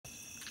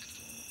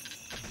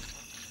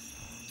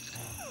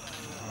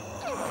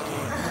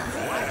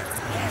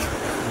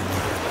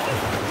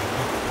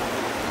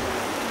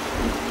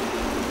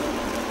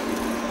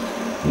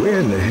Where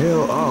in the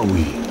hell are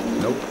we?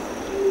 Nope.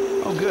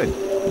 Oh, good.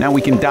 Now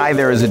we can die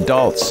there as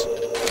adults.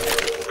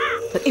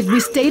 But if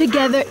we stay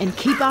together and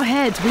keep our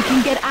heads, we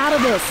can get out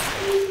of this.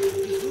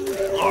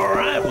 All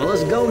right, well,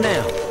 let's go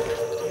now.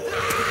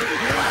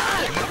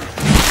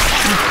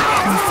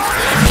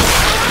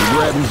 We're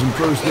grabbing some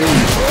first aid.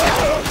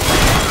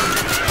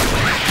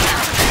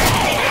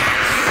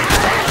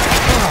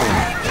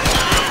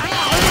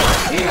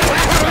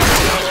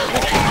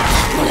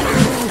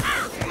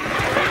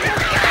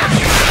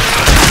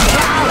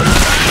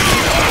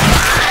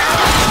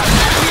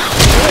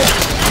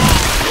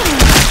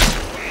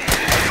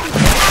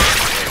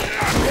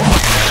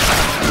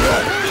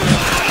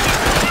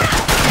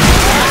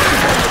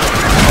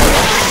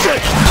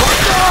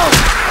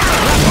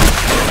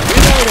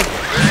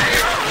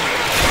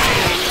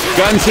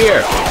 Guns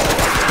here.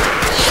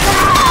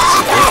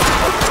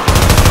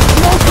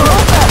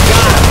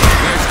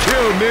 Nice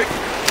kill, Nick.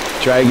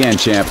 Try again,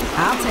 champ.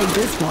 I'll take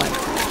this one.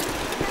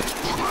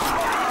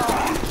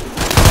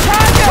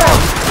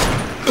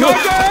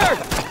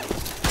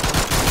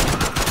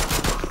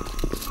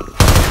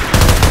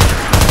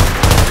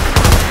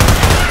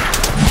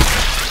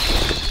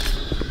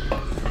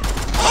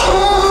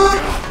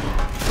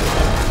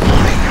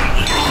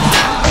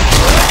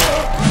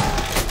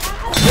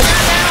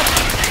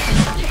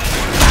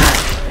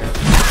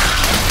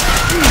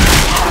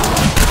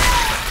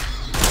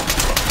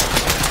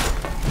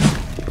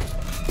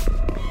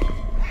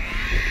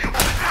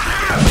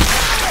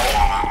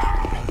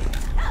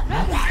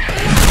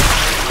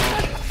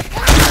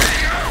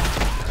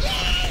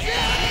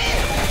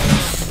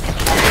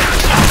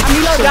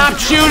 Stop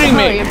shooting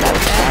me!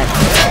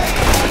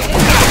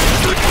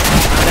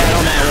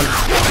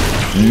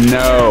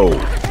 No.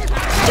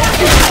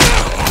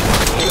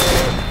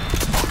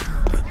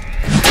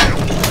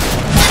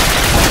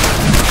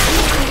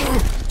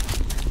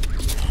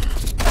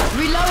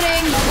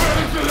 Reloading!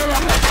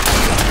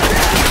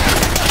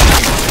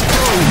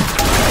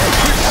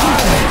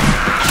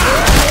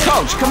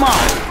 Coach, come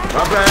on!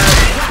 My bad.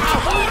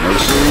 Make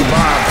sure you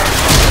bob.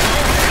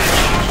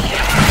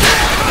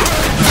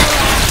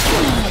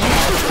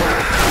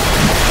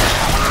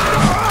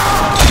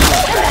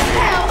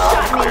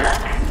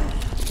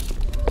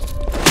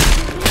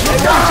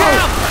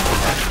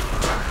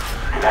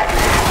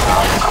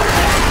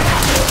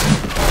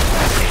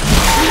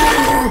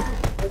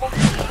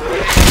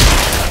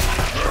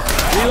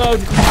 Reload.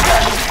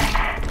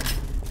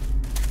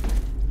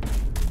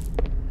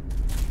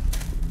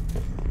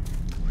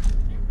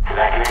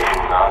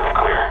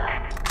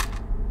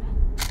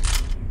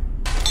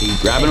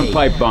 Grabbing a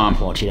pipe bomb. I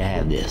want you to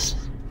have this.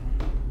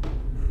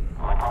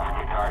 Watch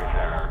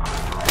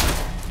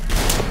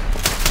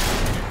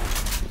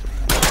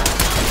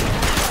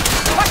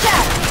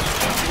out!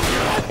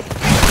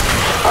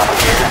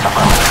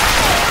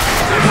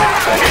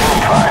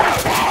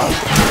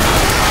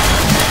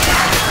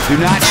 Do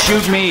not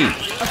shoot me.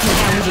 Okay,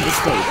 now into the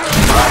stage.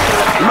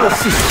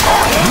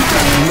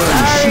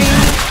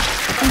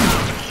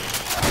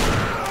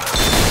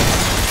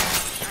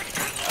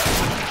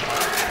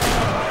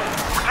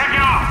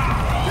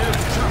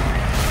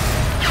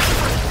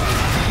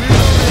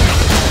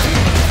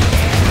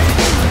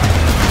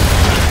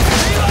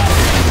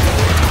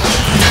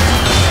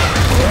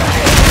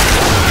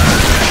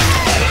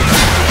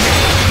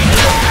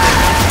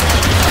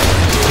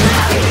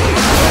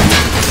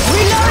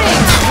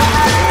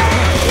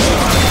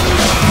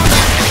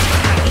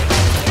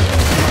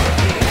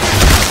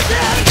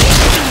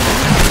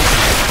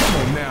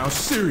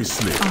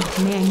 Seriously.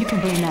 Oh man, you can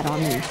blame that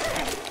on me.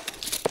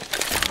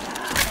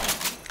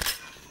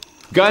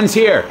 Guns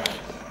here.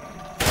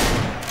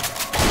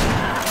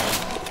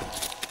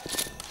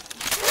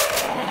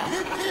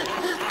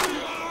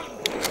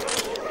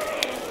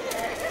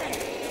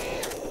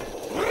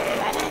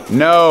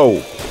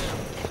 No.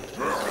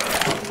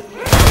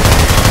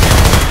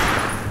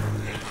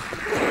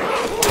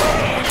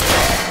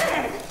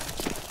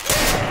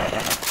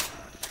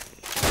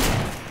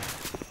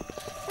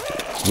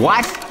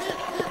 What?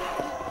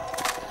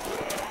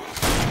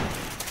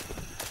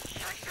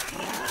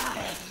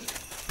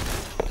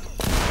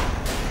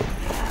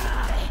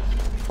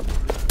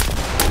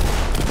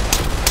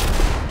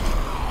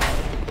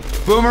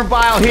 Boomer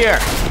bile here.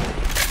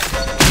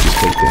 Just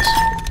take this.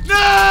 No!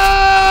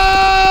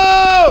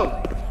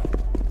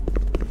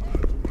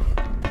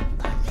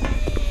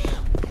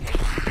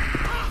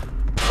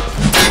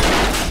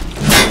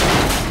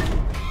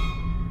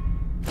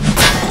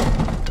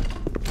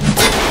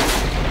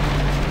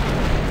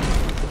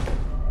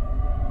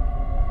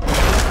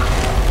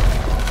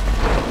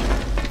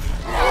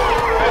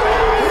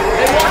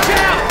 Hey, watch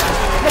out!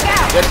 Look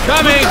out! They're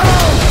coming!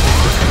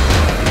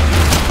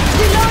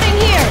 Reloading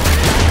here!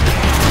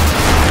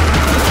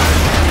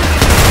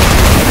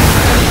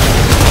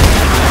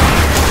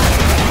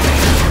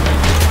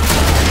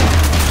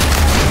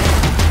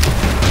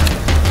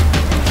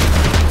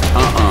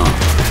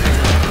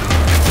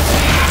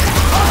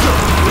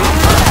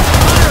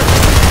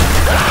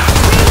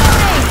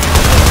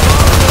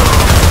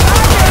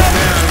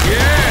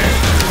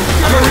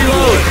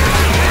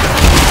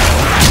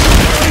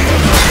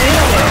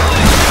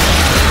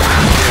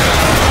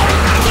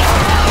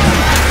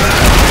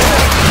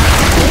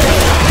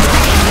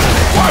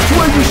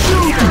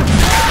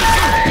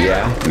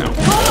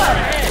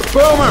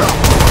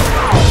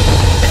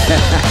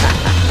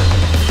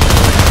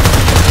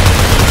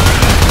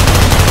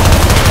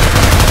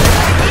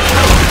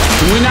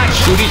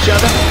 shoot each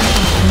other?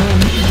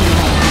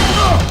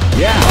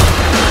 Yeah.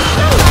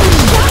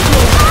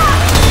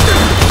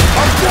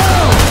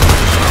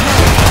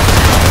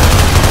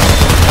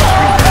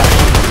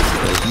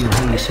 If you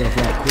hang yourself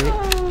that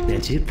quick,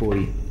 that's it for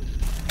you.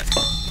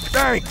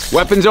 Thanks.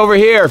 Weapons over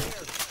here.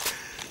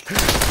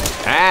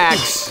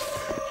 Axe.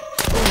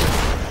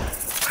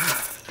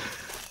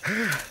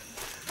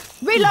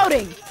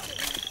 Reloading!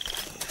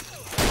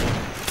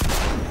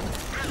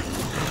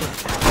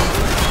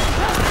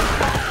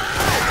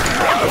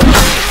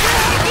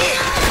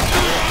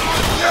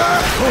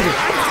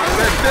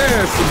 That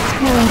dance some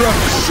screwed up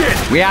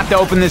shit. We have to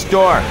open this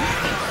door.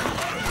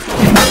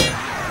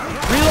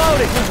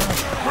 Reloading!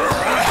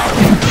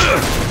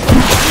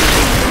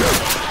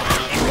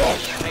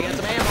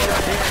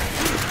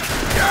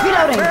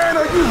 Reloading! Man,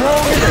 are you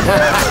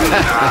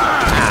wrong?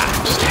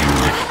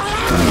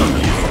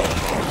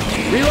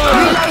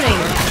 Reloading!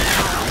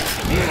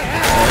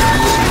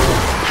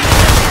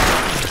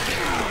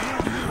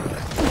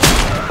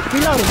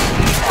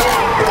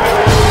 Reloading!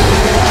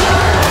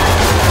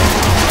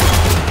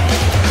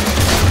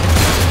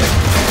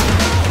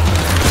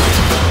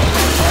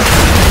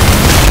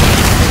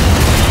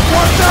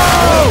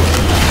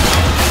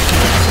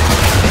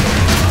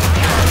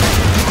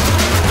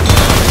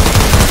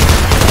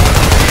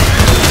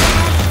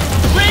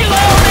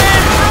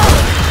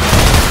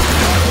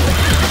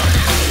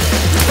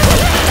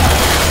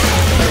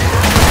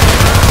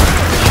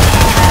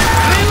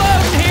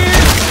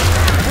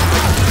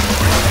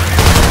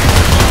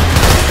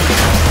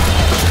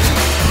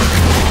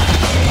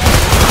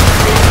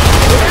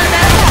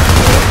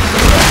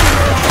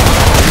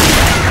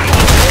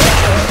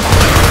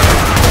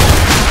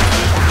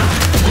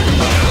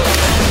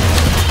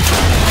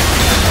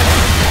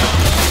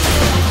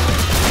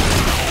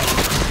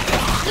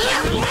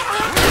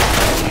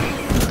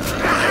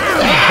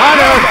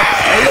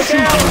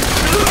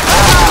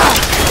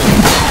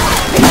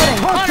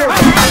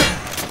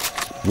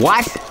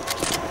 What?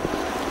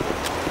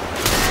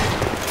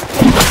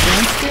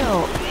 Stand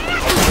still.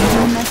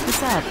 Don't mess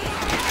this up.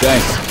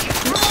 Thanks.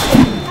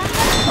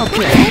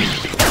 Okay.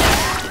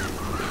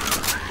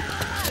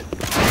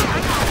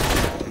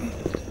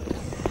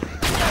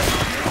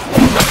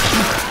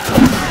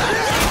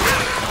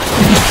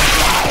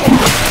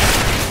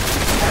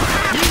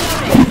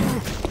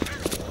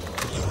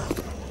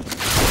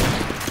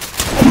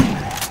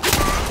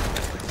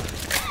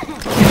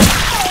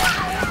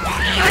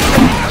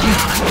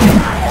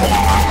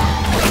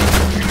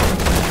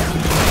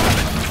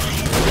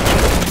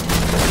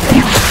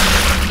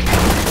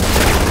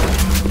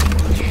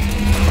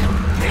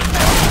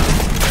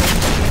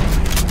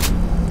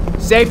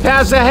 Safe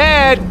pass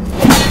ahead.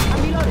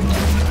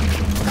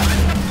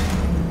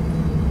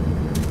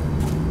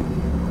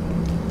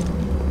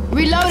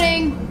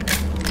 Reloading!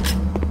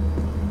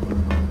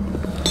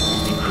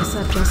 Pick this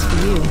up just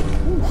for you.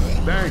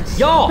 Thanks.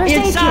 Y'all, First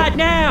aid inside kit.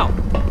 now!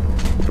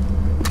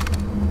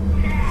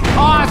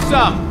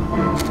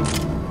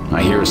 Awesome.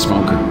 I hear a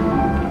smoker.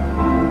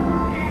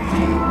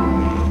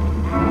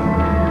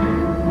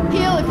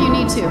 Heal if you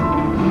need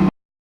to.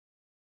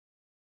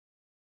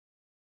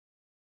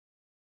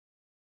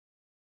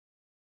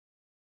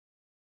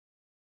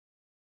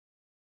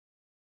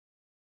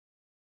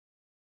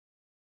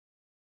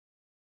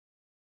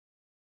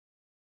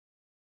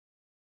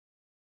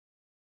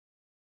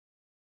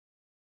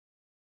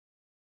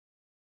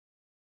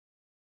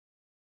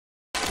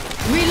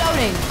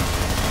 Reloading!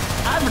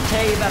 I ever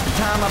tell you about the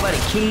time my buddy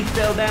Keith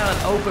fell down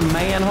an open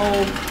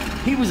manhole?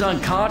 He was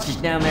unconscious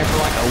down there for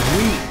like a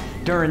week.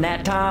 During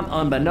that time,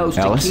 unbeknownst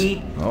Ellis? to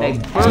Keith, they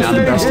It's not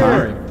the best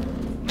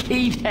time.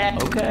 Keith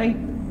had... Okay.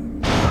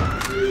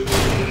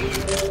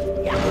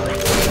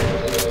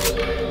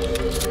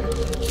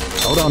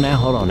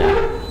 Hold on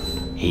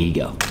now. Here you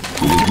go.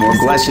 It is more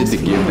blessed to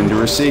give than to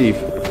receive.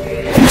 Can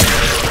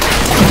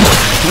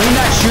we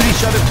not shoot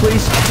each other,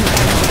 please?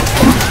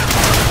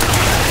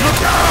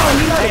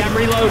 Hey, I'm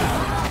reloading.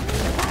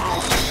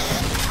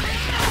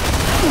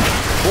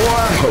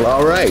 Boy, Well,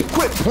 all right.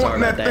 quit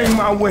pointing that thing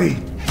my way.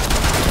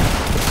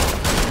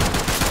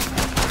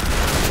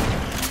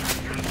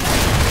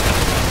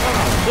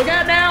 Look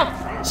out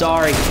now!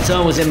 Sorry,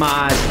 sun was in my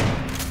eyes.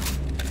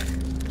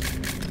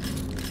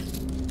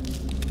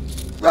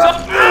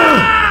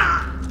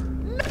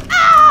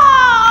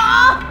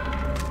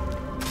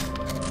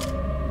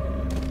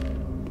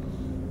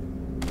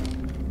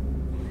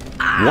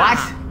 What?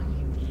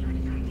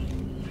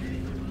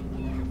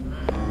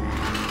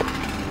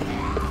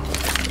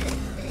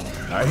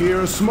 I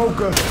hear a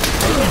smoker.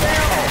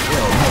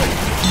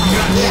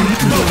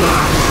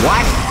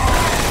 What?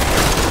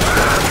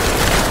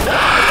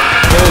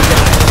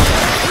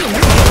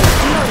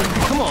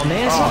 Come on,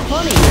 man, it's not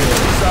funny.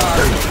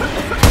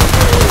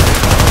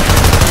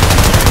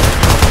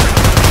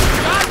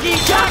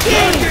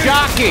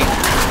 Jockey!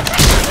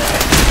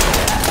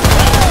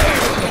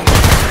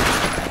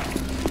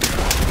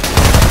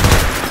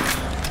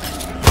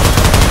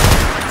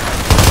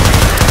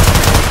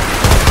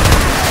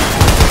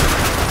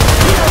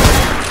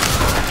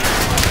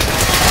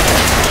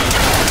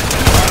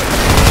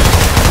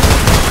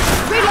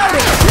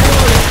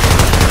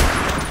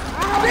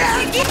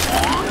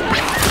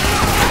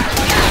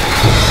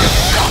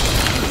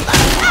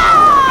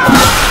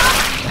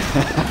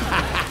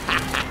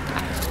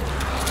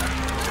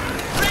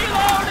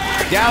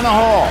 Down the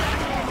hall.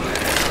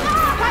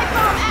 Pipe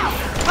bomb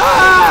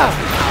out!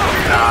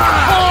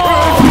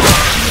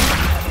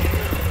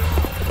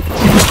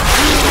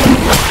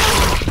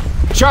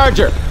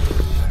 Charger.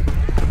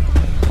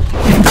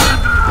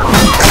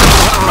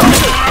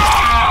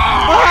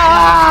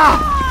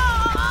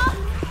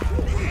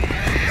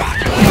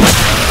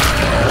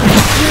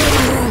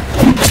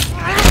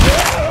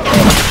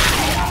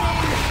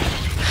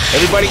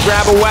 Everybody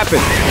grab a weapon.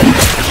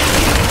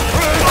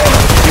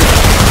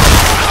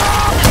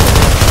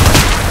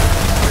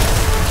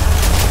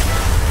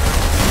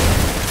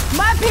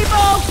 My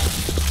people!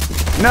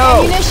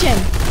 No! Ammunition!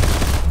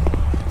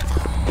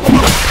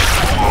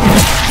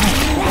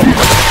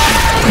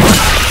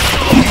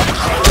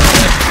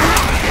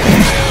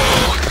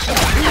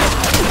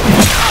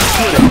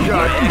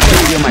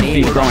 Feel my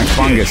feet growing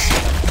fungus.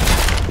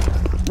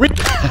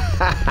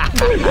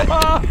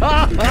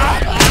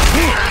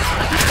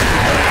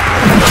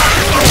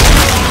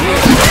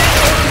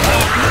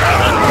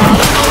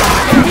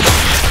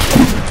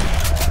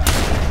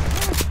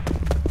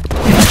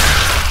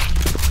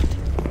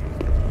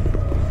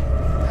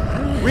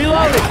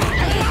 Reloading!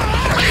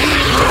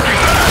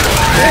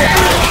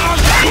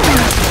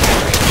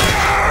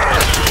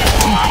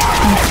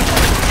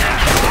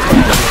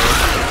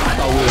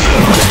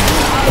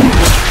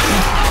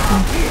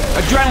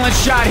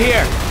 Adrenaline shot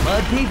here.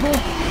 Mud people?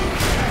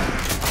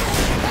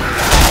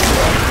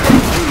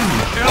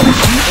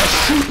 They're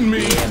shooting me.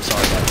 Yeah, I'm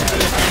sorry about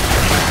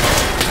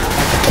that.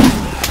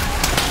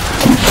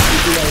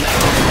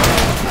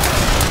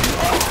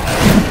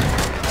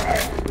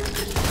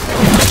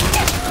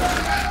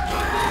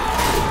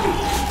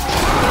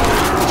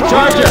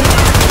 Charger.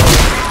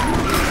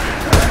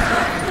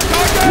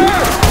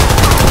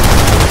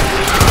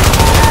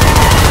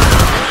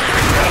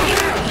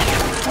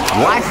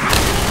 What?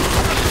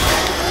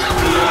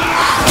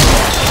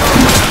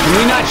 Can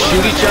we not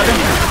shoot each other?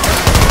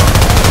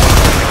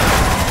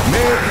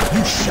 Man,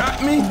 you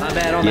shot me? My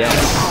bad on Yes.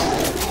 that.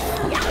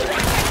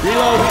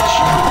 Reload.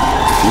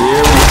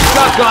 Here we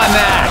stuck on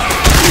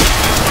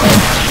that.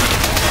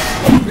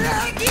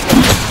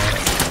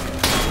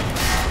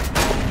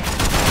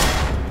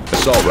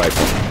 Assault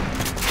rifle.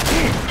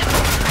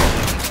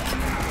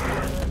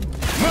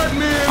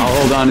 Mudman! I'll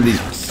hold on to these.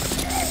 Okay.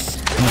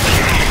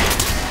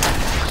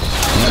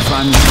 I'm gonna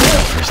find this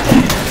rail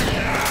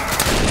first.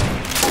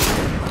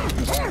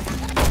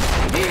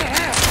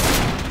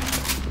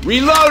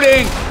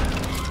 Reloading!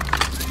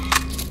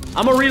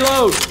 I'm a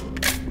reload.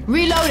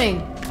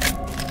 Reloading!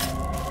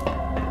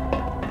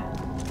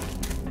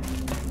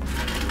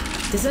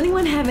 Does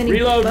anyone have any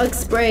Reload. bug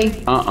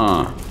spray?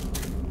 I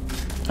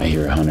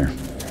hear a hunter.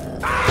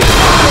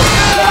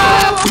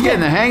 You're getting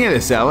the hang of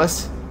this,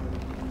 Ellis.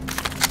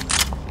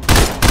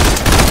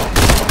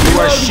 You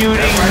are shooting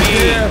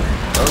me.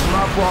 That was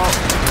my fault.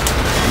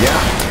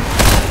 Yeah.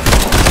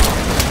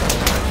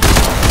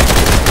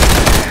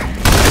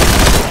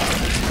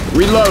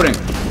 Reloading.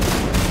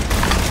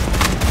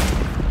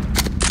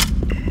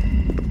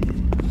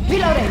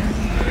 Reloading!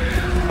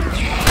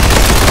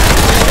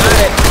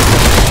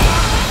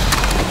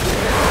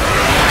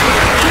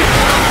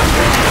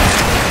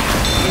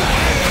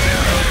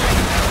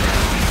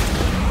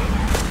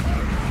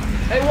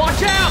 Hey,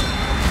 watch out!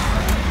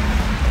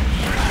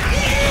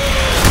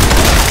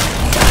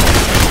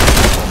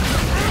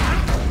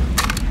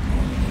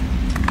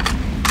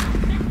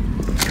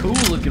 Cool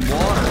looking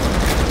water.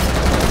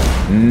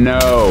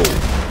 No.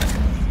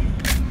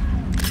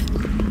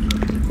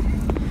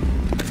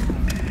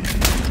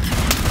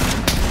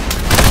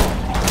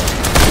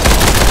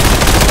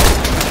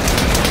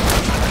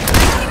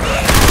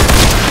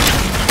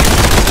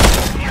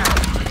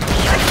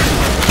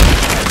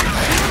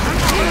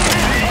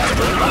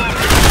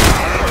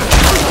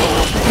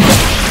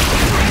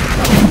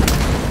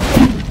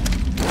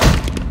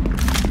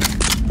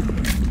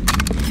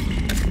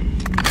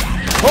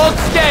 Hold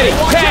steady.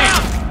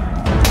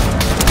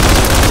 Tank.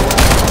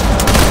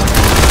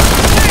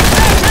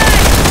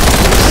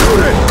 Shoot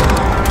it!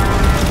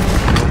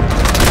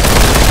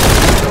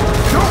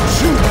 Don't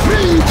shoot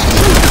me!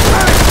 Shoot the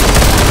tank!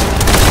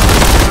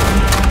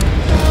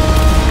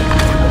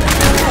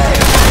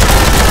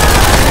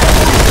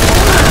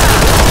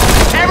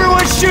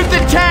 Everyone shoot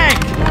the tank.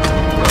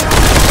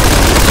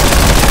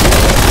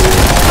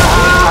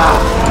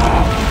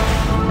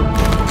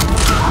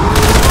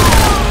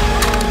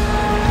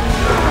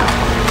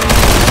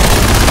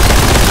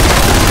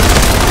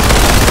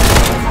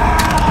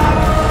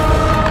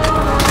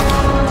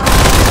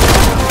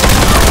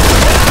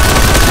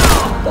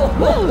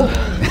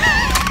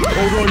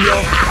 Hold on,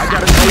 y'all. I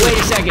gotta Hey, wait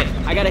a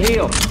second. I gotta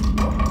heal.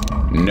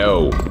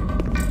 No.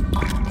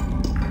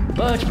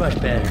 Much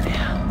better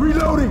now.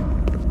 reloading.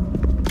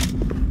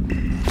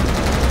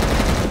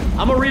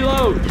 I'm a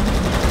reload.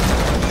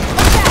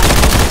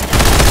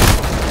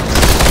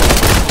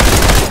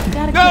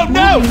 No,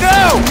 no,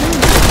 no!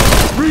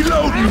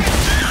 Reloading.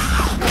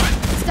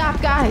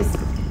 Stop, guys.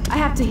 I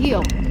have to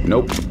heal.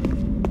 Nope.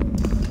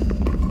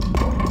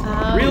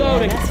 Oh,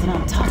 Reloading. Yeah, that's what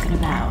I'm talking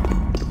about.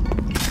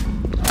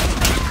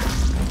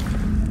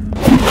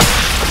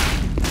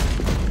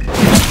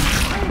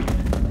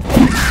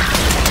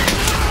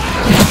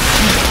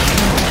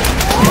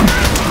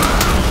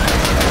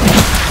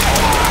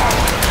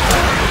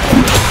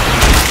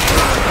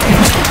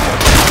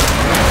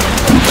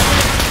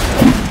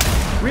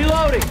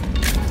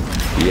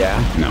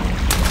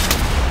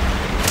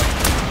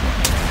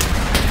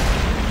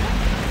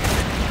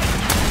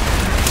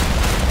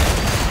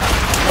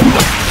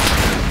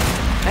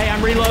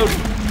 I'm reloading.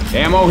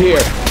 Ammo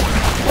here.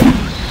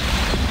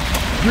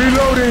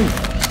 Reloading.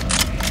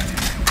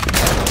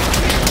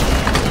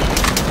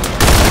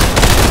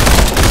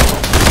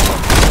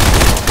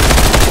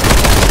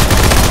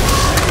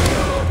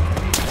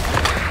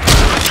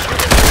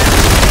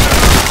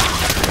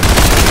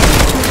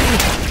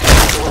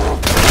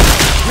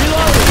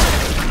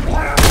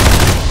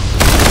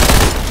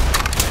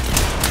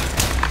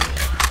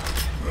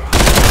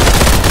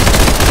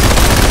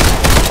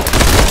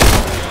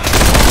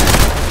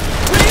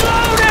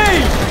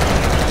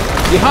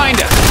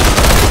 Behind us!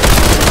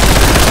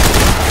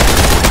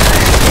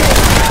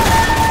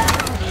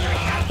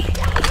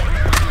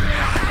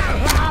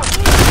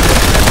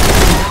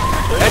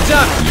 Heads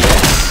up!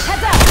 Yes.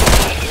 Heads up!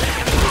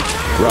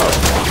 Row.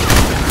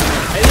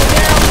 Hey, look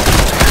out!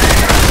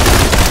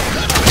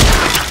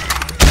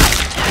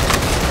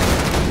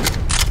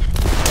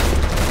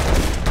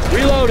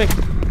 Reloading.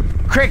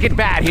 Cricket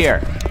bat here.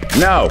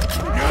 No.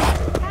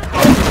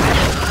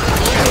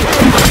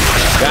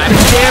 God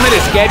damn it,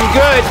 it's getting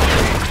good.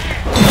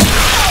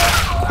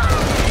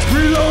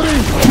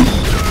 Reloading.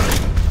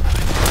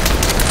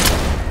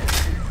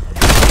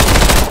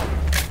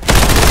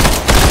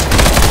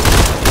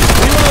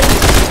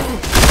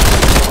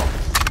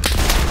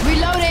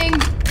 Reloading!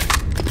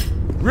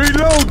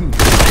 Reloading.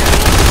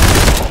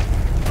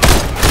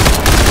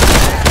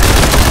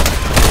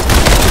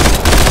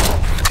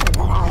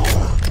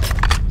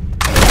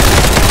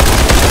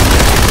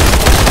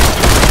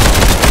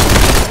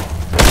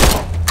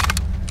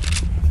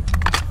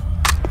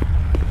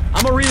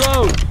 I'm a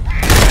reload.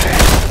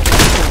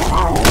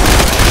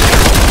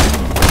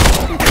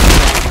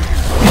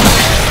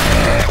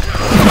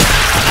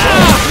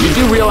 You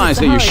do realize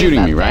that you're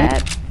shooting me,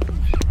 right?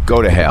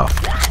 Go to hell.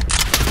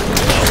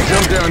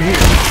 Jump down here.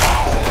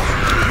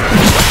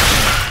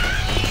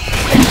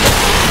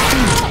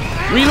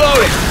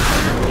 Reloading!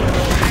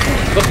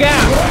 Look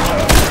out!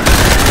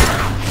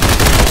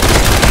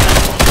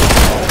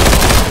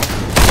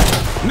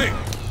 Nick.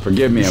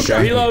 Forgive me,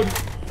 okay? Reload.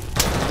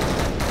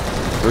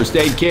 First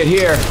aid kit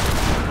here.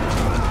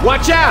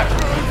 Watch out!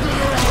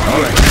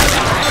 All right.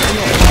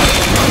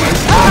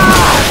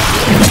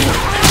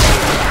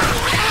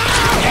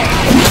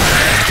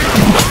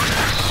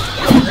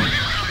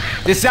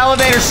 This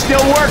elevator's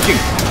still working.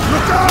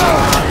 Look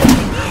out!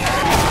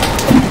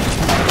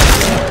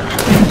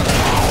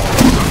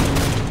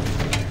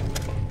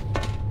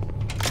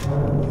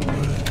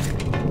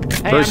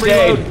 Hey, First I'm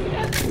aid.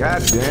 reloading.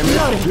 God damn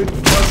it. Quit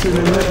fussing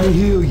and let me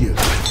heal you.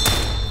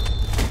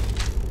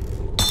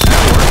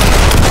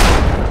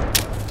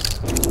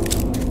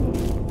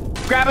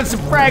 Grabbing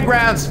some frag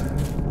rounds.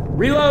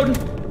 Reloading.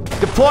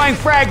 Deploying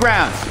frag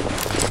rounds.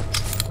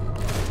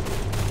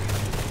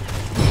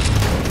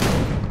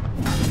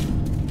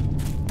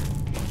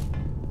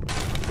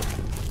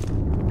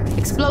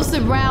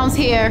 Explosive rounds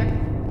here.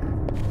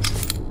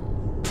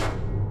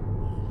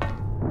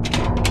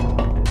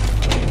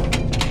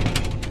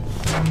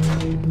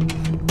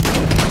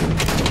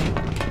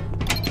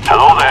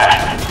 Hello there.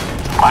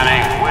 My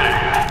name's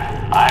Whitaker.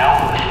 I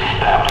own this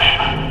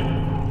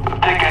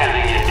establishment. Take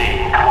anything you need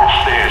and come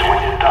upstairs when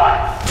you're done.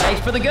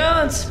 Thanks for the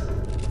guns.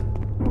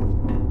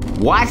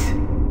 What?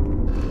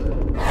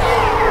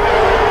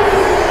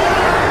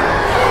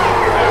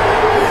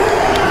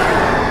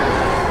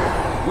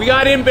 We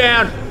got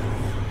inbound.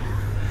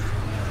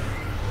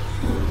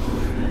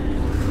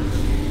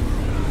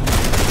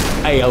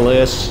 Hey,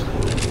 Alice.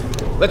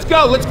 Let's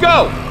go, let's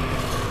go!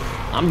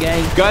 I'm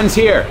game. Guns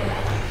here.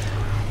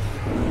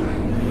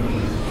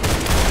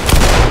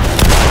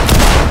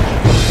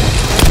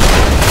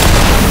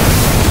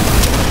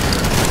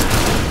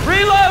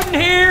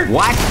 Reloading here.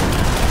 What?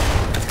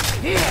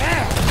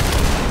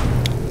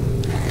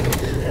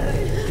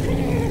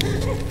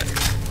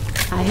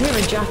 I hear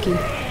a jockey.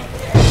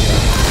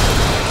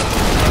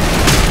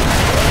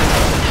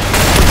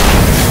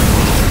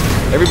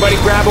 Everybody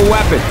grab a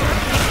weapon.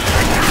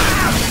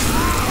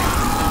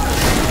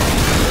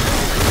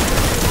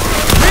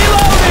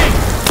 Reloading.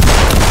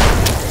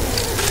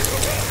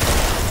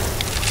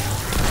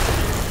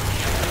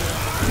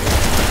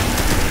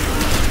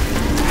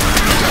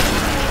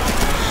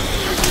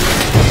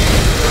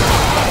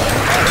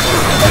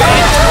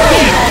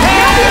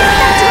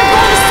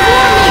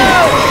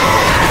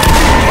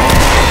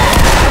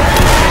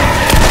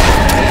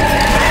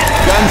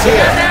 Guns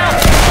here.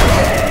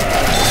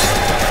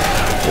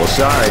 Well,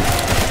 sorry.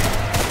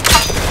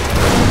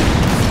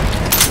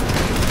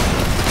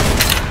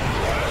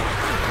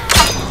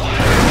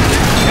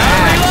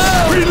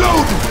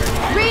 Reloading.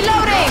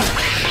 Reloading!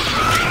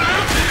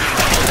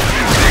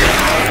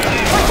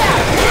 Watch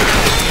out!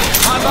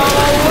 I'm all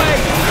the way.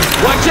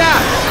 Watch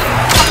out!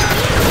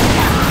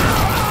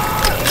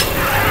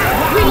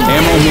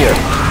 Ammo here.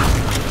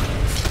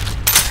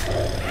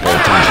 Pay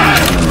attention.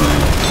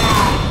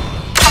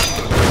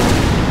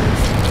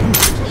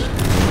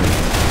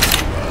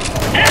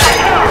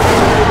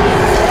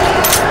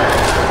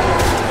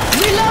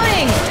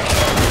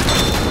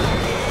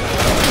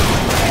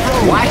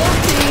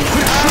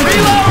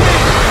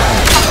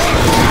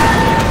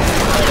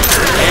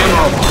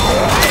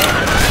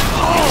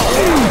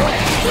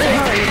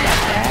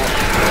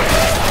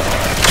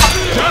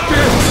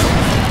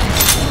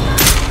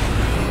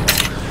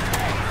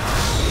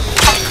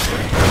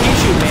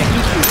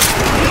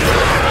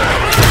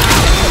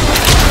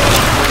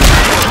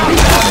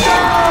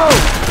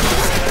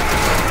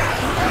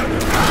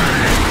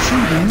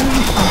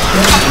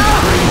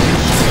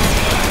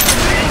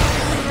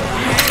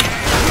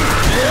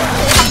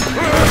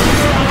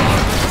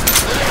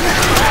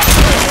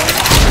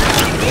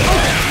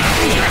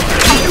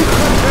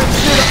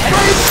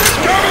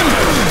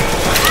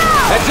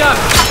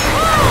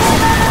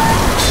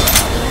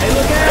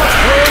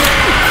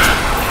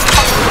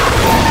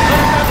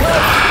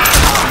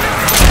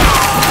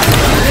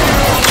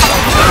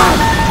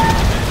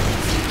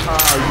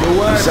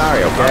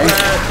 sorry, okay?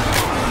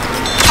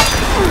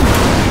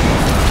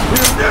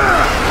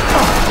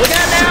 Look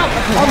out now!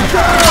 I'm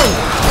down!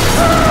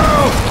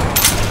 Help!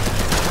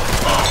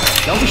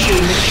 Don't be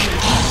shooting me.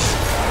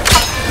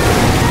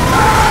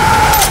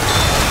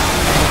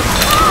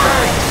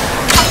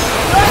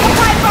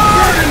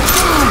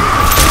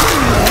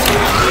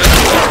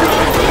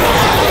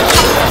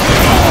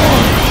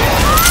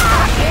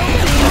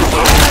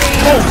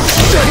 Oh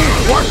shit!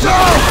 Watch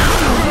out!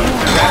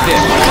 Got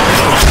this.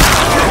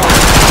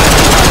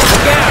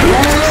 Look out!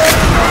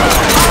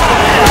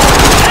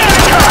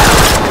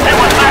 They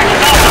went back to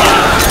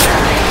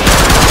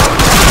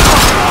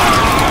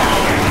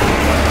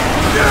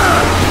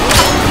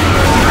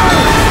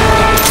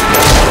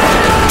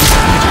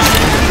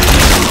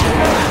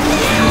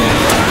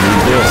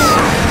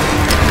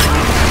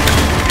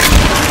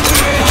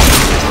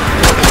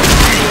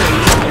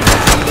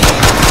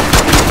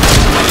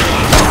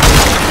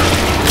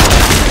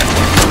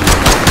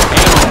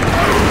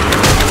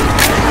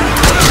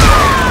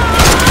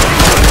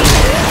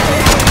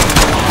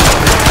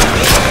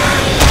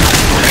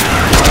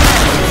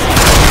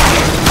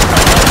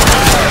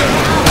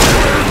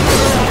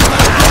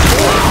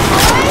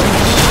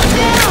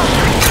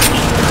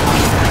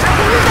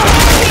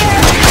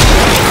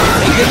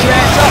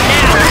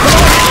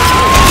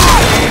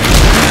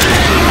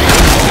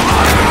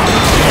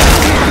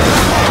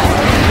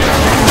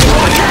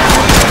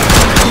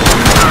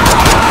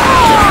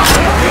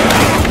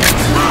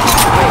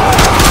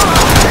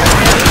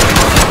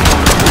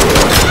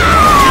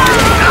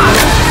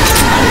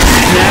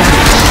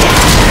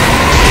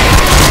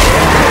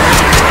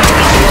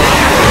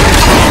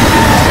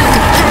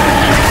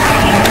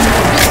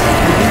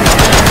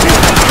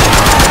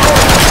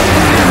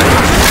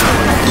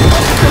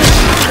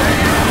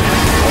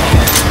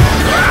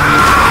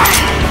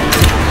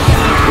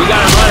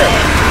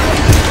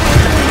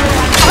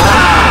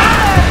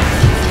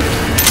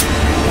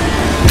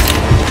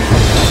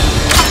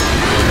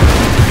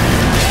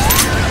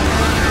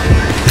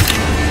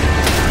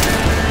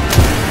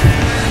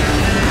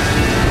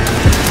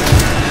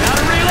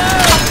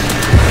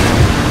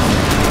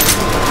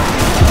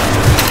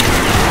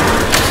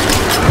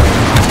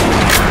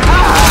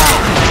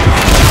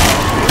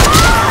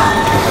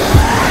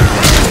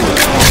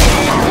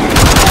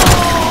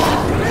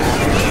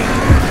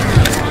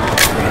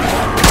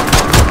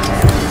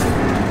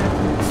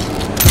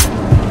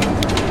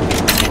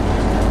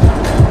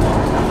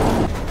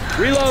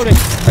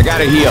I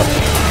gotta heal.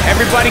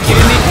 Everybody get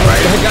in the...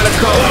 I gotta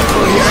call up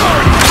for you.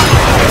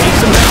 I need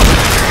some help.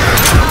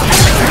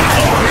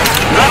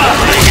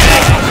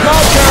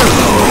 Smoker!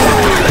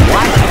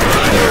 What?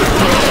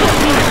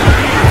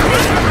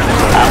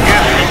 I'm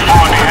guessing you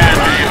already had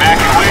the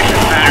evacuation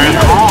center in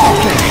the mall.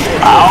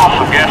 I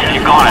also guess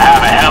you're gonna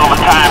have a hell of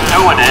a time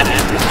doing it,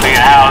 seeing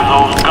how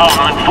those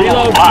government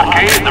fools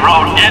blockaded the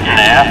road getting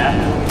there.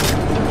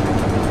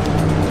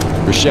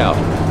 Rochelle.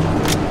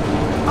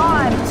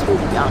 I'm too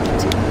young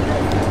to die.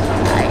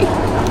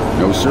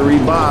 No siree,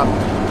 Bob.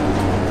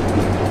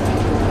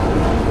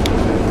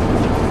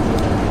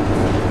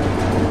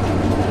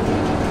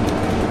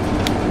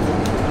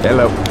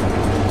 Hello.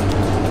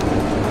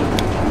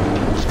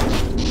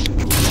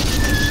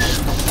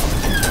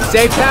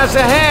 Safe house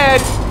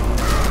ahead!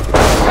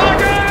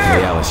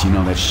 Hey, Alice, you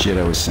know that shit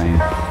I was saying?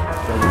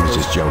 I was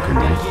just joking,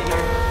 man.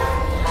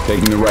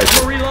 Taking the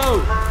rifle.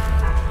 Reload!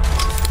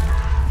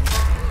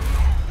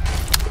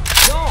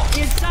 Y'all,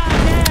 inside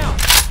now!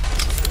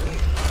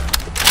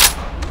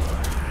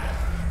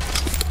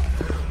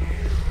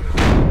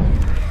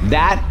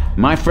 That,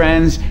 my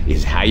friends,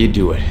 is how you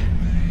do it.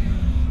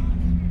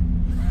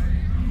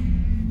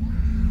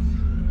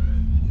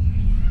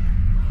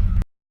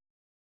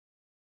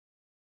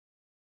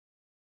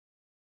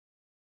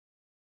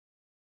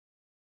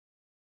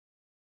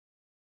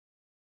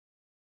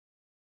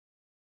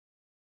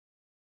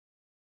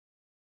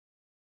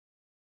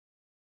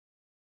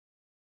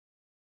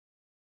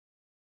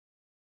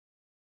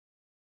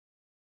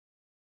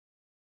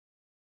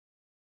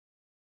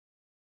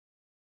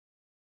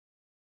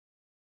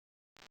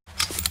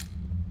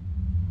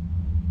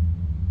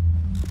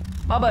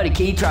 My buddy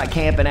Keith tried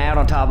camping out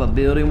on top of a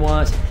building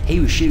once. He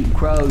was shooting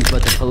crows,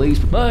 but the police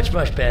were much,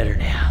 much better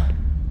now.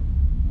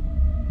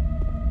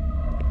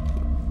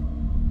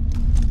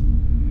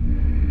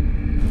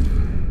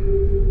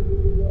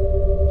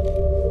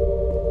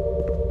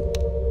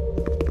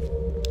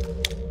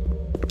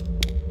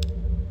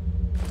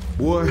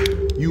 Boy,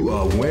 you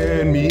are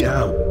wearing me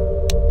out.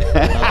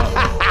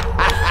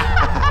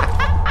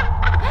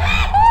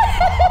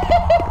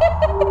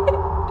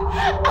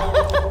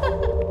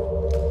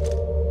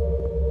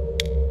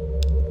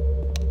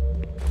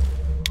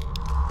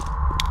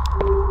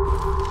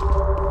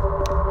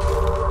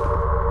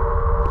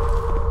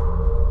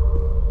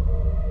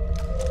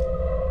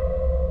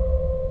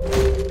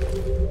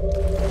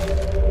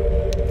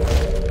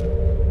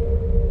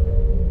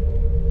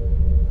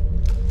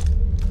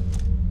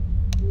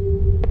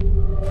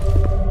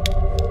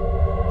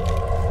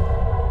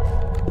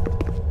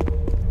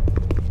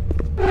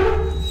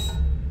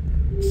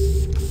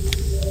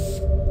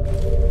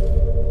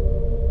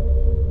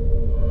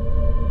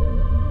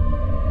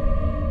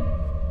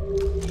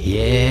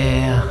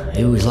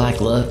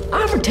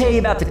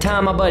 about the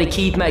time my buddy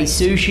Keith made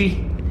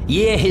sushi?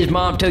 Yeah, his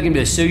mom took him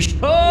to sushi.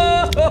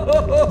 Oh,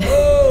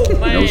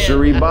 man. No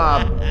siree,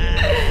 Bob.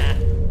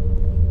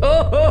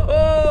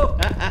 Oh,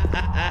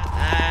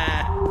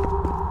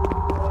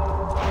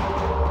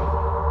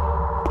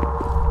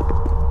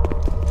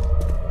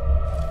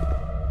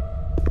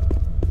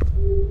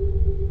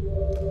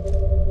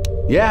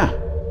 Yeah.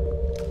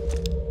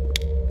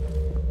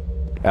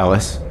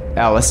 Ellis.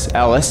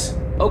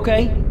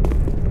 Okay.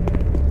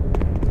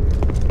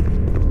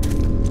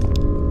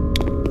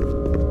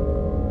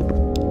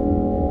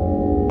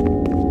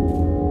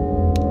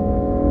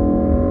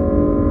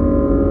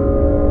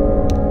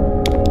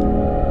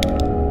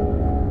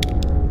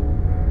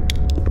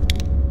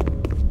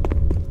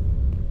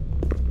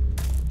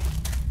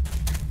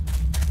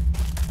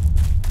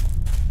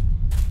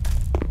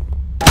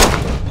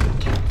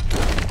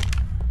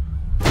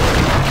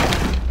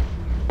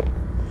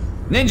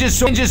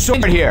 Ninja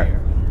sword here.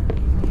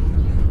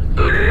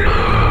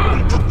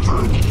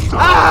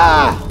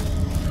 Ah!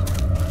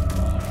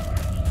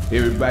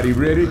 Everybody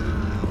ready?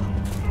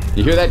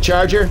 You hear that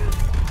charger?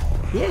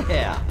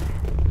 Yeah.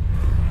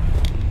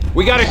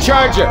 We got a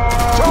charger!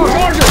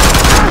 Charger!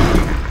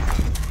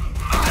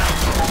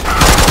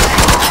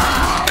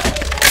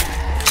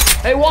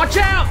 Hey, watch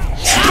out!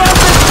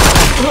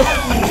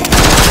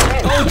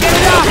 Oh, get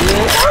it up!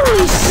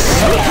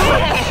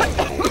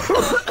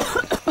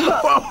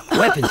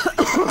 Weapons.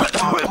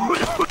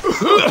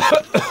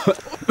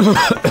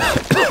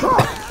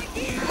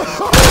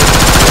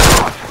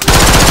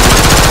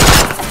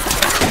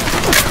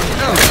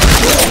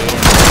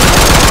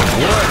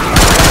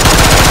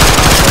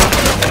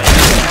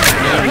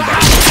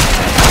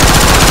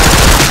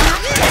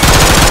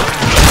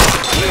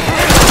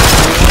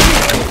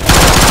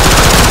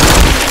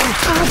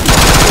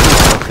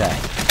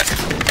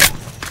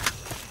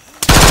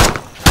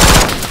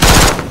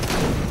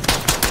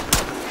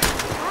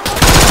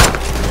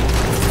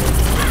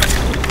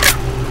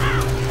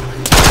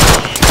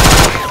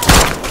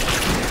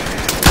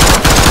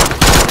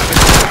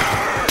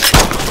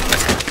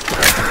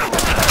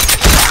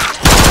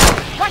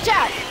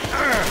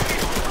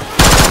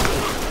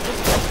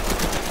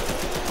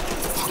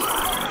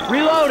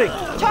 Reloading!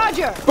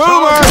 Charger!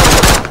 Boomer!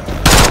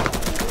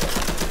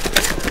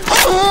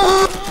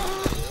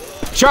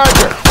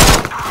 Charger!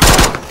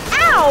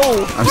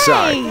 Ow! I'm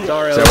sorry. Hey!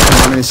 Sorry. Is that what you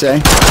want me to say?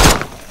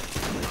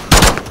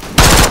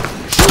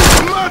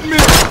 Blood me!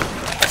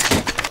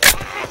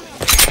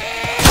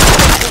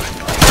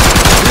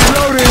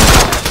 Reloading!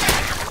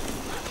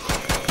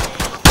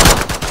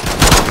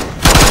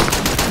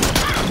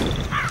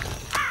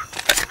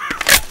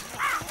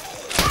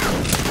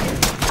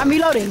 I'm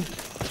reloading.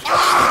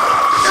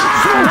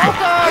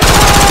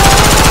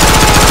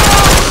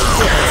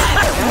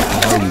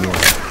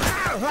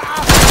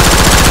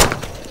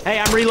 Hey,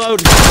 I'm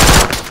reloading.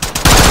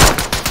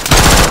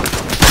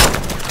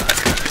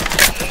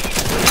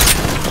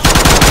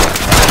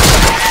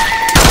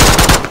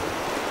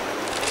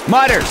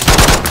 Mutters!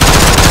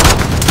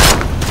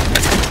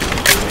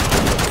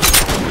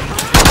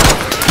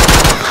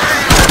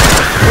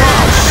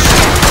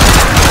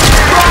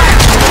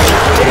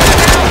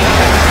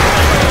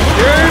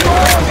 Game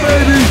on,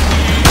 baby!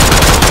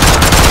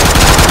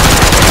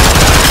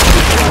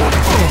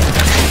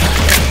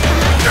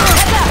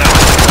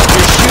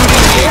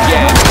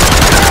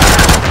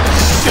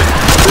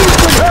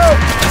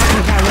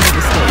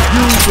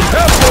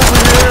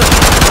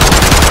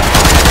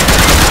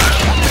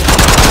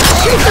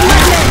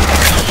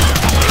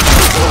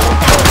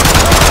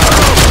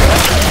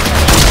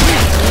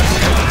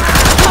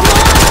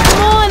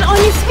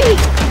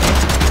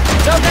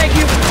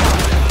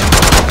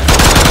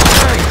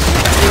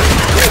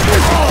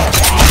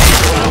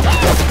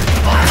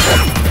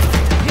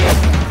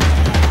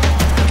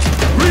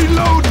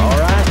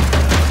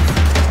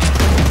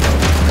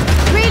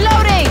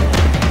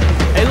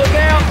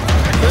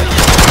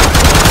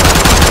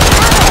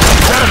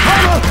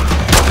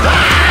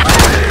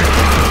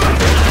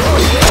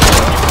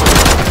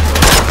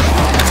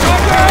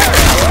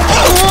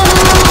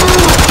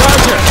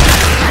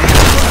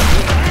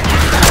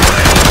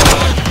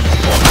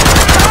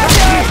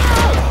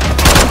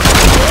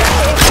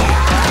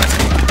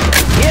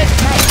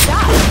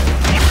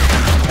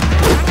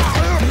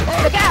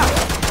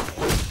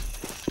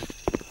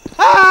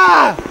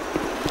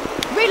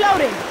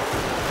 Reloading!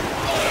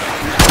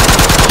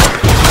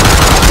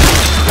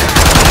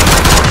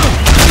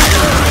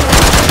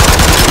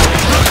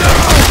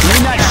 Can we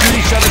not shoot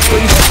each other,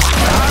 please?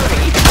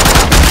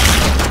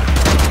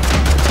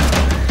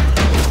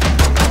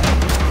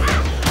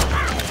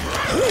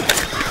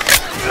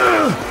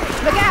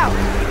 Look out!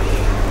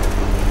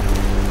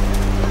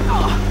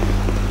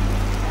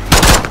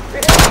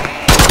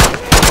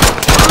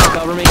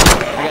 Cover me. I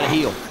gotta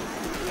heal.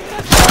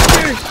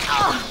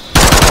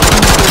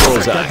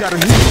 Bullseye. I gotta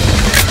heal.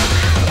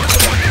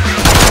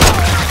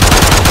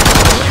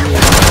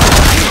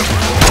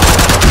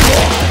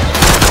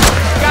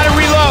 Gotta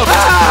reload!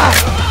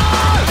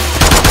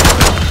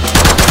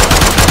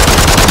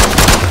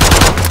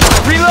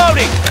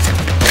 Reloading!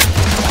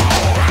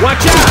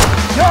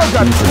 Y'all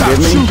got to stop Forgive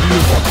me? shooting me.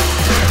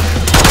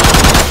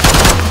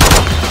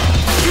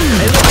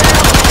 Hey, look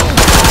out!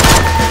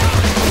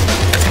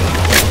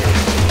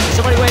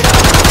 Somebody wait up!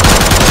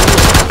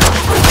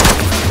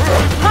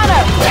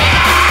 Hunter!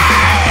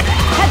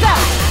 Heads up!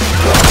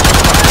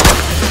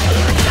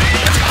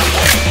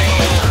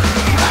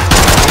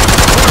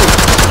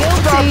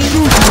 Stop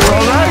shooting me,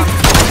 all right?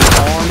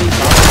 Army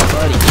by my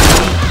buddy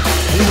Keith.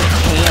 He went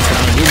camping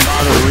and didn't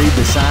bother to read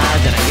the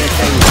signs, and I guess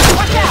they were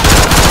Watch out!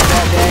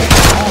 that day.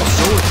 All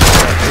sorts of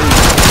stuff.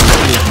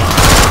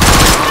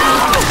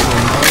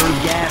 Nerve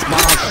gas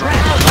bombs,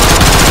 shrapnel bombs.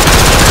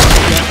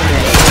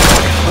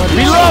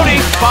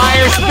 Reloading!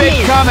 Fire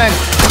spit coming!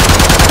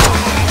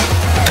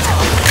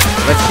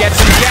 Let's get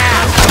some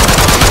gas!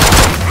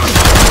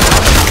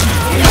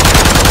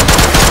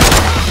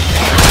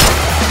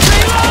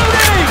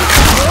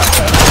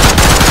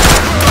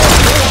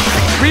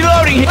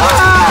 Reloading!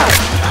 Ah!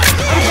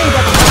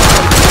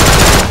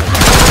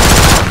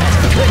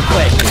 Good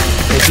question,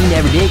 because he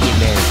never did get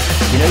married.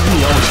 You know,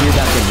 you always hear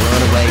about them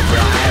runaway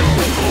brides.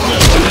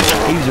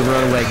 He was a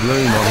runaway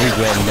groom on his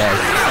wedding day.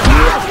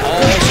 Yeah,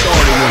 all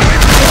started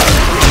with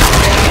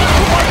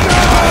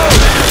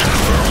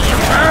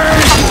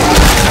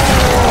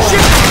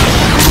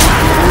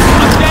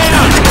I'm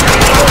down!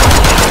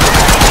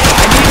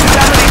 I need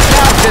some of these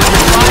houses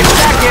for 5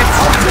 seconds!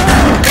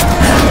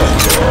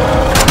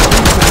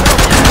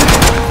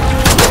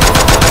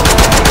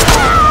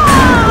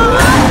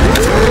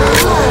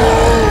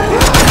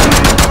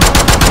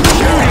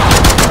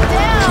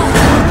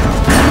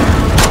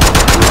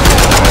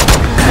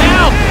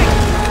 Help!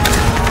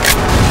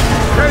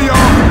 Hey, y'all,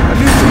 I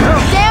need some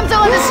help.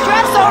 Damsel in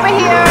distress over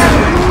here!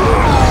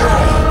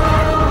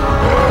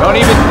 Don't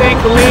even think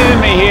of leaving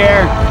me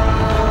here.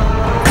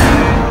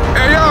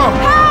 Hey, y'all,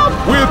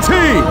 we're a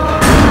team.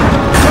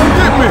 Come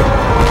get me.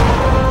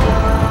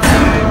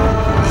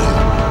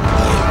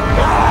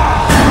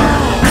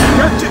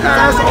 Get your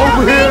ass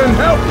over here and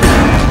help me.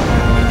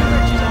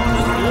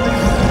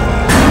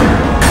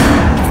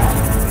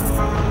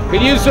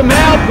 Could use some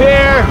help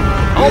here.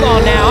 Hold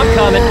on now, I'm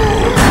coming.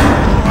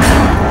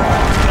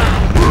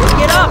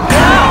 Get up,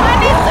 get up! I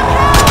need some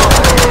help!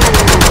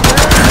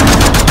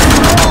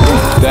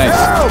 Thanks.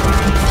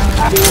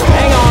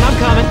 Hang on, I'm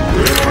coming.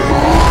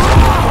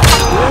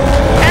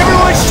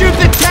 Everyone shoot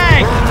the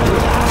tank!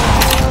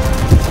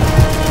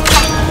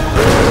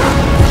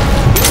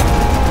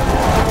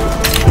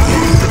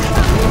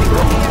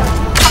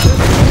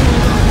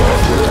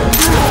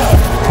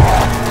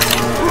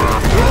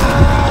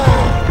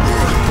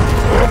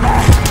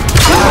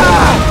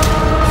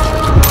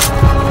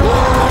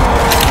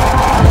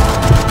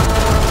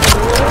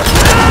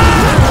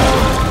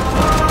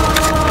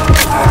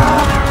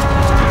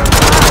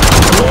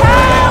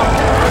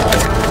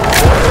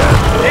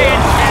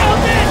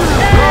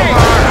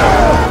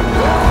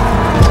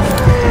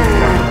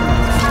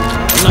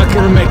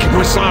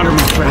 Honor,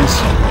 my friends.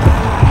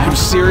 I'm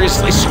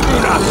seriously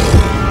screwed up.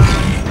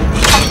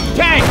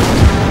 Tank!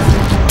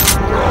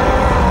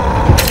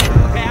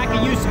 Okay, I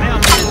can use some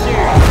help here,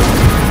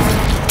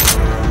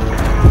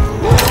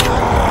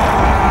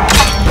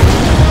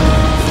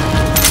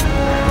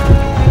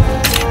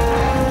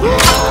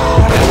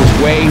 That was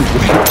way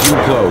too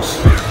close.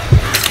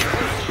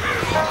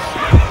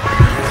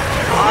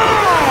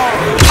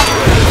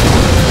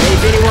 Hey,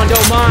 if anyone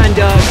don't mind,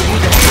 use a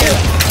hand.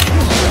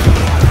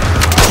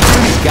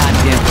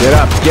 Goddamn. Get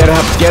up, get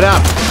up, get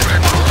up!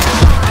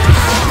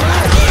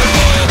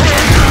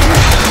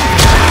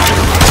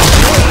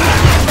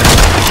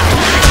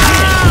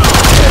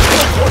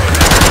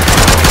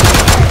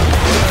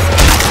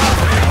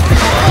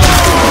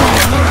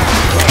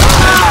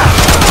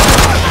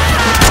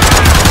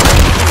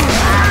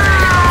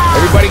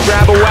 Everybody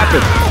grab a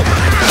weapon.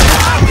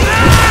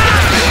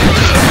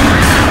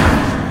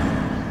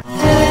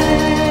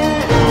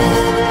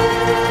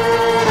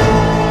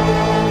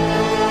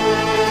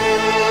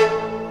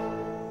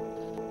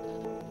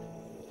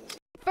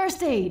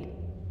 First aid.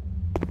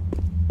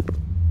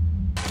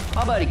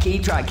 My buddy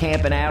Keith tried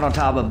camping out on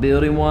top of a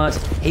building once.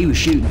 He was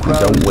shooting crows.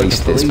 Don't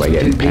waste this by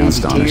getting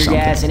pounced on or tear something.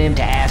 gassing him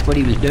to ask what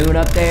he was doing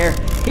up there.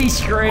 He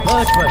screamed.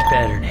 Much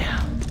better now.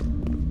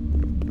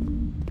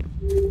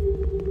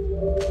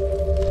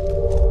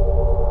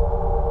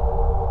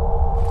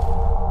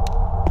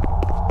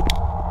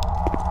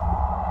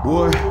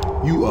 Boy,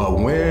 you are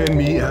wearing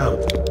me out.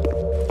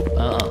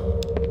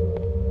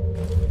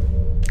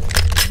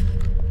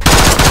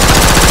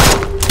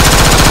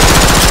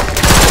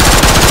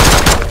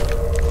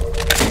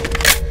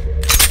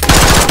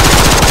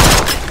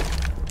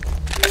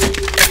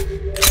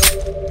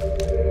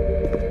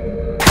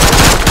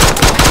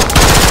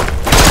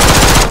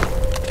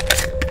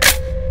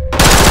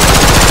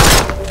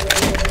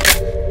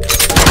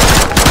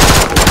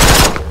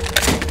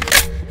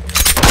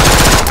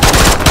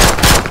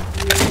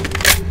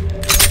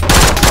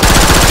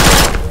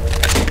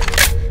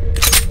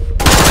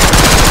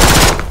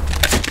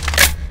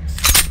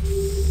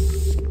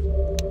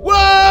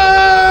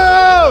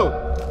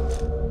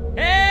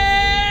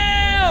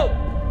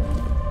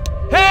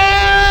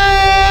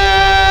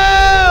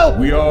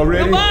 We all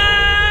ready? Come on!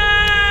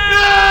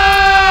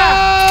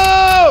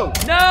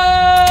 No! No!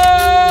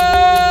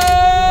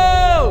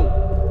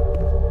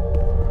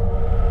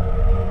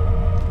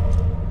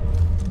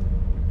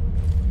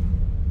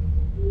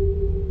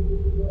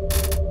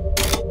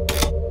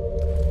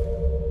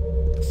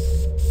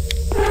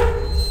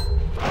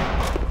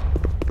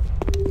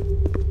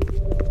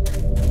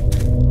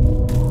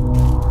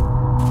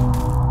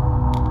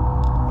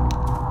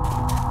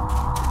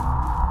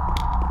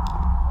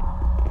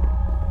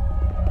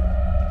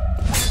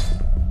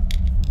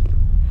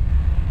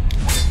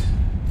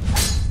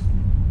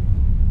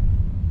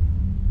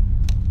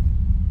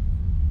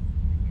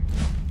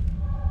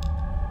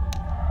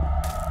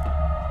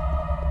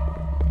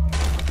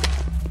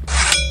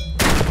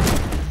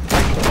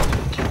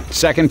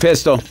 Second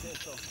pistol.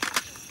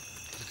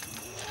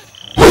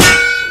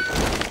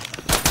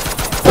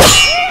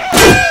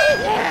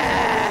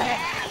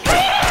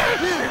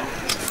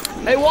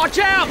 Hey, watch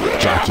out!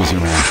 Jockey's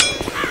around.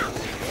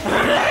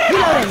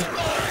 Reloading.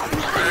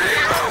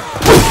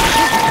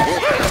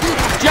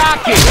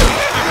 Jockey!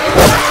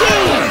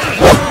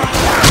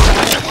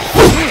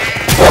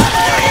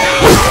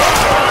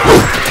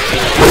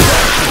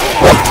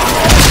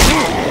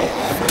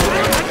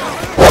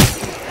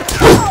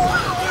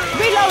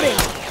 Reloading.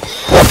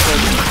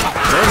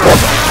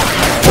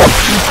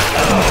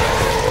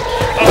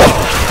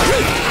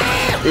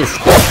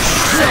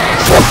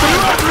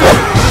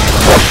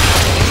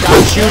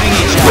 Stop shooting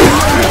each other.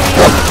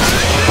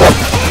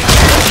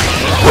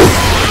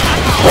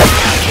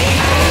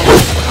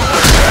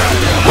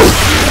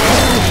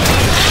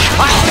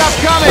 Hot stuff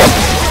coming!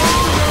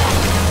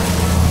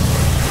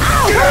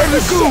 Where's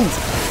the goose?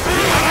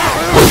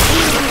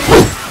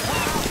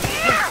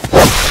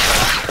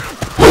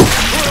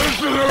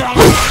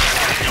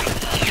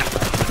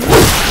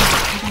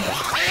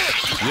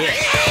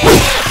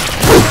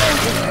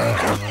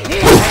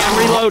 I'm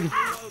reloading.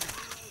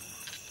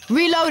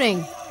 Reloading.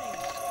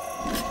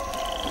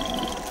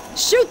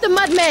 Shoot the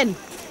mudmen.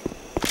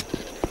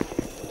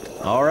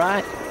 All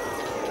right.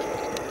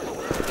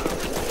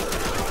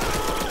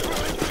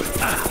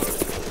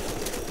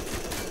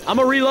 I'm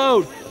a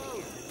reload.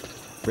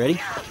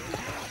 Ready?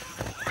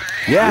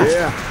 Yeah.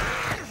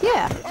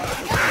 Yeah.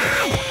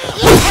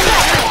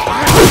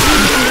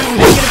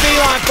 Making a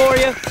beeline for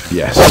you.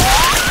 Yes.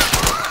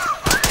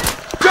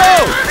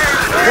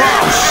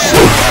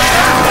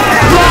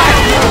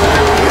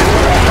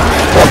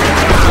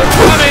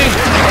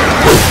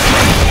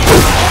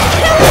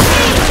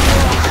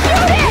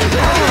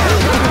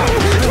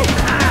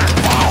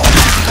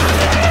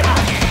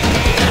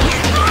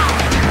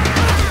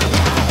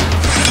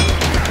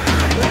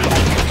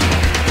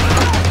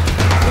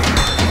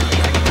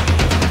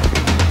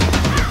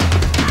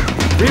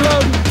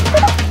 Reloading.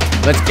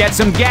 Let's get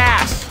some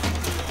gas.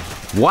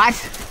 What?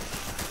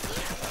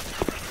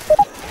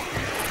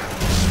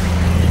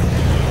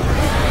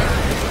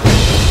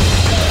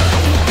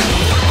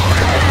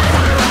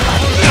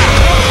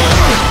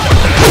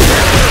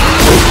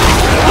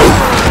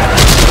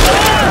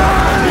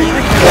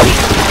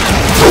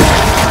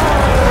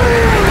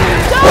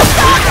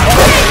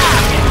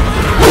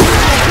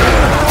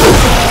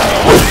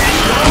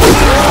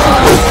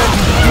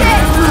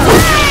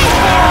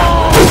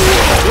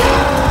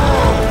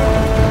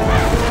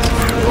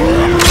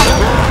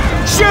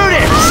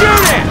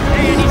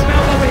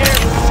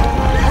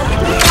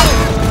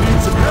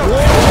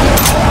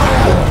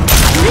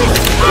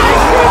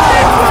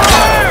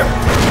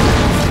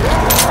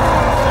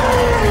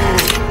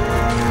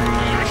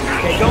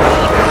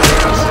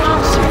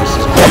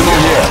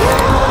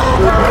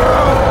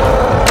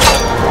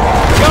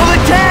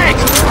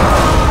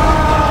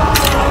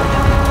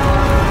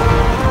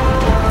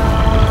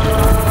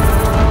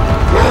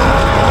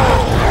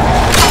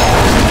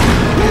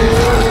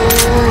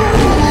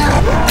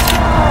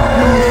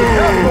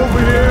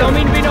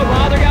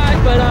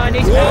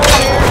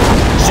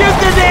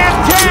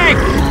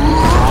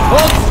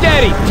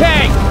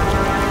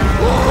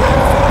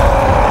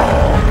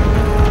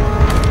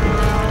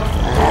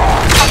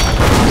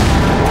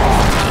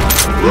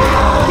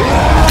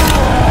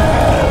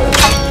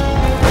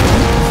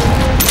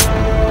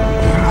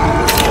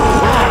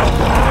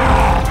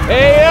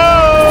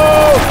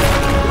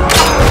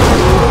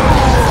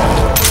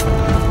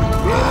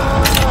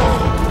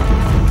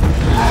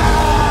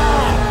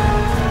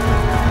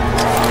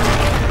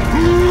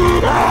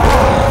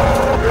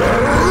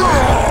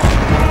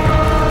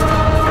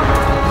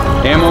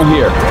 Ammo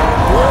here.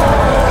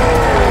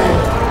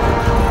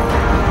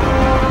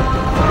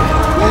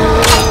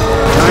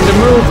 Time to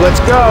move, let's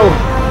go.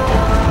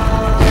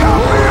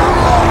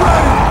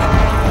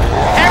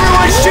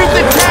 Everyone shoot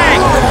the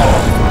tank!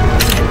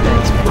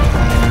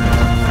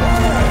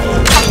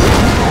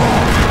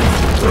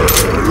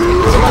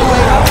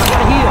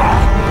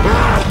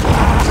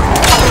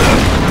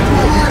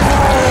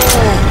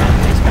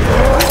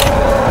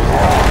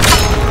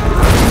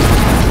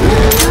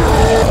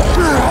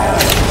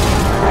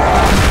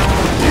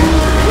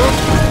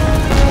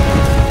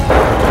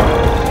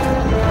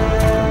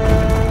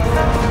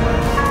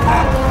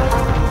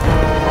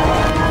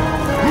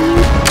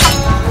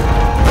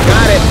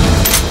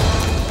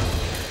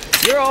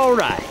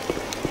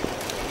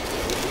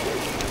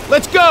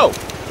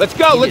 Let's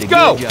go, let's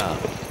go! Good job.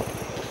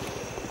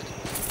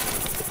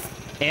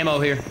 Ammo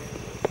here.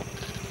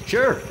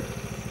 Sure.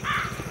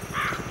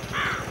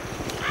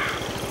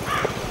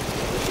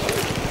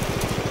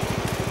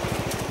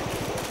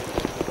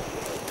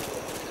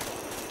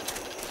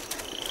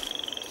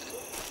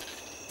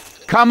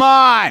 Come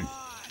on!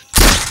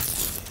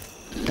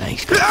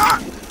 Thanks.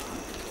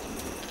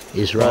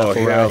 This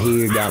rifle right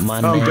here got my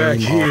name back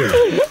here.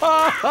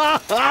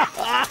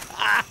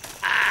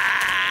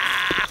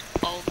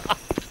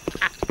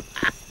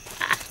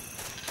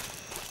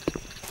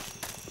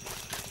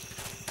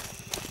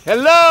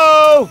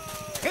 Hello?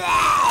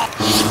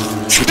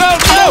 No,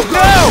 no,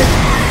 no!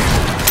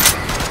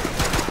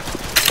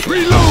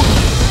 Reload!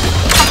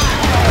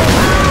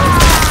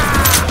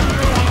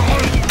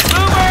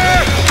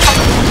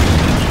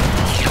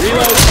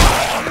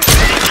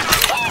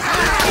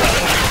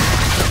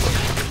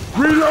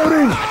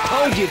 Reloading!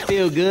 Told you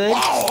feel good.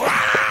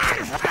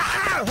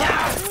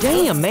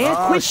 Damn, man,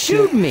 quit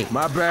shooting me.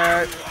 My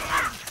bad.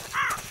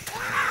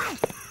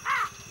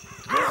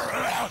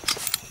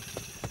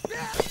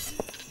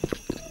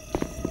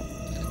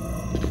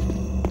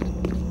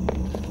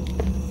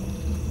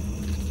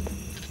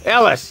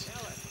 Ellis!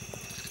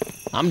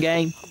 I'm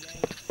game.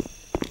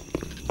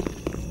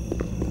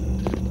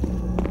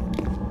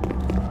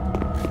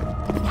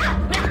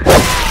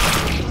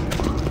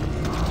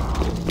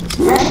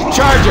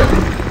 Charger!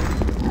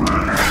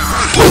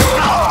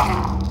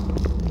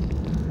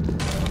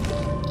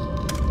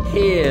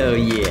 Hell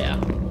yeah.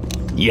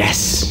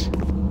 Yes!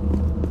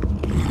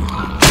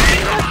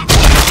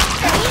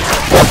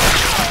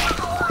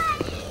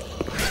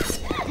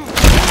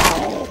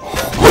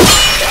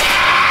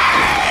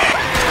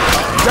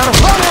 Got a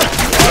hunter!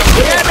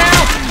 Yeah,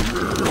 now!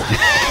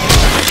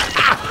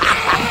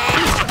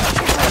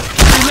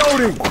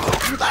 Reloading!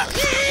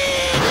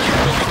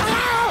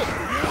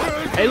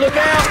 Hey, look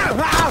out!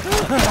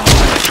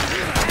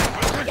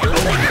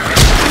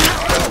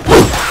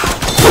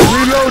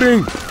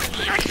 Reloading!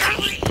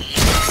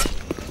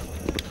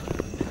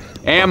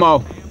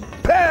 Ammo.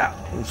 Pow!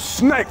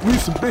 Snack me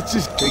some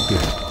bitches. Take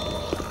this.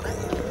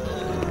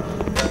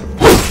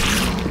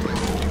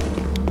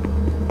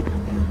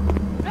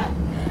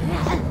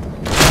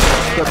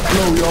 Got the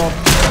flow, y'all.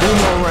 One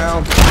more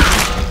round.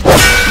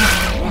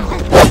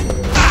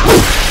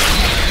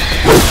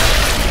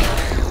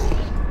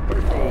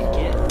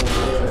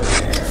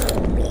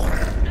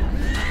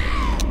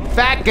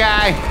 Fat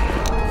guy!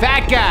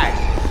 Fat guy!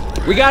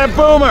 We got a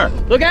boomer!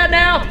 Look out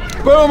now!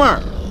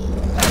 Boomer!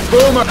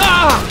 Boomer!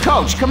 Ah!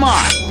 Coach, come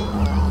on!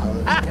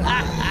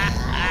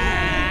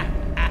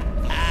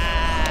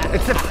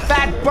 It's a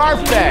fat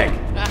barf bag!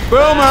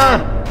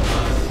 Boomer!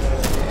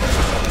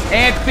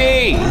 Aunt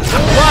B!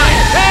 What?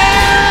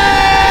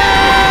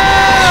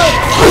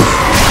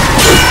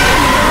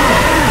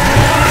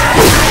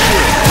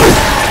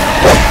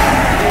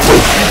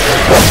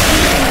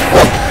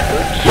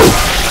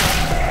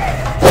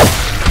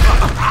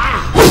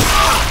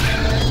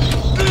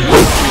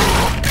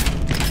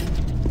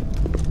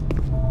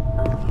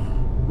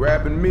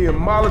 Grabbing me a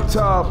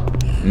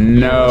Molotov.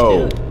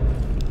 No.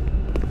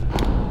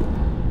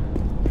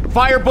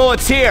 Fire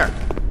bullets here!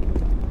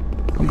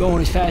 I'm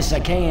going as fast as I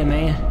can,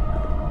 man.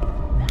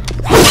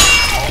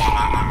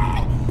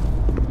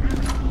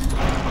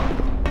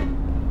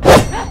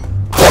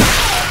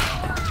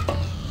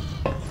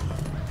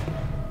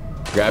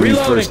 Grabbing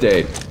first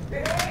aid.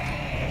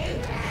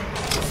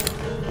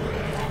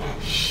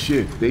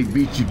 Shit, they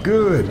beat you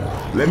good.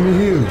 Let me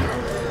heal you.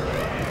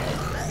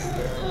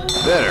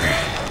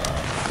 Better.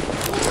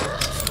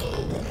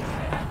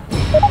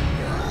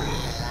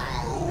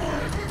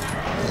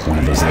 One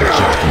of those little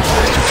jockey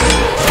bastards.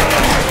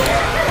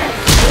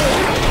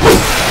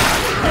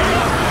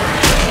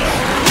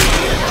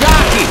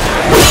 Jockey!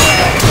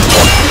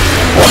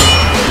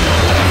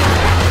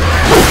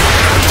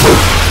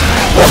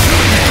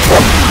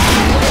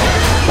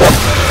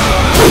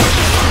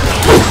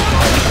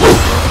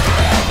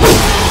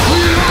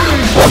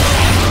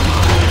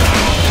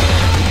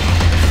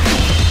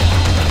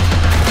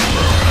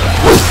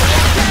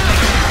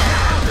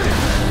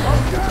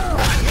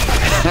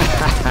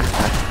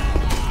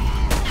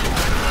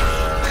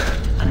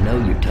 I know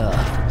you're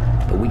tough,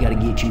 but we gotta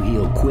get you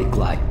healed quick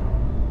like.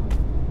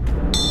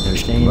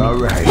 Understand me? All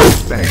right,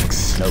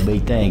 thanks. No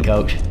big thing,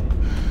 coach.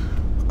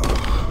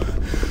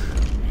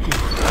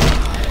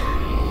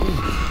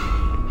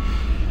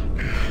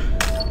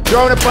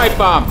 Throwing a pipe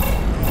bomb!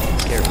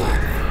 Careful.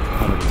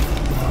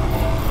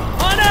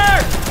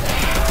 Hunter!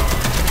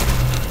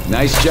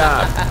 Nice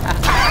job.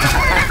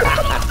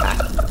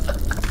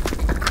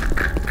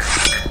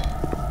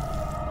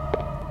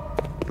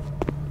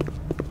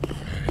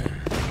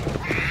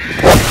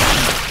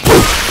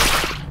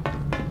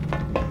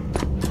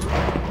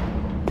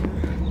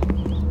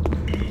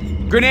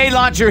 Grenade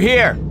launcher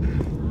here!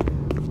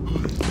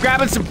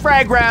 Grabbing some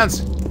frag rounds!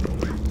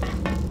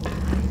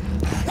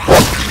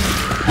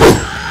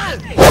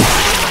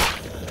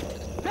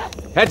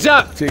 Heads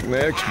up! Taking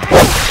action.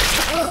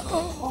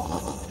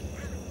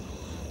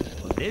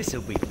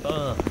 This'll be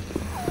fun.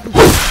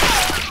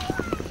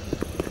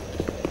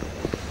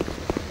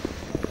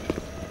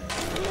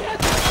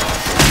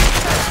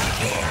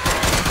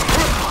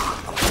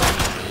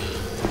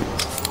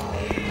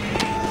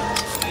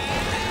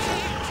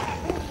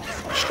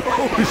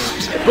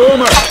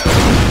 Boomer!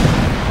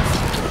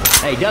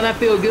 Hey, doesn't that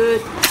feel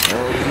good? All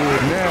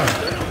good now.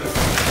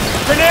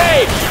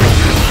 Grenade!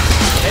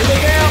 Hey,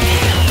 look out!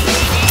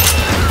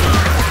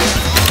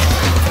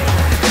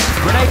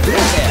 Grenade, look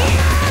out.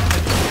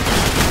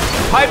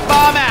 Pipe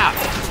bomb out!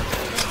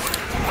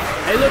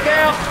 Hey, look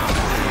out!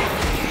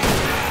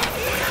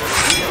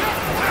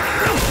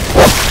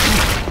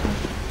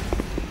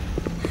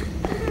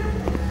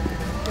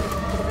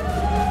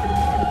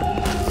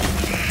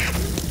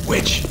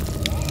 Witch.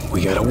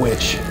 We got a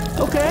witch.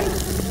 Okay.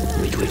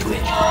 Which? Sounds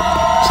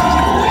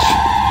like a witch.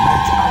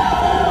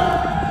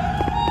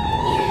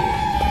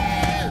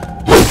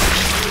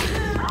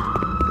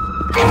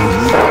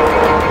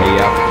 Hey,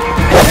 up.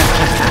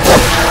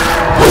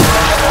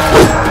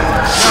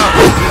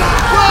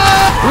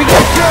 We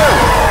got two!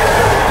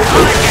 I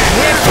got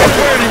hit and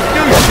burn and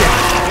do shit!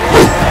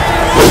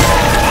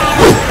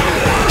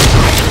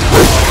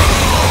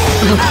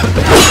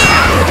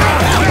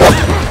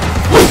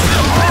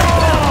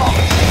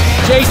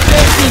 Chase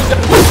safety!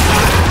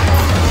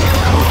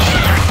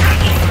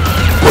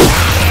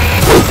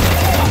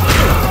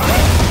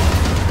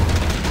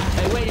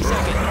 Hey, wait a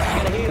second. I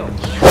gotta heal.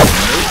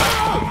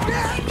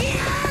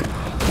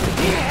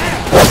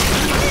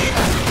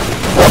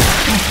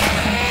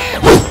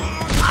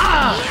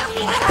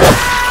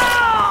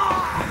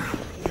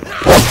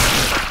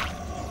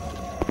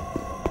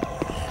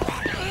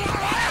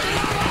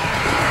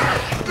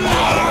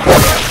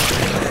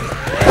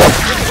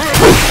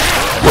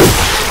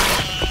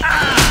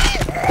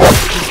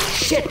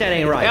 Shit, that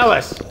ain't right.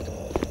 Ellis!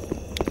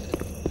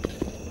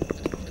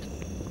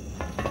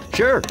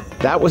 Sure.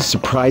 That was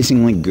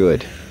surprisingly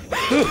good.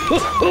 Hey,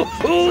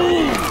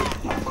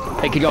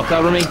 can y'all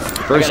cover me?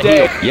 First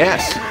aid,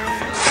 yes.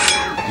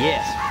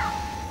 Yes.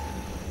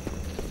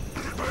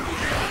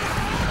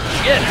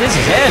 Yeah, this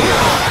is heavy.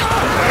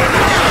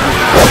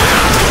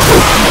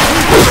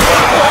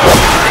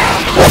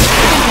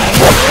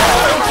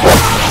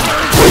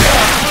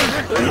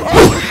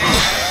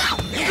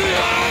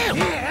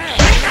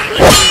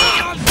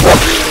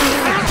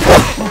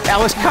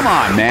 Ellis, come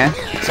on, man.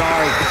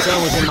 Sorry, the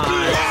sun was in my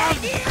eyes.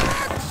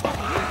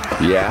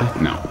 Yeah?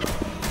 No.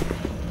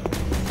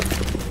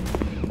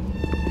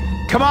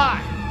 Come on!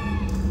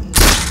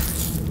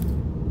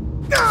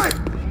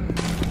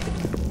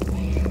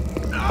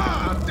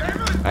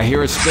 I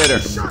hear a spitter.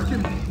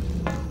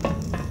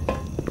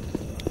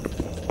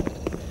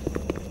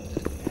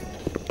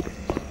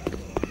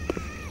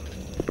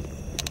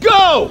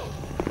 Go!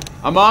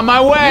 I'm on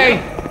my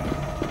way!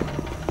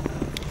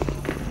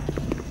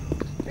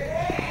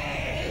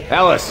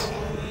 Ellis!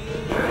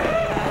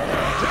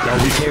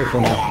 Gotta be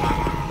careful now.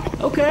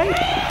 Okay.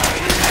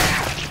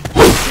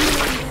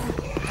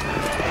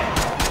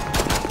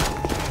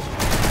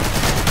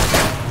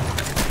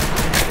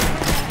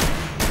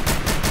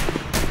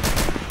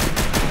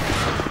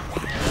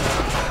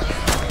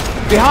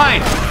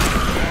 Behind!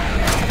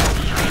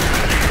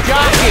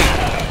 Jockey!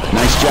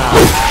 Nice job.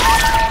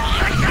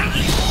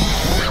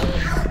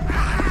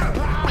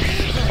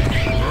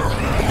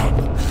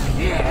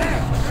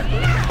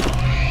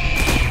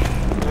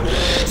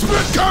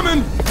 Split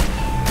coming!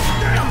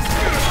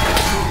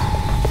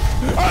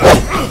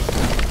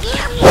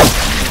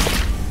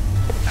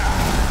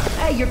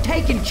 Hey, you're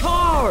taking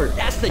charge.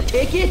 That's the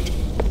ticket.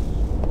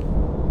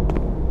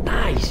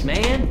 Nice,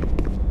 man.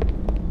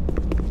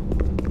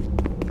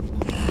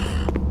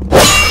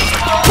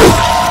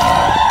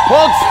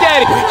 Hold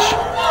steady!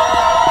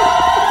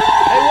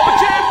 Hey,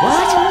 watch out!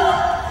 What?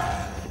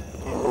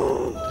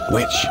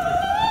 Witch.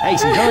 Hey,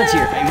 some guns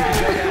here. Hey, we can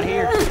go down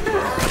here.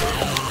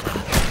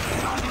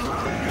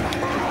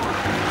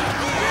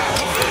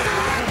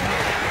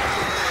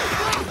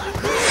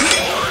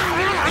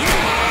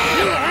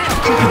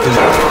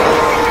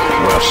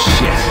 Well,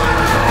 shit.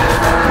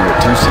 We're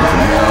two from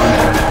here on.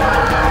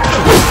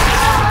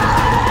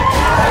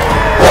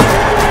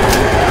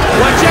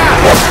 Watch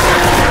out!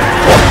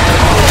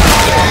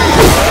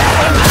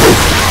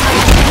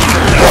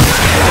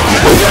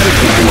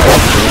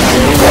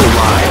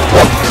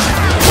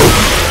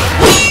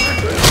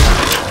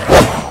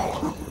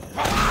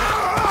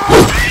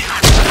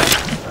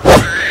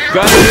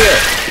 Gun here.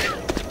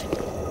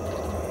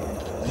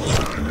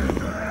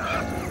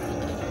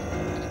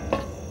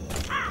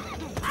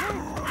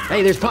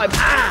 Hey, there's pipe.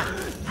 Ah!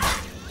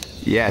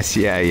 Yes,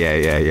 yeah. I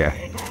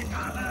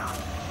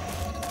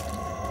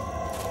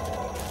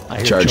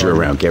hear Charge her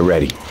around, get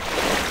ready.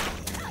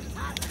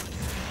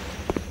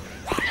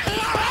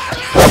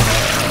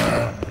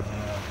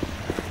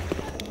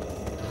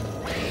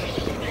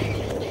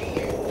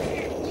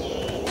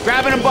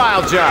 Grabbing a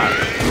bile jar.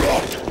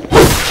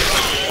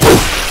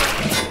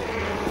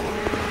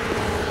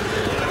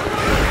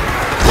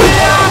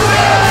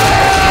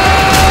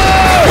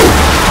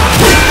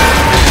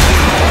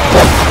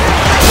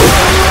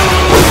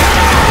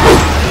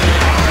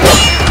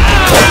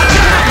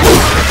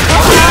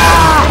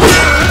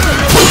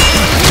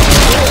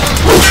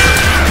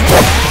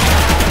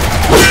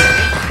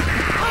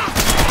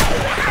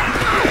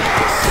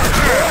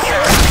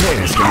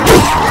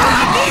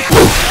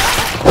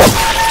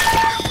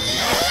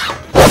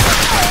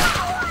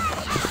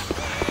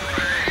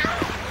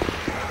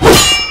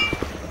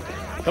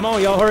 Come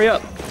on, y'all, hurry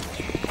up.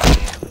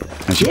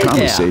 I should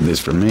probably save this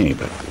for me,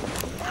 but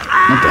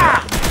what the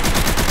hell?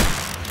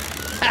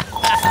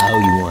 I owe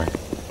you one.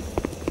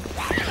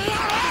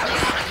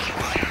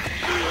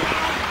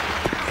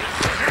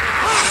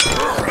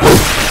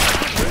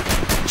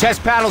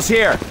 Chest paddles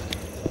here.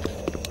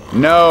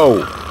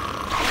 No.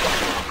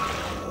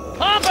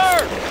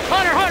 Hunter!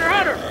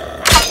 Hunter!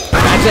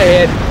 That's a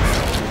hit.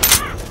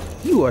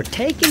 You are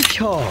taking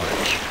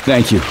charge.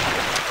 Thank you.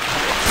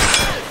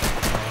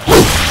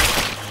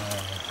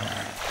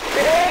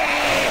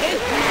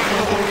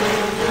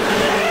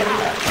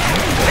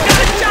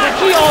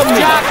 Jockey on me!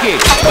 Jockey!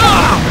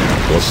 Ah!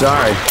 Well,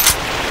 sorry.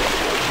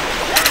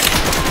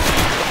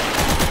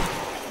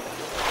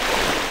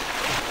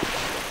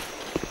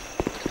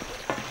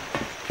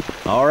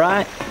 All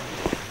right.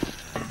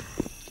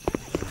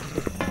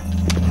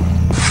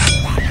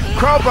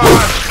 Crowbar!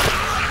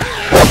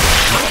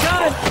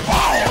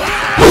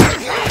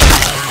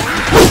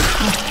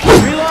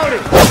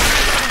 Reloading!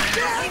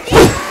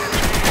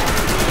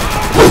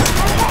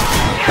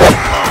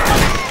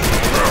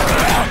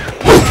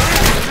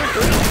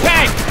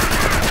 Tank!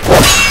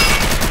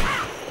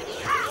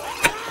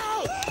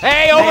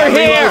 Hey, over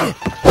here!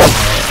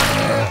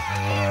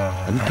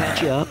 Let me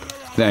patch you up.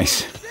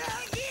 Thanks.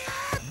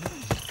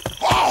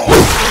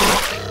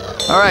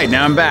 All right,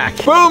 now I'm back.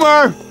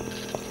 Boomer!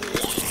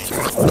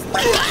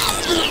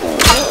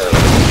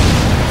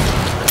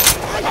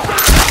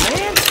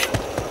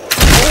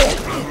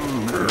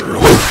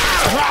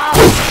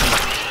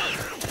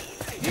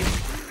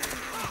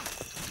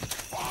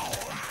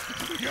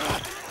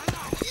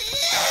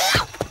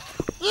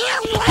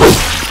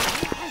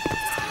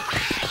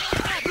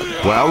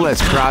 Well,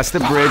 let's cross the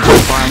bridge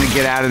and finally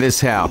get out of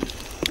this hell.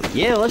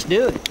 Yeah, let's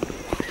do it.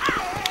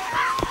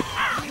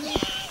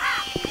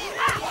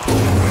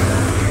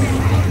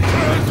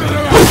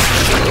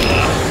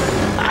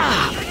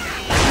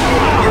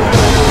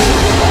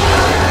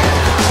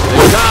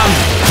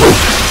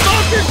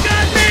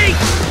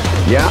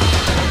 Yeah.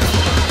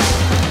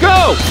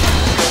 Go!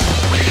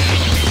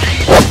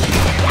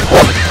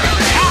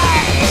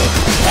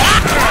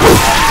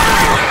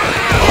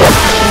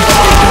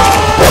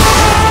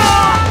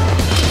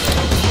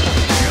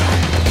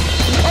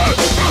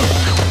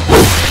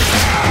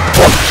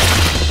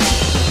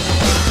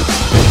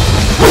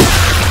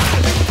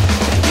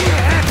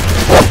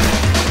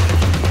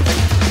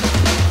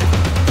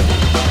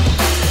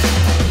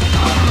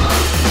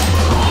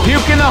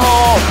 Puke in the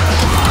hole.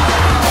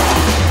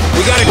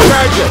 We gotta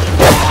charge it.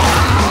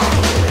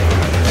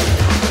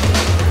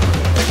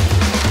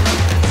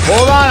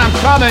 Hold on, I'm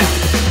coming.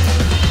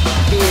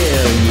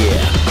 Hell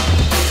yeah.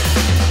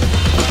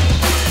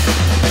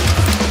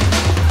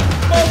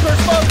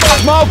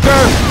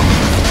 Smoker!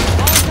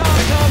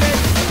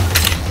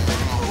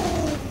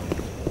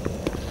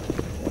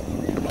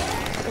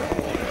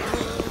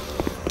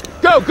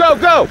 Go, go,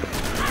 go!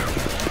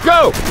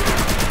 Go!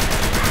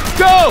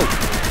 Go!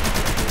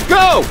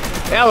 Go!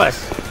 Ellis!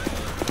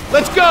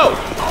 Let's go!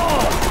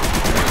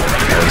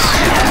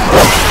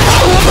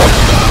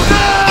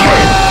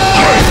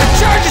 The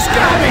charges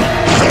got me!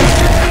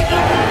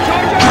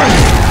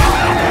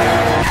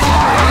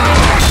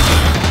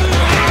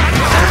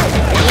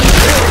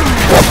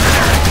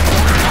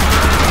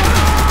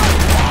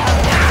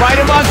 Fight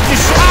amongst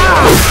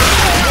yourselves!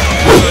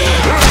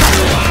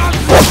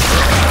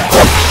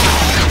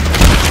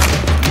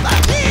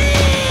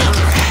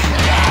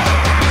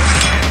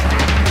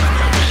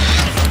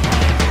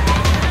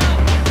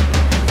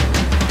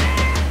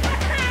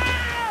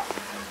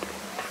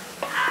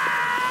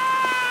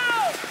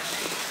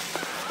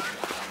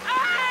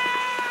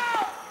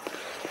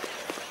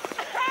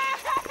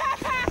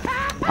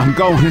 I'm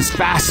going as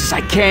fast as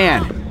I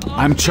can.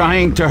 I'm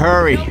trying to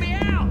hurry.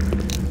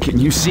 Can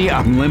you see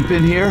I'm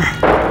limping here?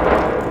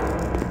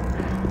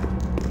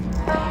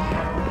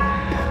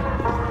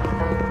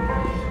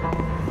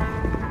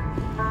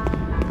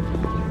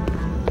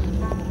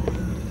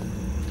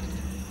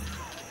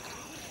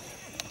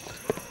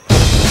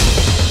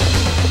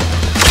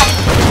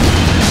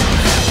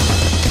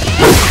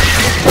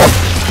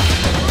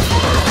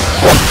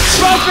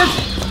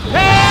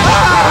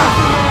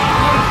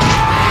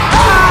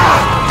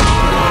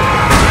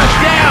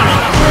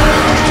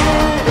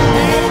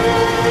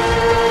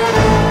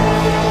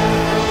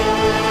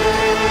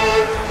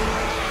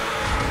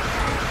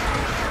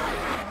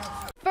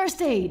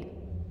 First aid.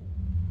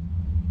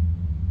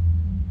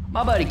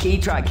 My buddy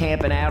Keith tried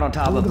camping out on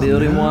top of a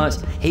building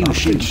once. He was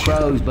shooting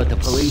crows, but the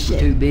police were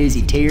too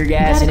busy tear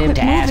gassing him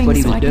to ask what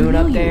he was doing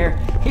up there.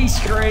 He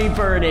screamed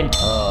for an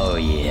oh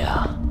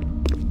yeah.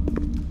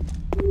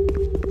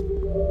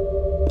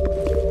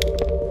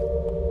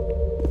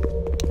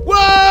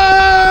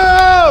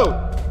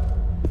 Whoa!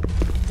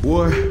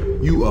 Boy,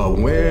 you are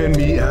wearing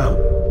me out.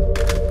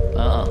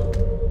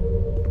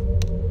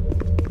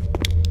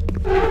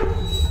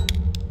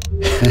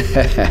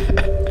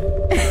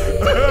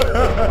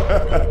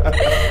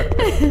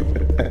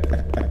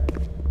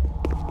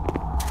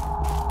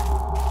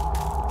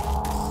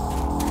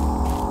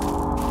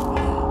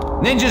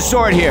 Ninja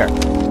sword here.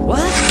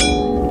 What?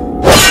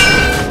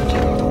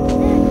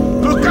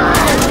 Look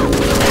out!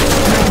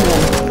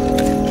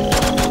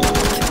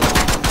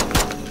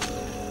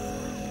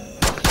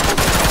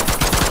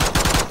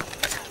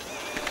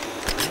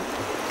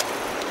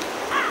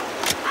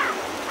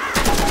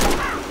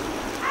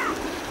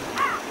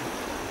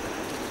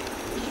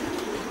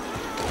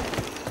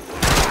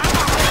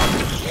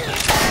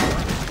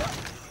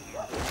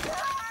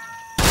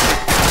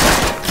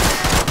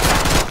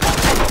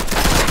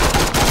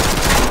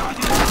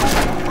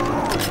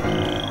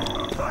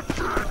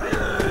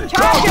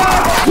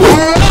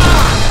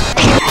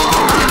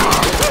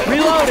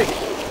 Reloading!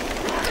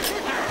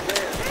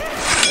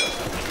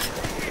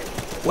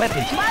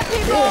 Weapons.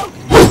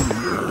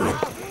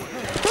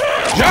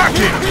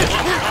 Jockey!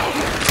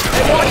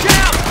 Hey, watch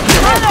out!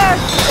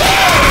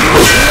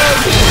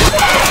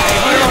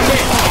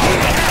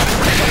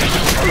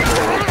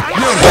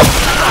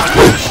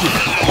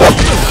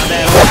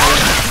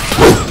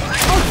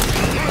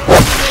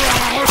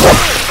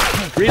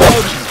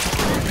 Reload!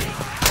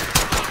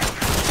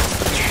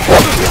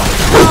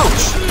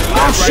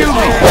 Don't shoot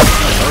me!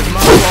 That's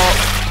my fault.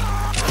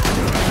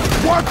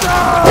 Watch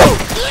out!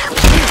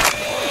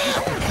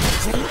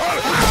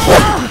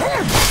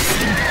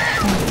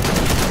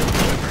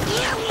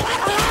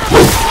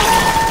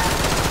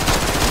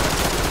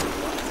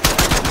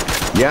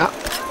 Yeah.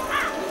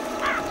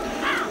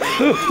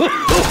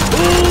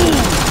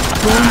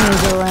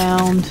 Boomer's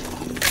around.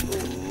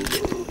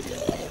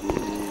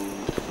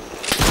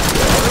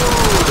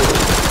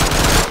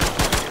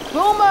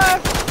 Boomer!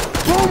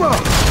 Boomer!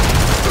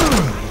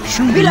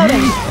 Shoot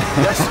Reloading. me.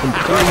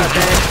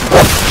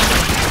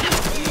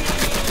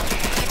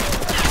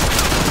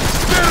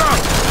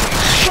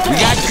 We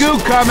got goo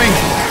coming!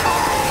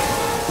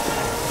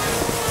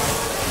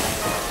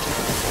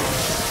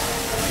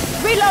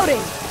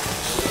 Reloading!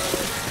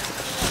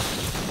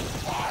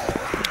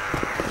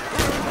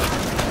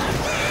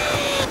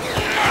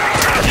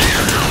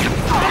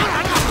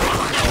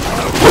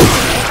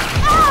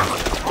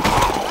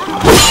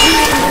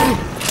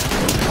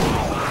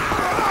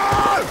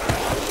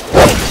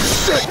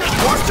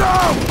 Watch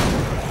out!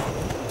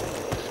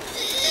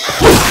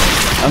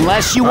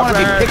 Unless you want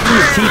to be picking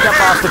your teeth up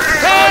off the...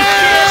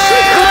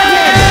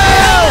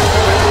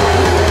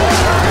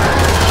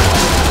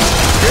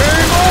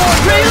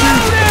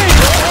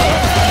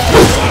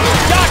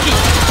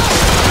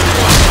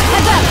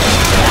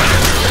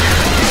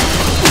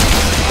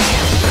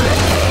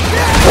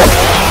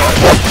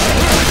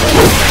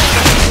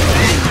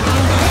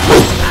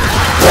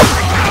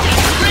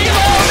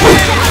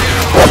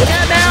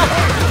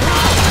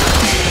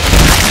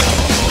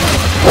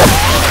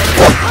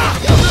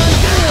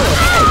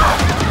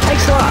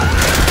 Thanks a lot.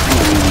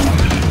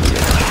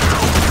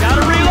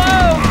 Gotta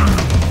reload!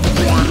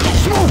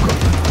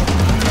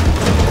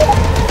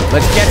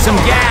 Let's get some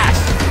gas!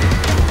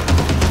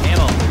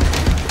 Ammo.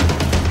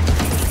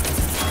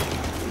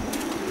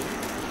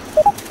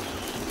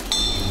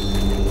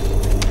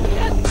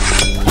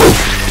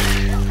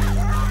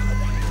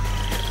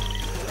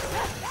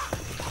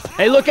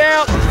 Hey, look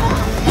out!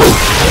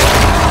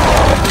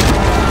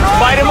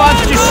 Fight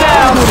amongst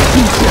yourselves!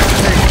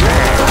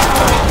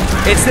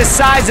 It's the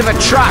size of a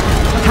truck.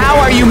 How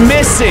are you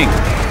missing?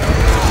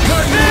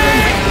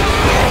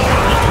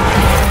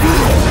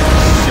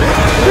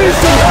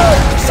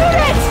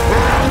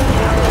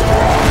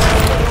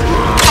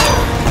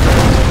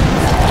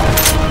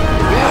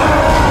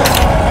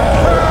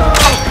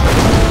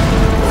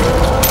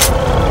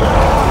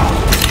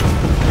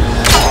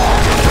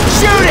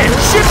 Shoot it!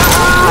 Shoot!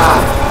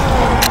 Ah!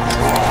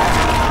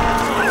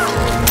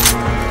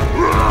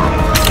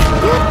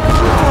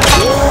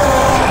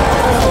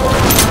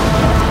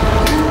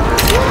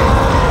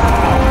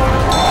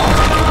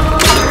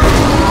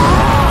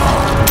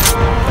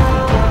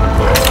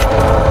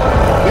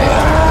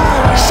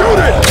 Shoot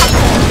it!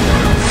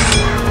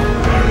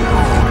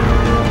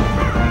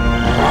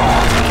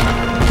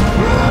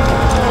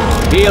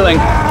 Healing.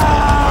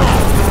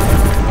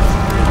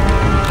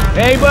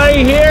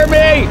 Anybody hear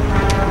me?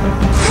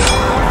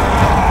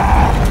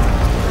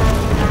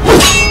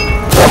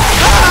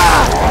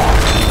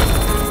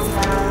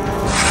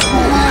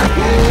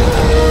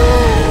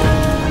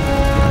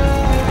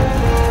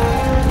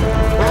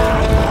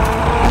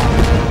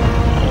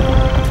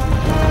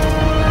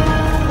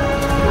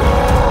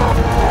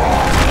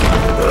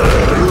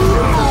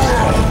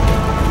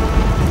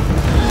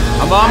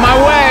 I'm on my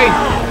way.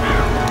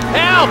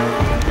 Help!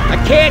 I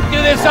can't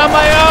do this on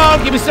my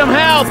own. Give me some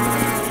help.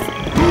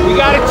 We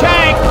got a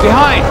tank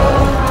behind.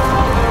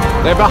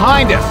 They're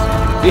behind us.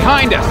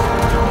 Behind us.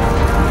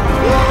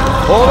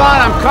 Hold on,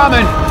 I'm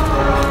coming.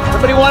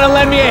 Somebody want to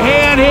lend me a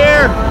hand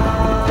here?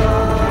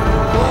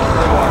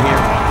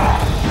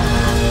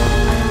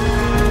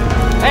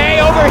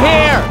 Hey, over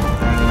here!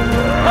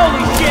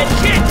 Holy shit,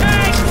 shit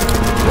tank!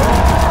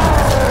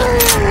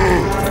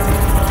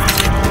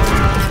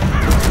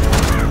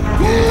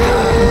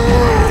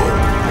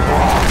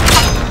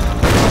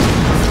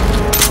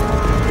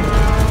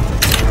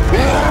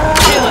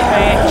 Kill it,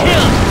 man,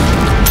 kill it!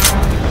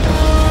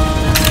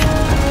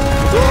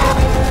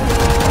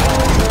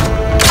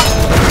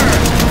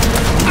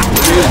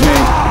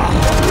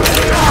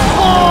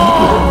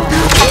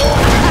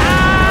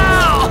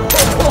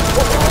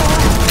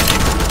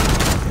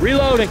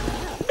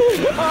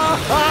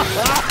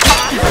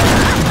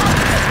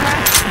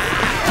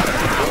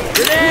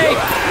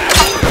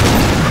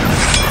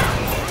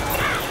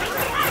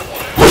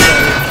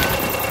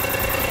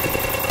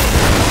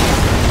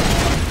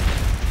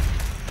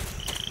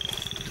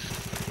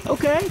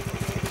 okay?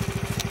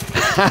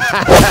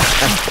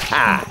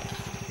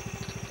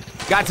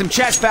 Got some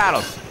chest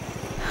paddles.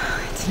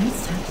 It's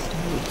next time to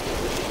start.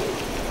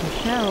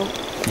 Michelle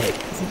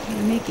isn't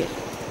gonna make it.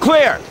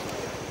 Clear.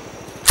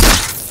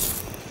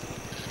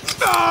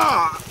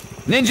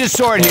 Ninja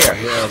sword here.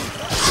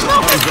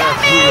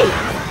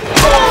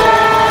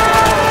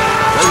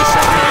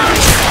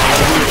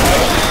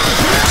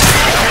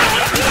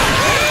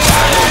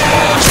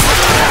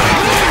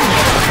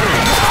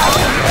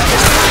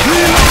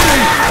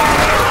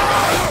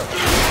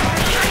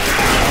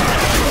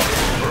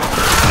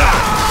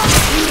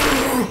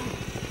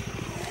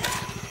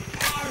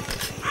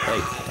 Hey,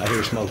 I hear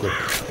a smoker.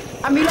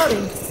 I'm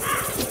reloading.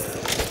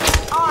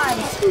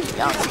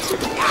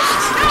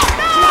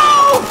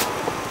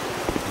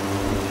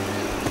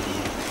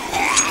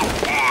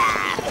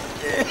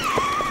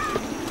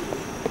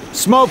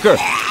 Smoker.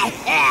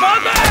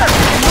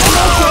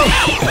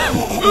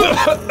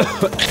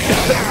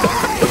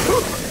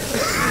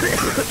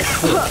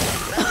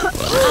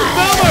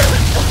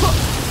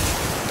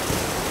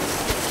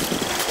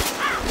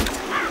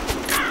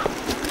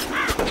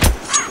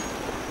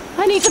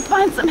 I need to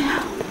find some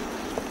help.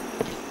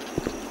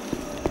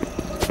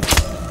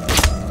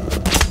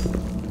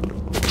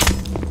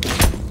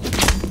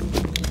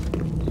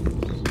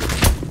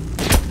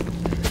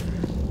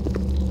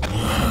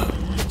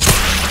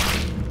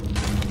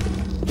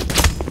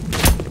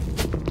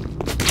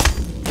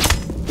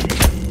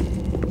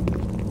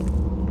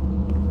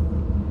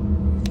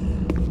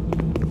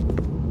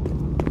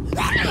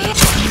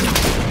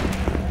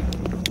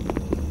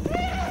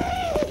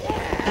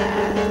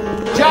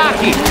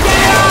 Jockey.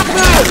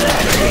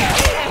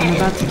 I'm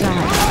about to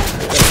die.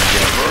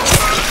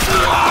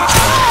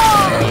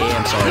 Yeah,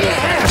 I'm sorry.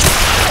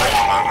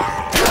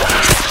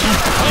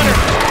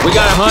 We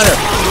got a hunter.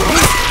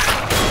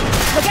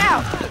 Look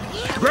out!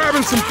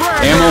 Grabbing some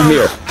frag. Ammo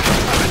here.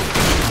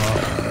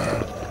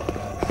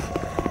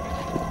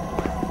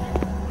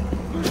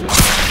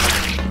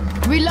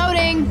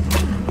 Reloading!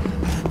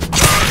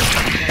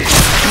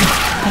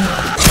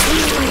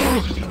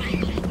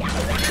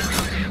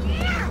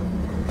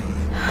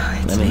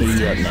 Let me heat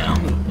you up now.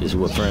 This is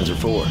what friends are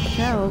for.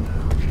 Michelle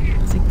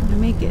isn't gonna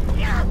make it.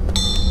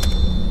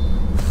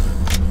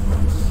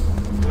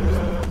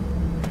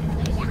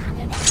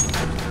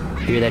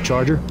 Hear that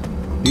charger?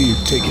 Here, you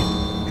take it.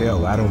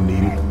 Hell, I don't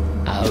need it.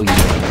 I owe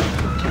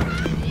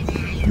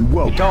you. You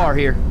welcome. Guitar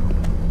here.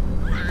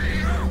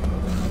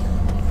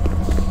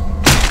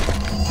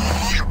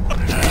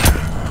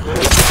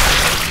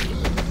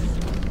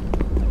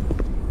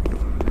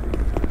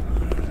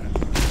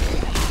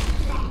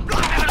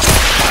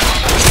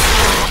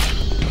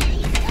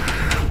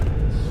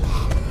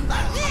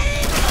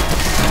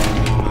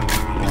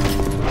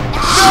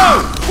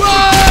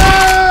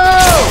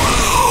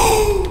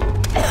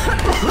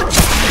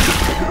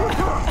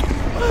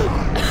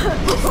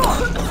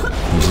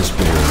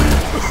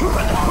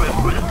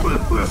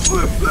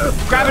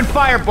 Grabbing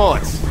fire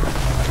bullets.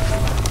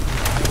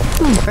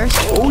 First,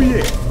 Oh,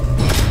 yeah.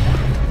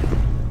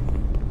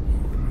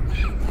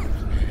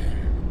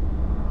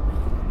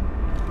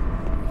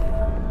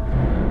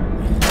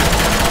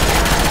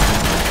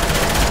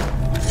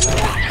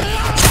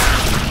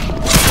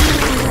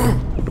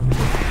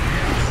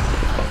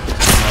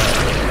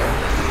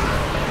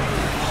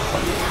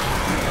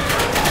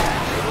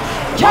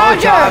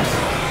 Chargers!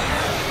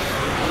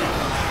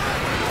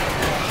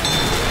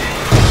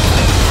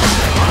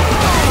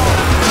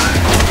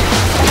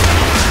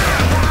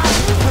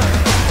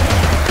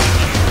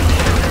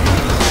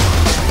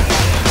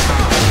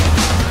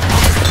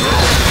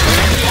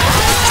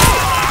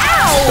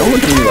 Don't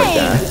look at me like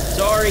that.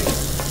 Sorry.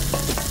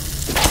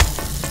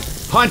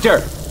 Hunter.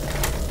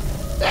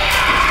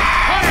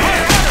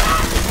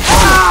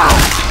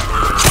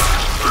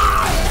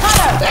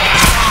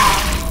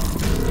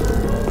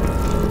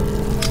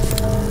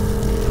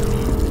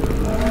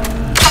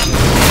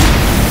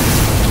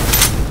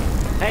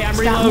 Hey, I'm stop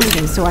reloading.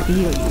 moving so I can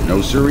heal you.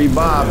 No siree,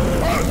 Bob.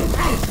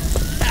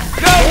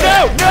 No,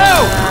 no,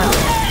 no!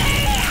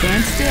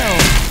 Stand still,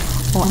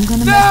 or I'm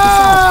gonna mess this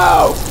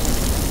up. No!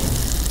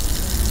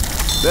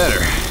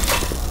 Better.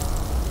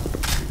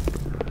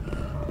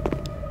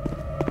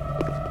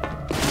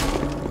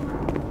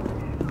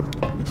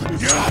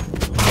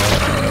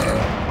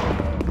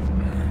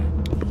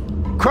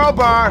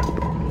 Crowbar.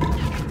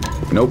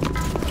 Nope.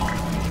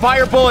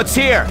 Fire bullets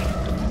here.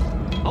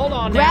 Hold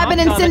on now. Grab an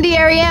I'm coming.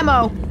 incendiary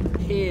ammo.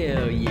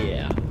 Hell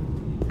yeah.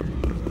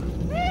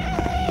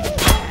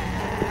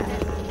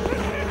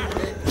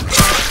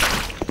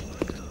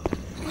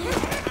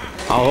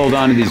 I'll hold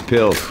on to these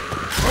pills.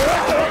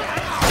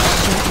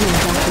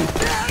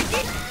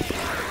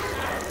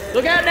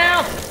 Look out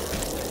now!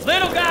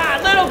 Little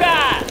guy! Little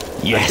guy!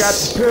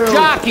 Yes. Got the pill.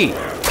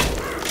 Jockey.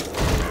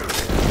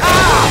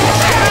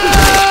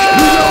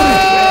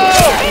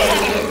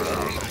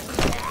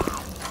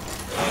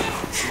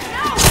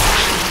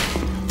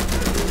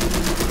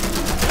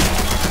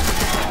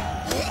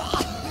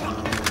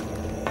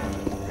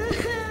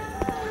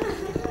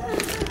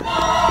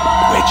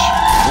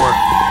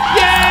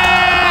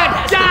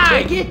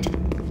 like it?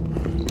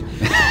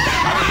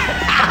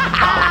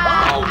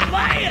 Oh,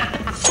 man!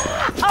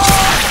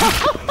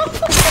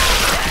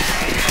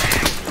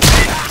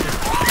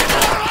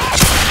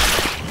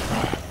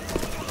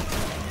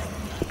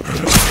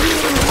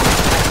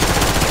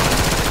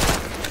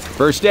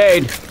 First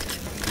aid.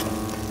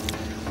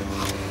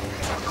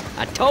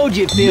 I told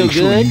you it feels Make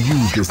sure good. you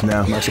use this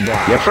now.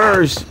 Yep,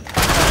 first.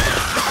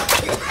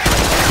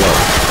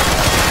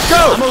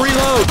 Go! I'm gonna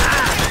reload.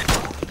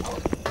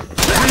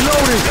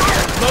 Reloading.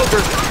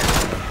 Smoker.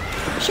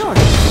 Sure.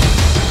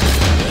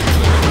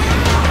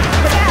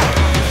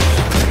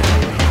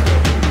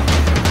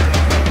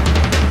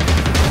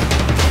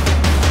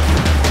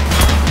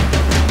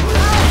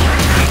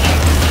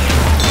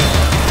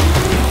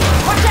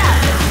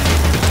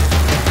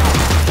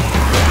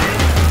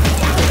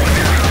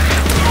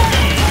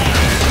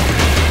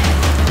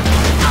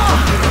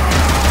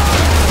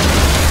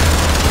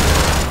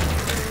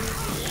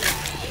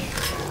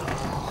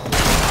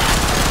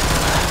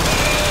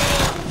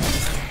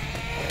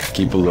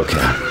 Keep a lookout.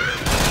 I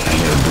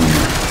hear a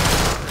boomer.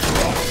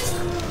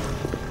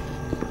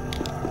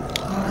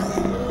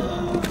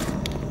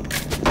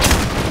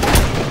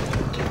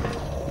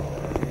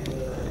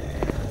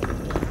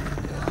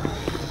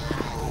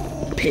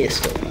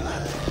 Pistol.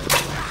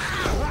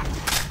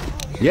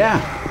 Yeah.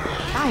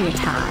 Fire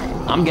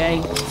time. I'm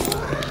game.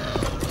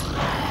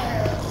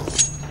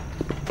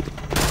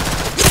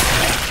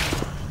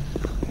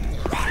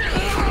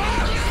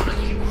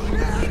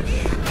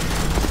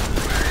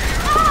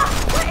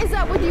 What is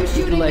up with you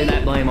shooting Lay me?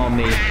 that blame on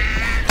me.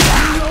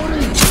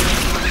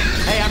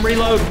 Hey, I'm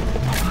reloading.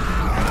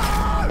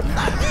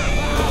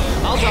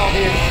 I'll talk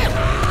here.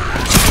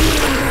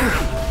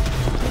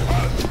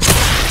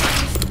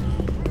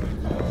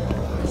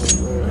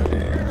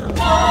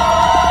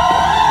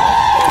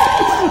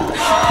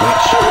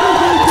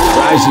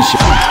 Rise and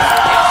shine.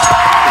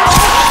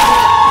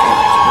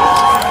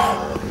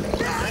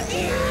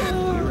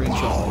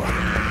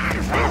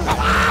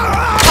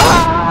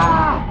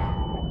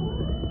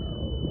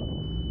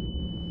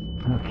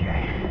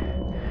 Okay.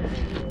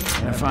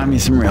 Gotta find me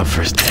some real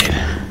first aid.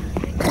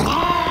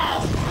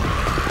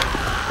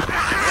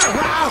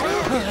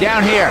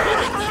 Down here.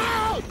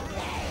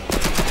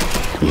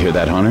 You hear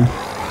that, Hunter?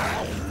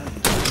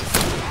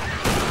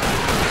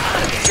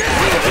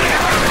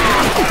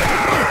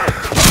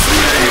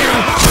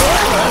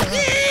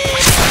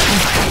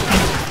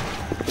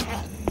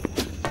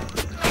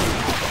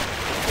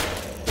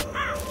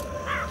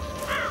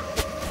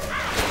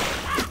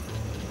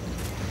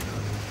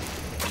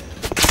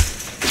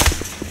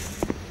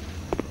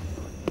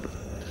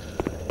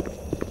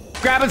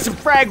 Grabbing some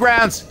frag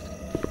rounds.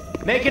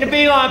 Making a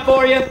beeline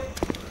for you.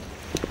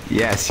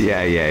 Yes,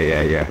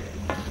 yeah.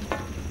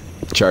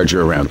 Charge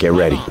her around. Get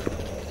ready.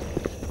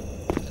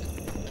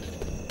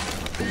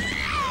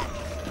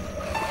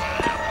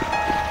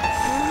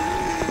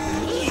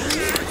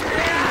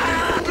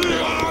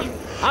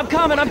 I'm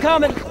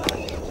coming.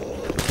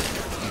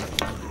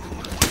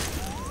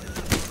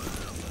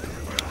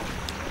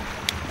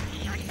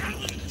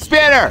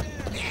 Spinner!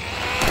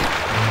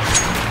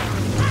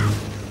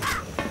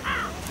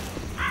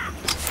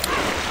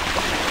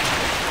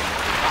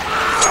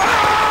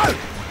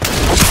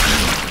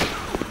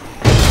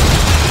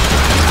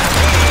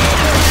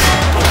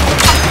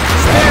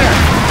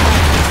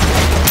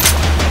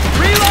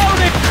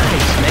 Reloading!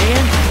 Nice,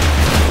 man.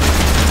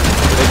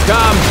 Here they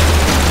come.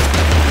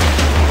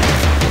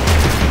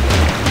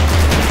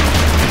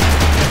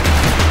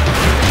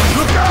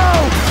 Look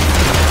out!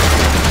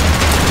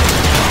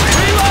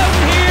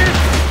 Reloading here!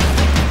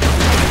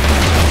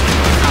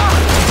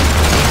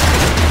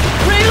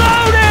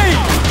 Reloading!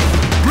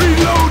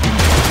 Reloading!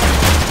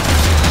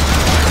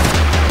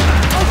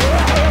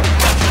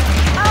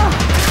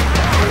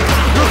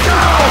 Look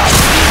out!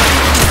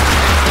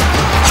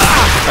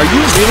 Are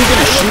you really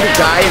gonna shoot a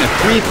guy in a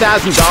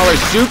 $3,000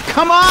 suit?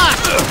 Come on!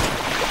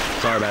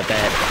 Sorry about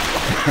that.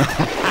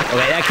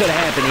 Okay, that could have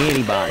happened to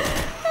anybody.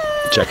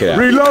 Check it out.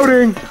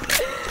 Reloading!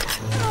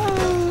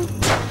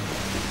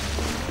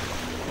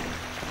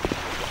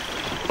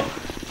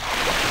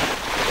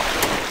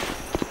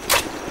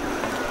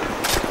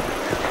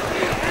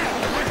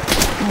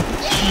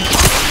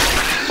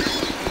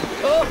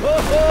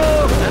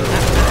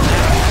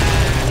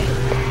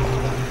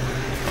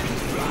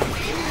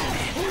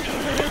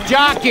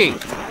 Jockey!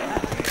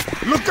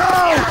 Look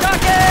out!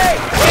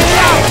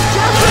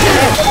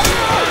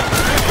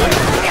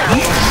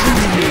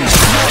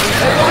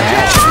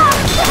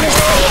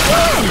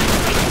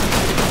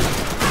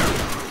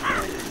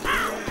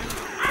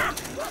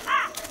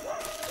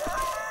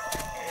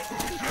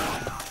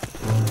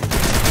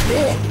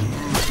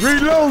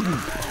 Reloading!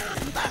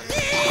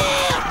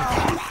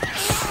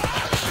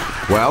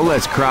 Well,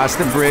 let's cross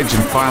the bridge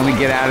and finally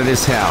get out of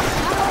this hell.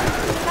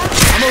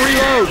 I'm gonna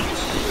reload.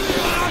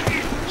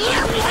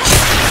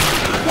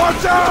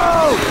 Watch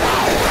out!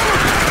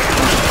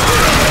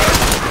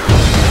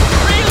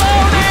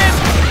 Reloading!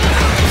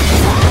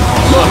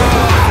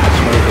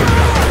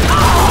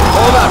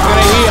 Hold up,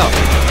 gonna heal.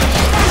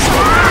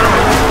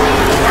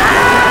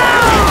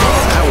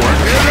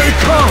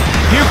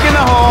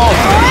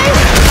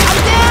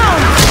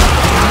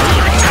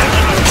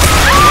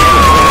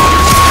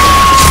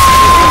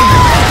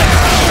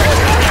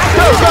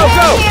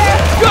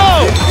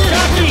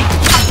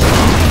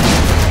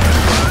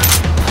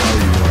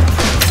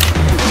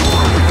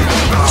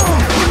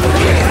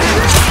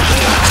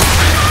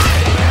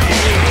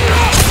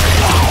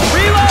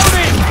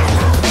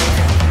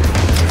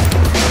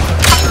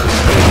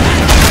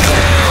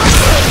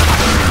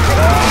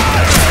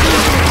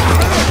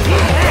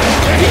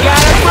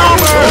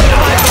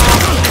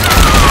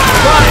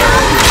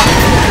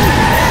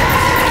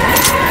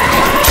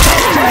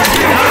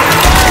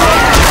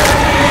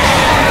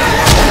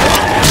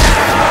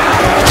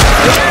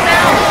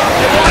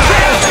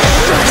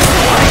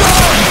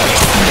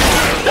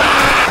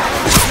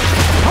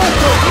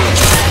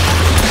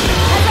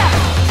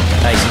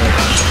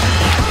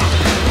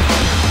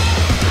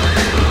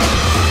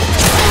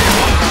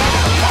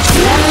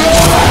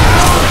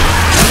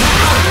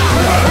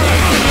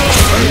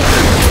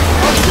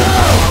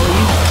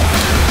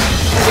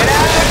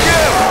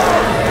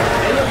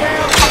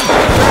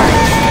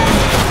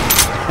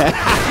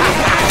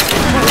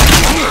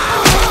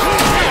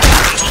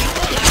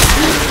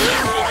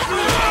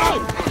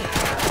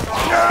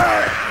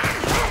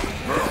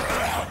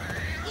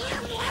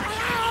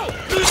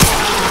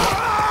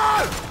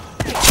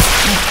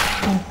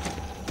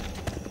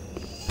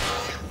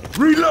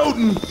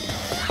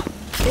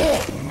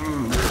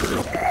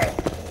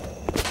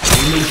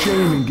 no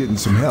shame in getting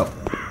some help.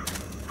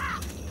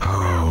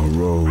 Oh,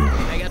 roll.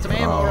 I got some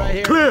ammo right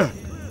here. Clear!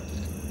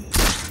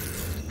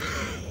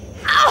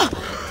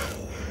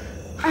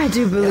 I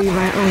do believe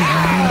I owe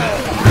him.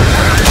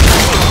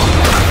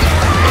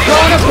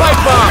 Throwing a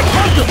pipe bomb!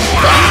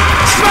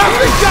 Smoke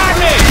beside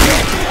me!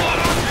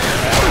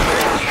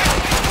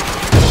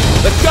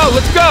 Let's go,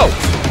 let's go!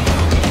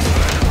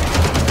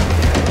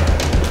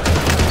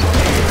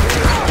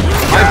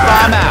 Pipe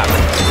bomb out.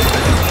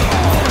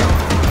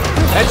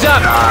 Heads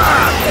up!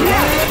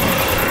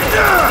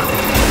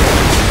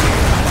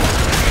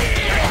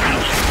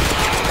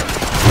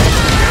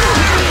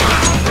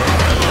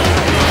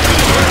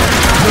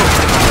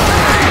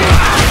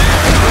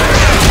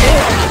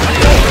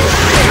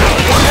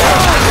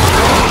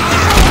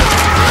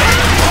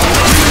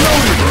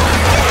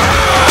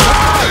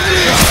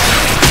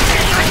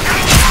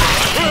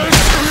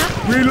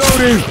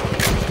 Reloading!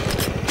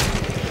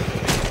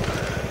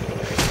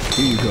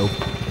 Here you go.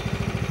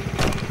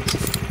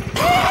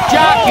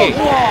 Jockey!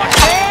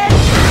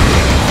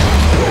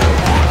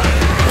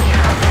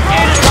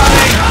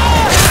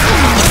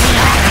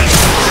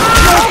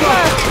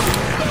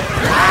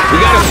 We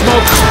gotta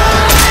smoke.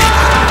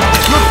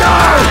 Look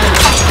out!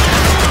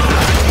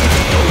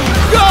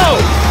 Go!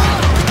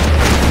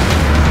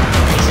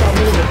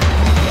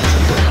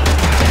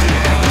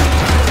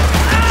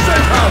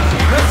 Safe house!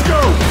 Let's go!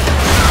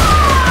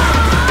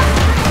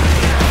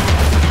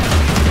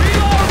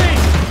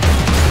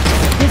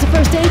 There's a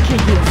first aid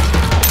kit here.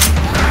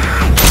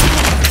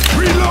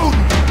 Reload!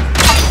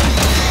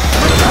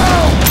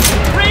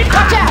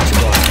 Watch out!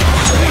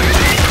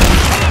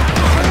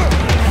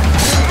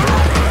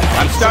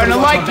 I'm starting to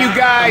like you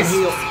guys.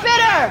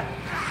 Spitter!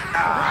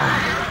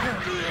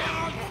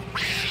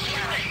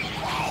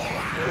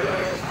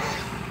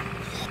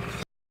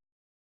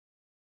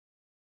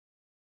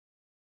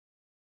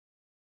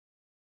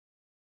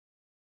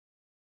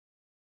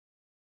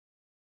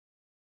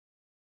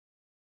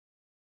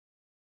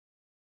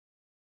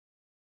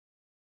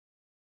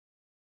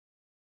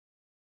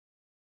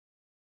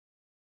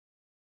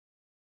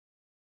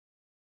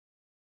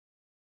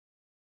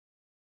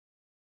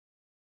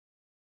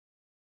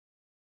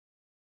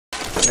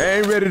 I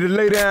ain't ready to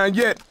lay down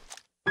yet.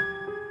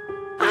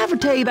 I ever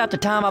tell you about the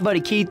time my buddy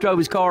Keith drove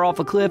his car off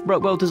a cliff,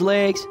 broke both his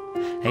legs?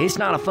 Hey, it's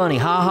not a funny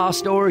ha-ha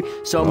story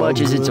so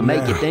much as it's a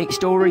make-you-think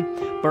story.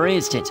 For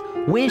instance,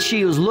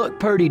 windshields look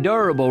pretty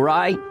durable,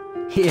 right?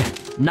 Yeah,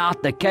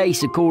 not the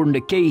case according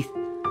to Keith.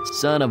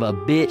 Son of a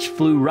bitch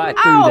flew right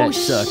through that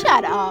sucker.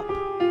 Shut up.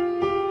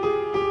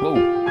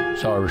 Whoa,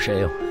 sorry,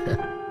 Rochelle.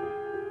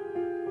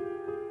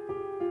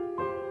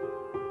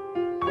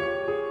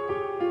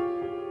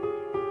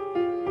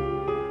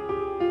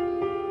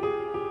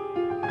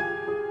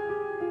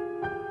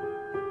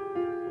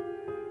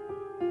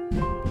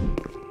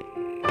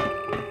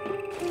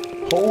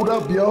 Hold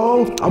up,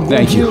 y'all. I'm gonna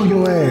Thank you. kill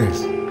your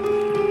ass.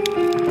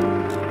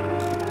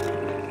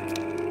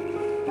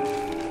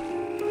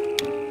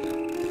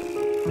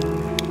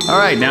 All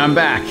right, now I'm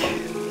back.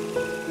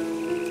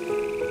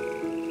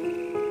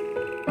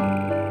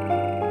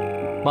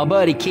 My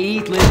buddy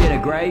Keith lived in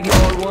a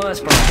graveyard once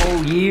for a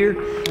whole year.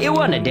 It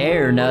wasn't a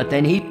dare or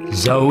nothing.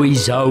 Zoe,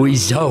 Zoe,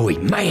 Zoe.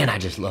 Man, I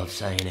just love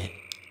saying it.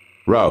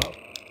 Row.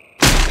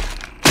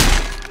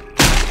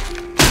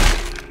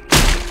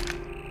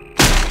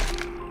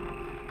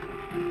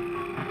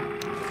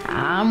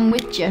 I'm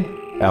with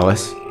you.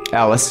 Ellis.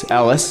 Ellis.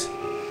 Ellis.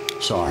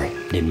 Sorry,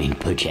 didn't mean to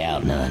put you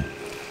out none.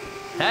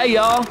 Hey,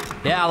 y'all.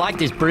 Yeah, I like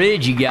this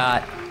bridge you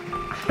got.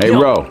 Hey, You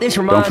know, Row. this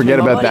Don't reminds forget me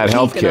of my about that buddy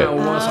health Keith and I kit.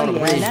 were once on a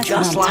bridge that's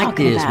just what I'm like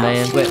talking this, about.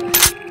 man.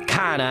 But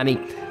kinda,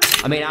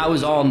 I mean, I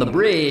was on the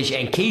bridge,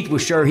 and Keith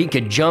was sure he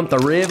could jump the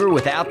river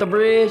without the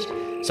bridge.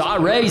 So I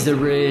raised the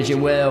bridge,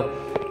 and well,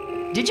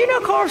 did you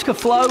know cars could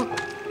float?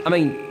 I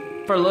mean,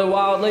 for a little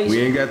while at least. We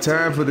ain't got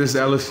time for this,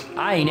 Ellis.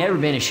 I ain't ever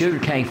been in a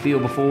sugarcane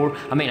field before.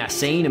 I mean, I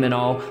seen them and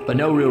all, but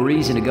no real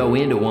reason to go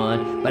into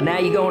one. But now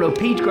you go into a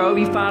peach grove,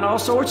 you find all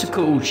sorts of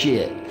cool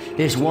shit.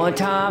 This one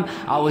time,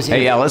 I was in...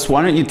 Hey, Ellis,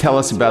 why don't you tell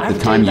us about the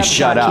time you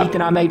shut up? Keith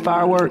and I made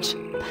fireworks?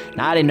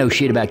 Now, I didn't know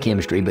shit about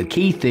chemistry, but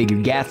Keith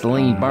figured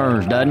gasoline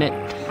burns, doesn't it?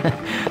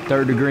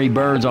 Third-degree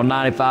burns on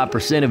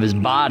 95% of his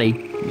body.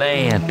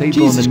 Man, people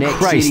Jesus in the next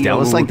Christ, city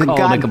Ellis, over like the were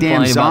calling to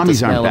goddamn complain about the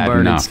zombies aren't smell of bad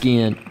burning enough.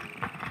 skin.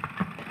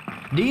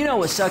 Do you know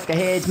what suck the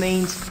heads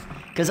means?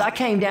 Because I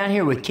came down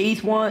here with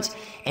Keith once,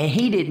 and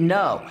he didn't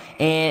know.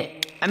 And,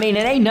 I mean,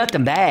 it ain't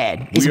nothing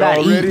bad. It's We about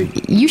all ready?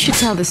 eating. You should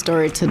tell the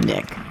story to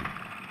Nick.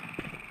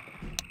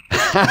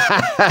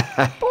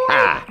 Boy,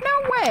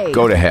 no way.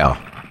 Go to hell.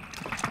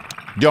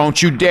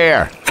 Don't you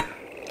dare.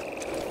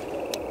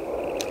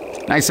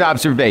 Nice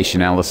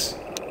observation, Ellis.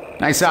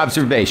 Nice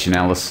observation,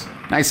 Ellis.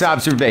 Nice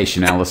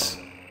observation, Ellis.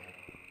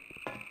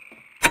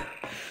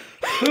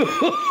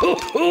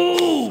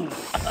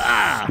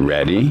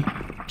 Ready?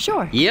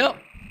 Sure. Yep.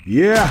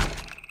 Yeah.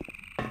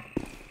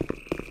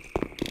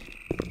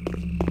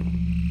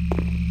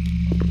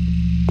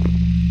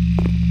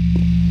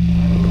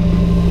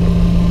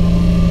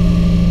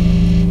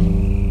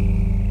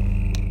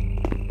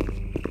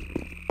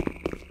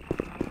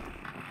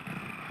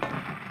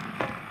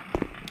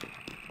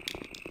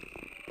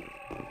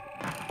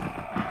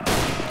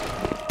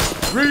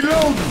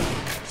 Reload!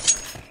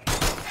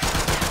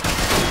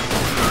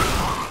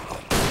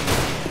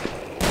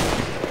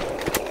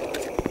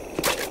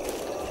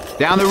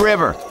 Down the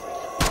river.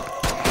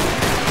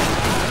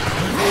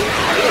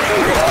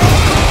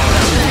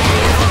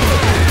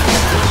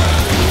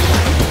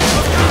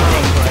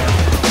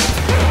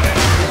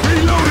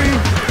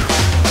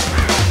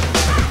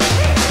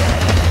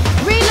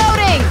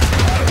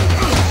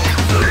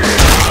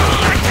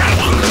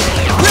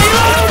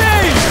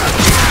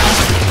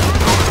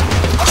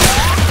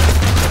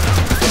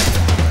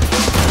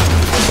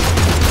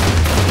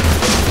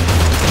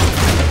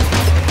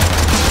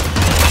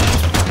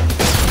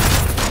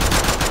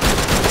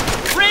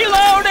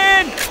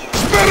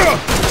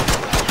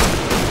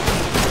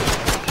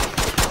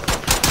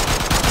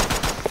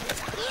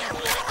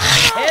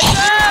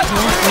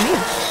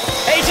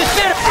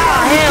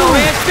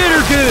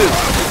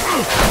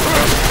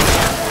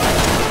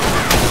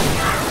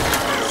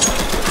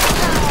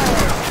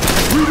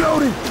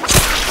 Reloading!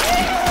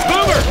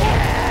 Boomer!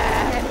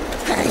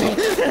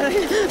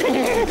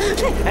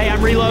 Hey,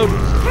 I'm reloading.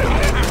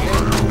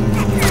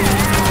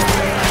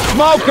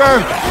 Smoker!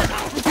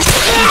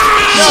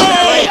 No!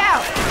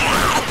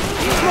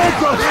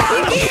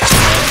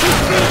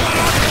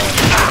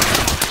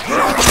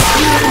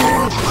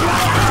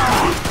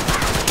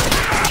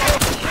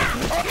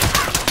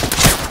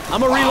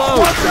 I'm a reload.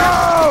 Watch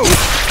out!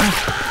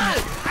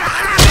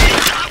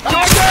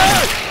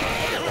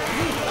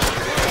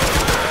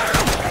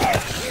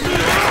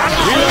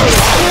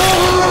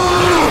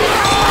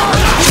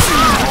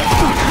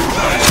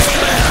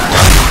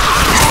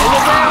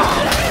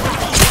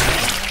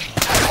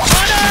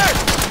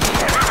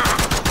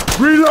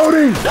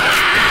 Reloading!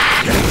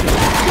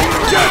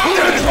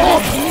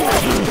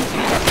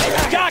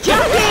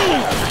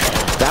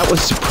 That was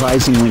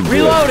surprisingly good.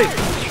 Reloading!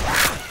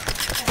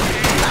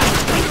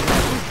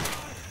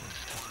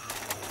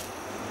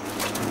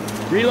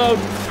 Reload!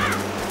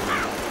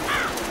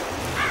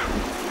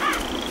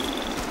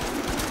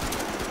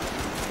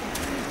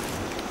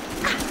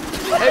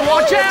 Hey,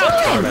 watch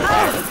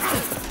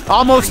out!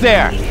 Almost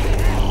there.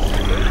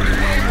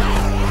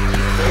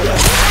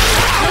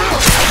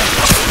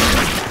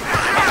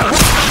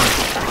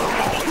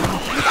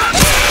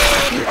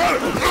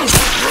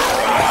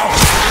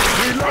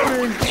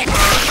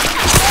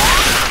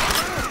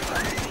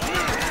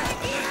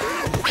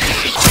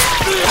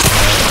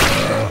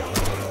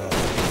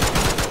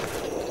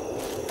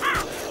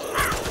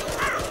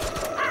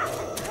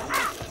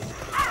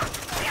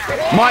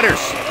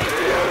 Mutters!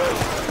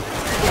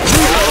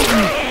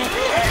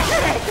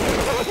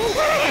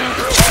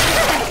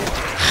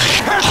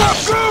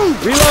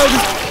 Reload!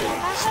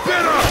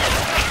 Spinner!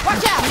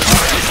 Watch out!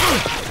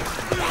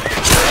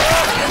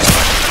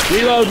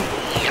 Reload!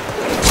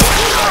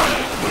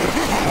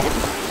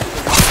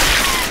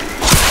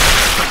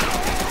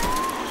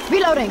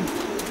 Reloading!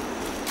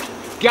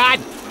 God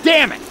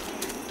damn it!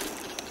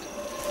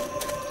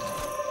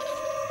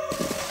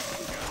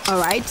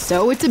 Alright,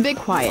 so it's a bit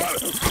quiet.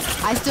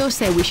 I still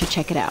say we should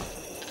check it out.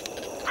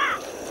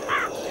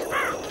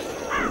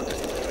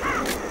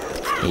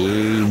 Here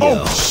you go.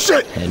 Oh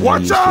shit! Had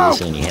Watch no use for out!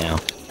 this anyhow.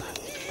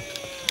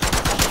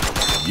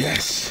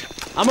 Yes.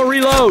 I'm a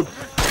reload!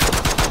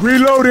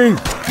 Reloading!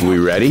 We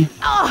ready?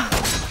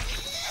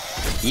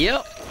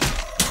 Yep.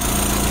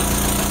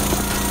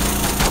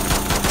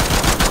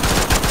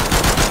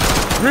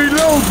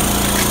 Reload!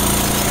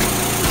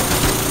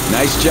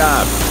 Nice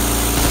job.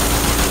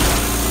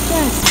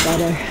 That's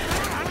better.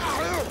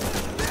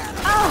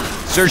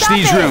 Search Stop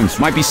these it! rooms.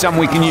 Might be something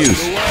we can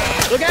use.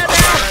 Look out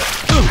now!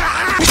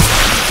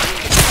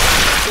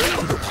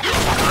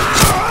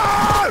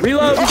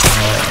 Reload!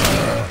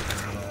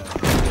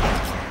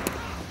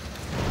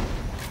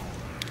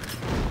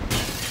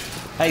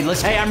 Hey,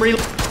 listen. Hey, I'm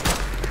reload.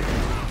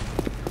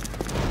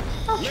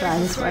 I'll try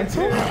this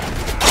rifle.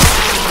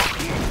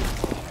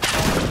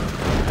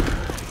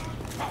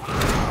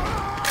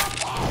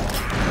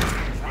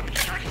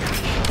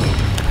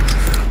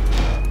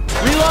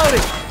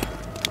 Reloading!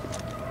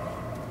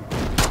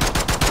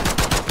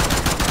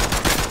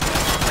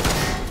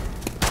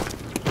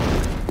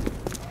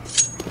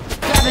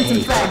 Grabbing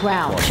some frag I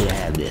rounds. want you to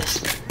have this.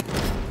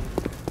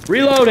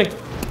 Reloading!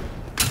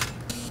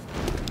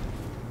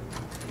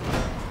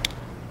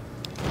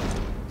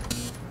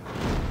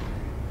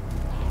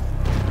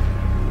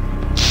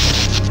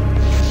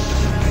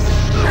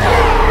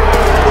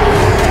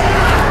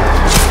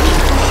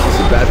 It's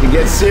about to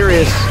get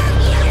serious.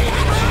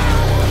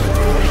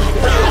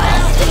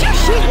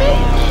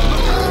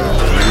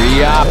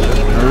 Hurry up!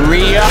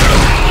 Hurry up!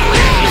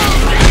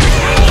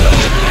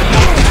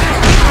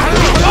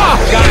 Oh,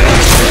 got it!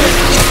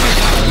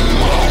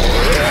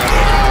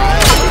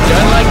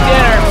 Done like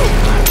dinner.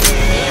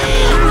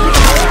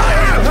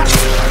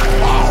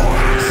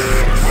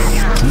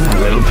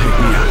 That'll pick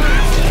me up.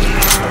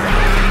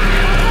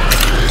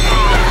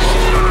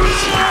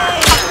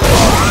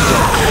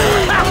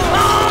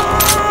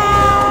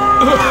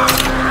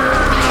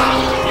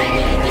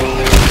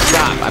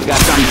 Stop, I've got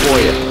something for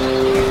you.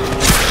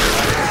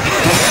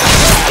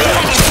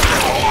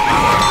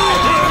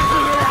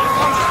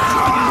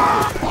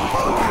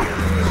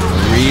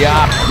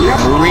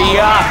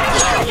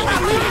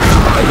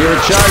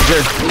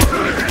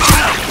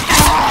 charger.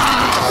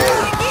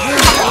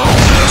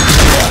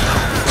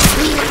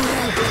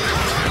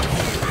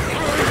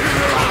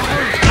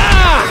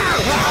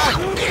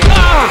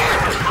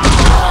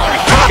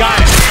 Got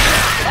it.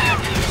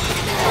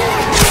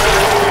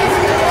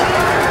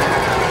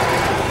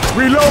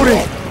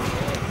 Reloading.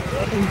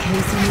 In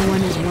case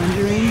anyone is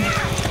wondering.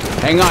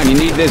 Hang on, you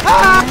need this.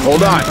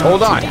 Hold on,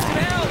 hold on.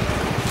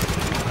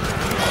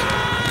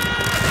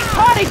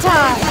 Party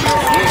time!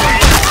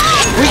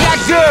 We got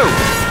goo!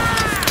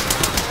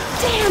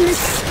 Damn, this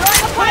is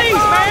Please,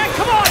 man,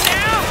 come on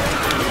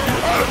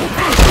now!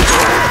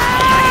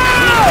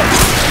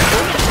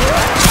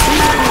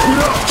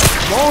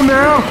 Come on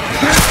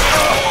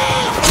now.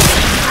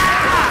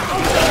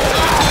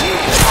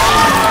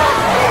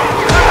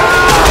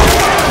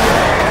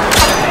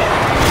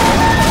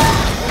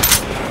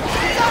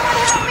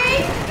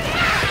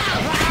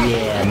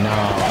 Yeah, no.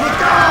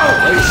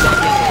 Wait a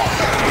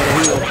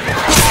second.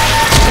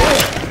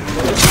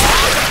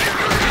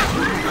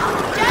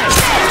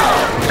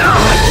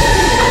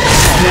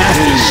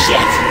 Nasty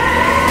shit.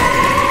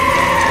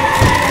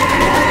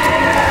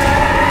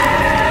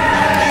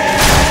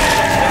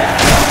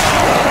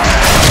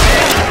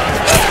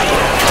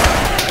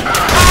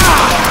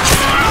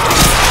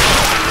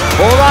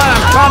 Hold on,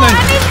 I'm coming.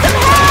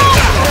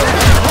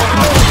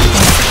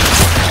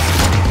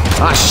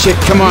 Ah, shit,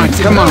 come on,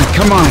 come on,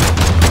 come on.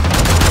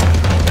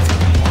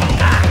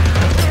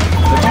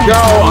 Let's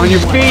go, on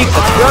your feet,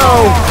 let's go.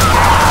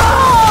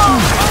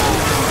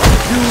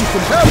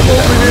 Some help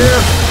over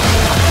here.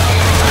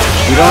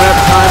 We don't have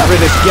time for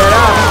this, get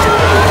up.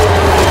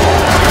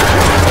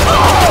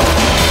 Ah,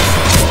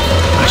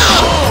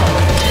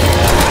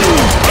 shit.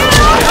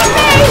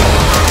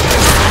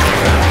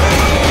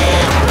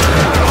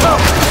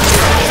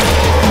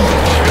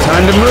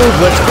 Time to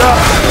move, let's go.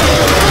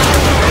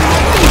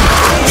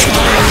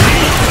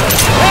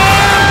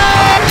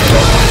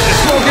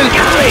 Smoking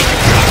alley!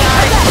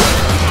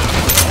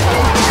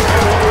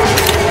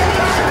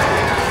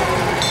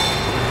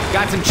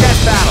 Got some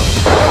chest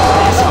battles.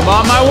 I'm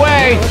on my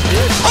way.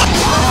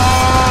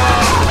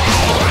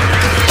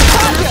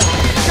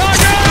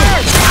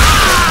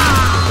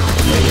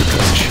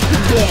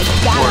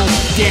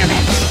 Damn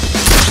it.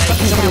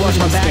 Somebody watch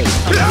my back.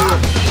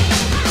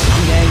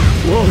 Okay.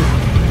 Whoa.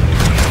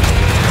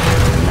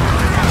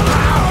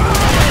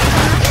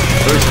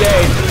 First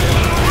aid.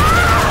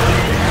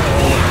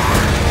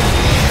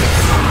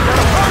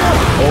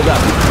 Hold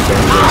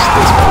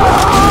up.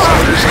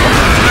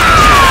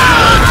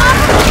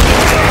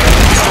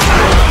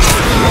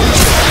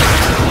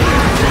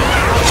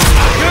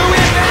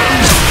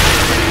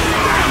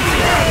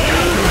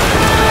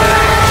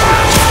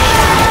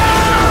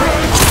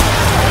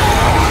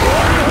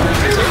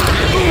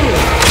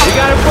 We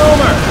got a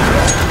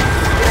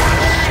boomer.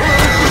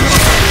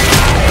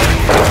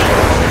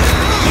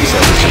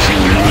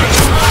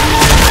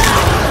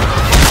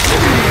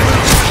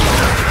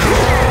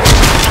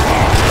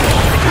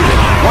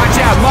 Watch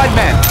out,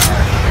 Mudman!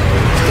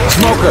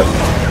 Smoker!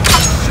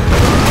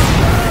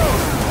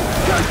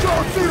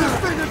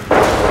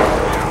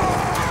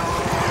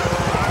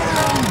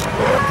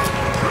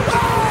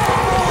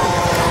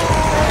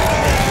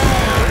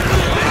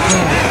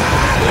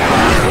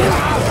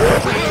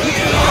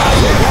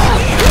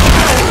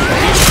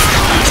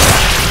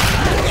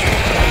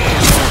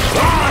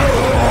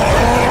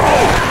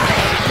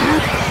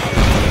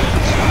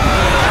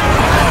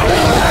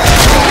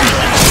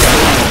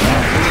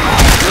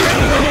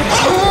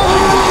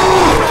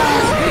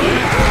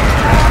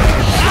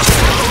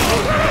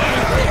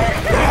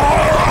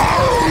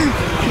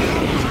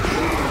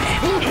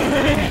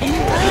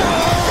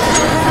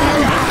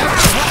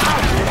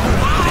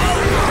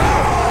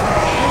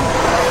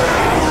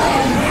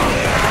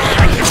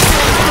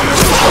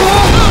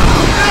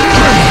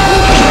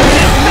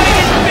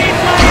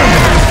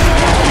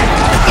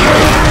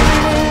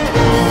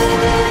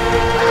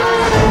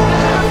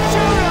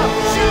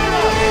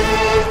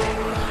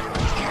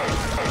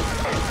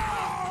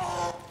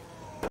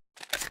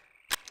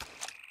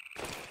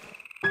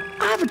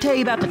 Tell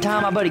you about the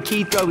time my buddy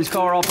Keith drove his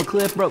car off a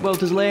cliff, broke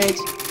both his legs?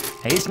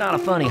 Hey, it's not a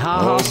funny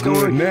ha-ha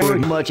story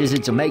as much as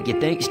it's a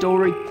make-you-think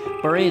story.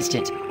 For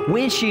instance,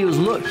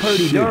 windshields look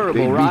pretty durable,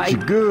 they right?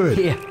 beat you good.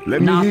 Yeah, Let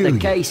me not heal the you.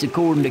 case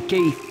according to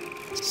Keith.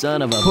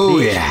 Son of a Oh,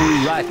 bitch yeah.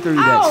 flew right through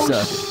that Oh,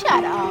 sucker.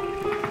 shut up.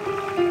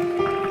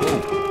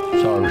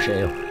 Sorry,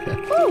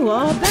 Rochelle. Ooh,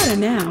 all better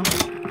now.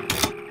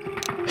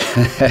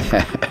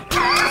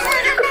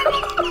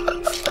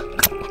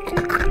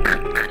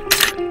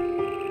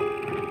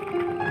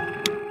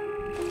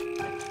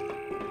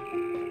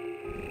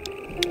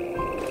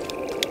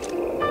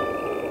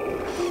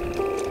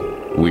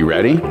 We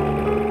ready?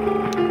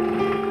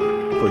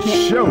 For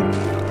sure.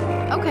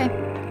 Okay.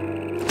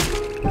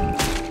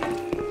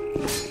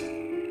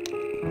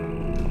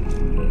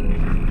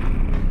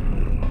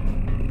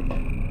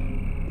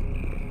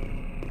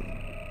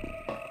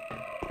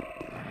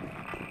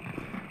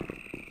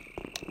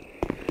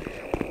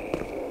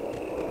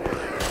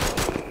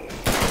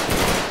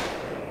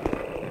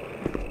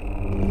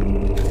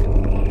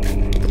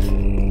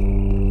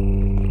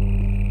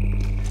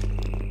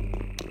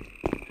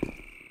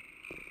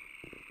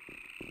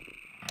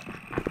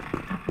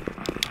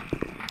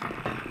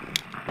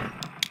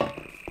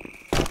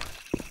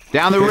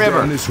 Down the Head river.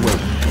 down this way.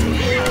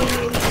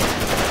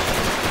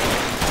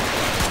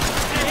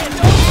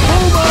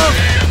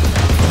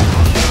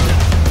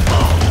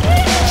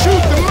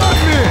 Shoot the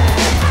mudmen!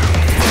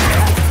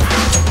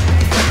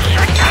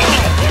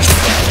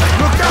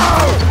 Look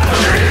out!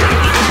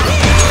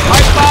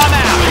 Pipe bomb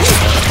out!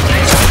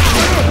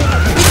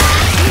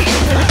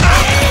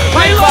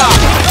 Pipe bomb!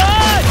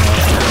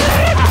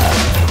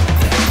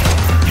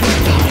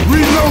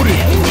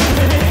 Reloading!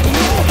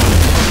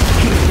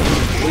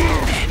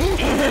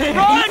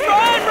 Run!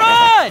 Run!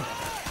 Run!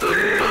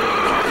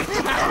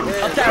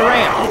 Up that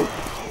ramp.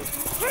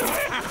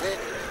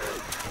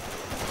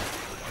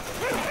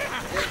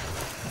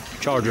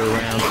 Charger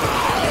around.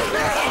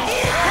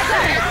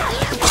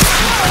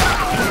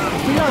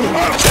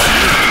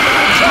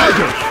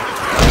 Charger!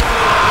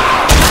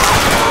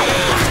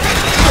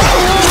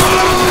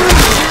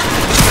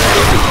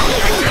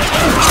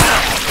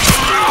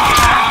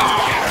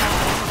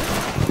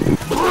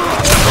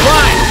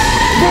 Run!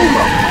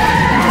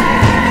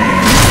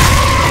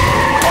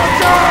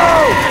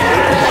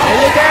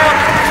 Look out!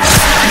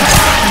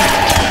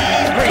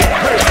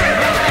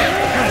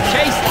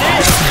 Chase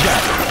this!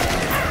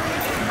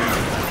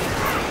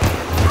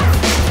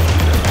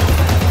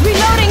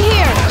 Reloading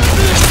here!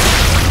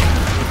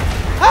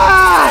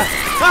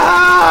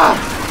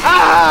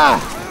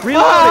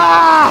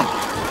 Reloading!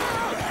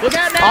 Look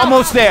out now!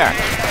 Almost there.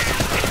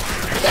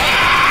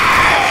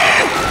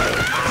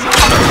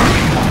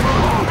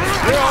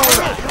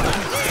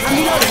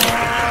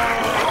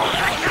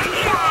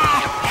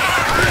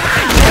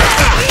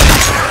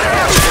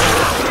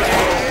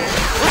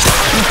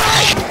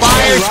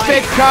 Fire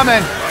stick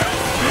coming.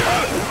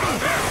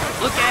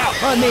 Look out!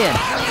 Run in!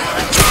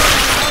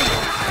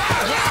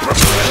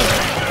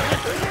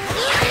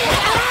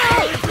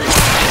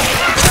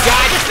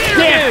 God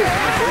damn it!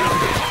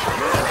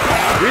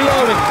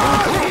 Reloading!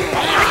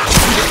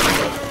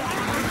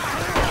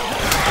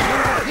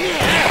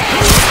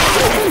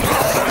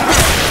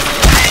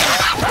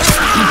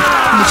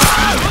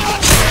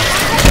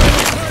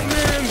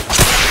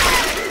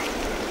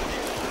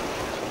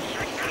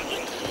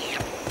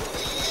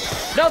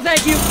 No,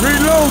 thank you!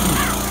 Reloading!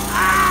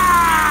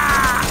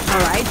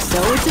 Alright, so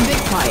it's a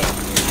bit quiet.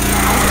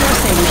 I still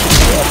say we should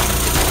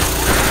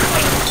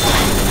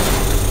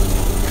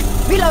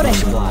go. Reloading!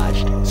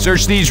 Obliged.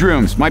 Search these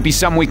rooms. Might be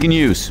something we can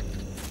use.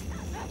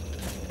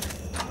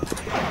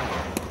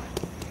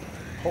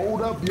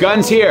 Hold up,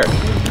 Guns here.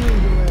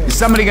 Is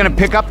somebody gonna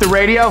pick up the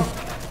radio?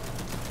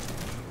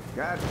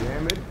 God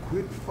damn it.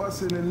 Quit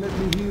fussing and let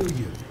me heal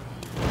you.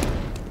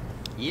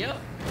 Yep.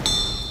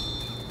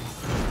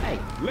 Hey.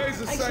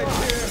 Laser sight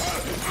here.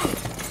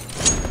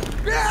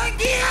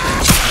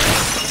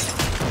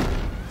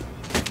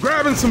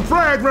 Grabbing some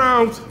frag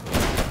rounds.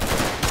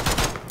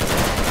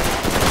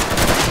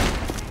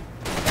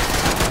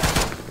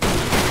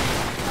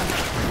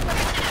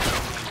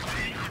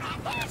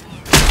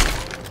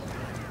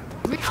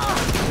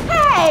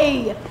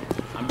 Hey!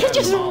 He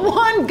just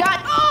one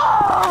got.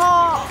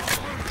 Oh!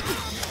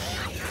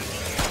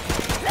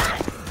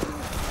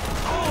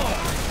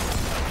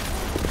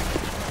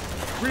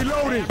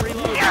 Reloading.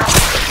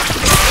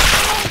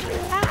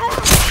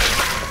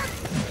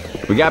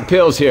 We got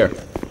pills here.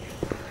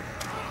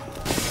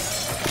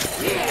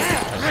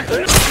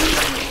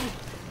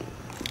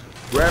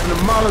 Grabbing a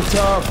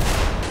Molotov.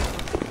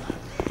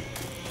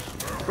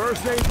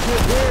 First aid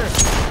kit here.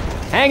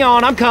 Hang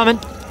on, I'm coming.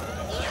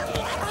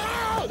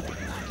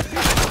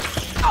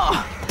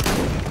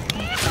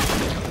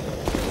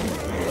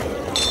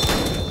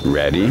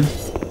 Ready?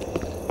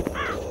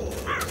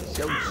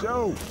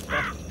 Show.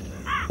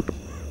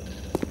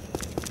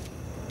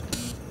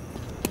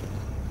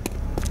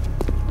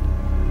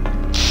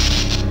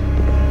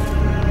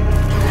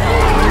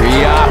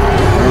 Hurry up!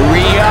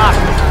 Hurry up!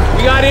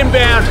 We got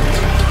inbound!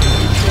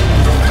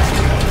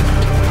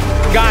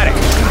 Got it!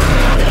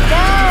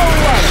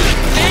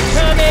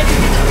 Incoming!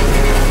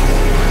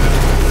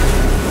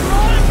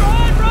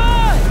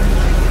 Run!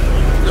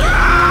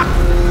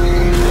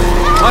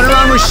 Hunter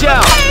on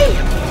Rochelle!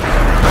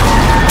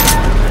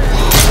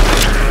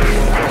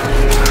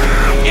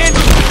 In!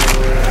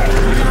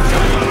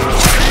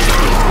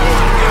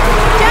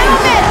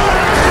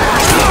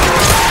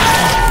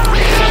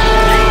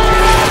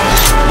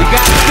 You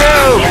got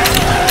two!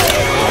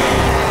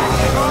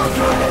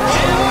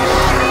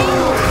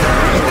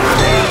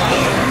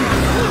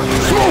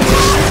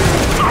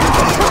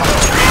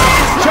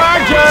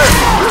 Charger!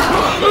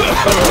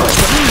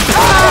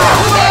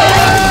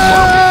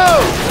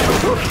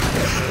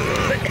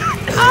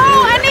 Oh,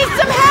 I need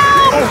some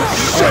help!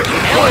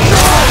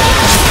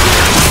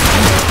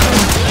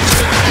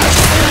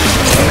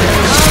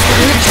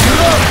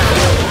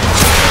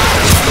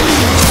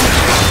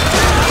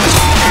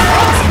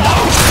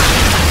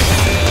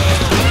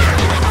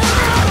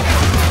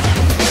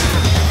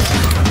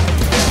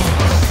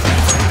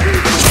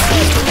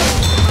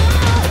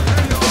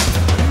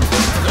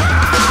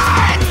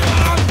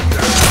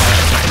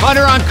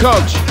 Hunter on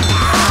coach!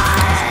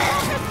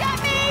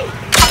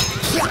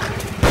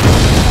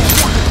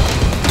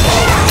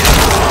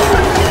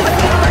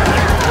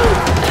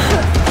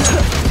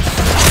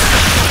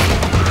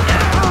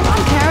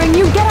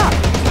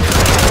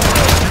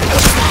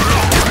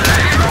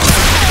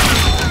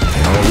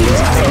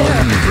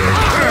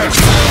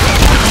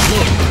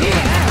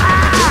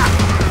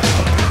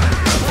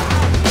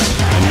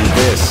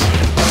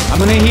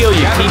 gonna heal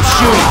you. Keep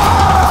shooting.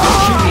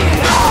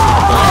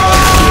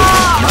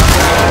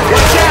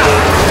 Watch out!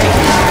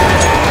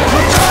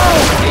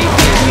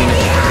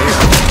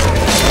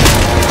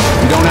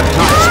 We don't have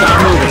time. Stop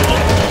moving.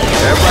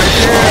 That right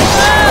there.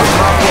 That's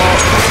my fault.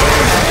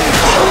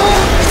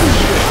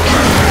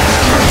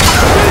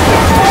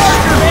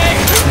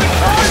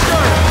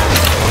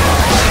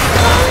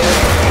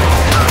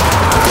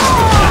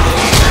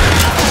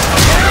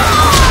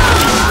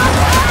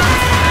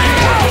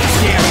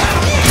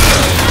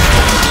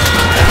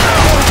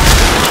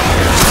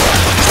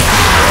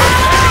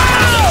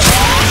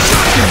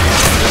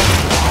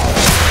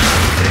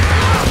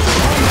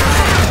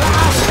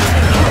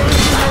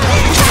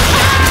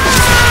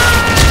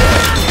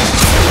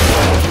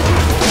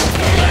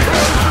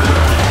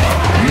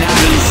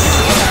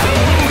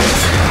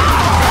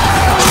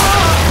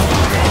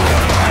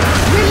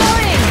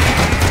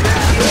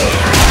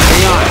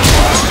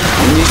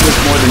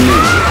 More than me.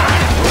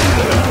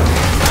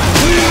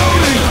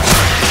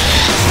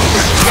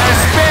 Got a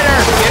spinner!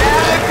 Get out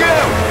of the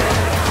goo!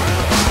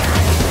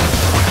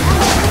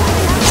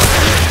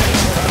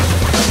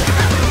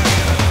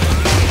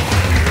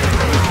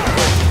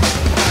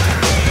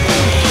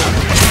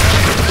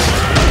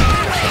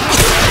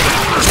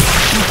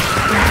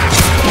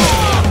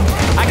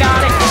 I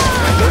got it!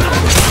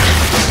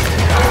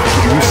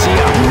 You see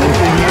I'm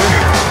limping here?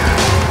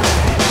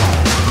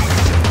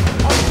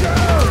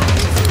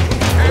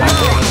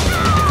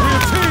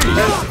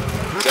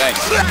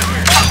 Thanks.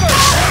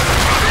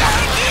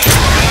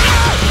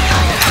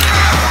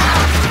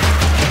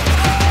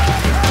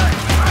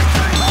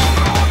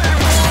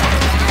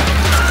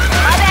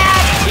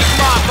 Keep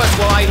them off us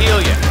while I heal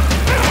you.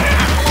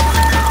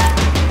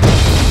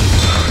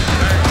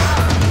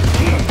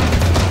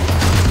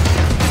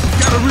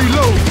 Gotta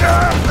reload.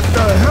 What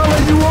the hell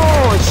are you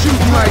on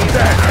shooting like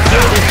that?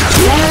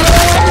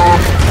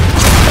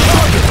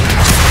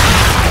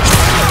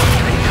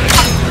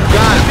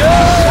 Got it.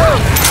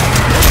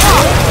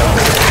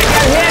 I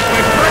got hit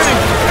by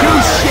burning goo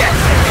shit.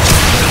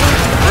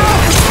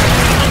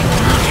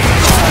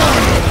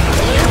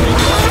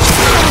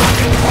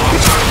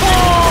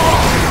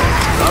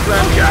 Stop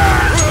that guy.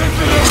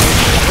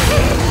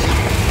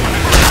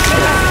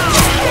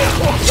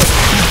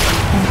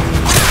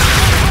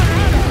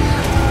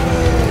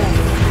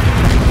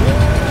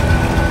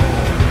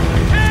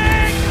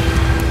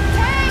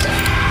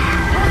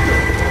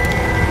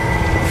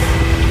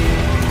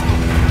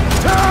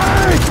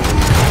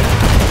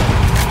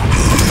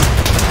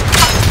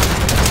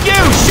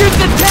 Shoot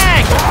the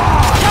tank!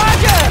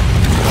 Charger!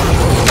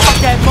 Fuck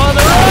that mother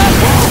up!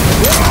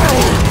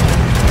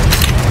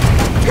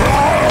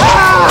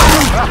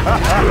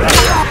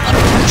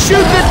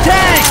 Shoot the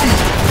tank!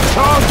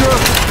 Charger!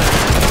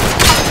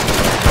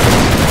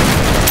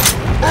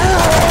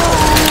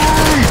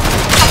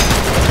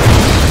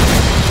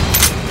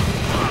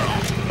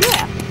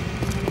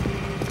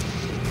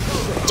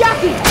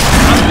 Jackie!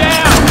 I'm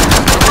down!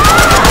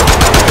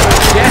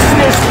 Just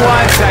this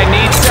once, I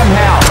need some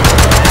help.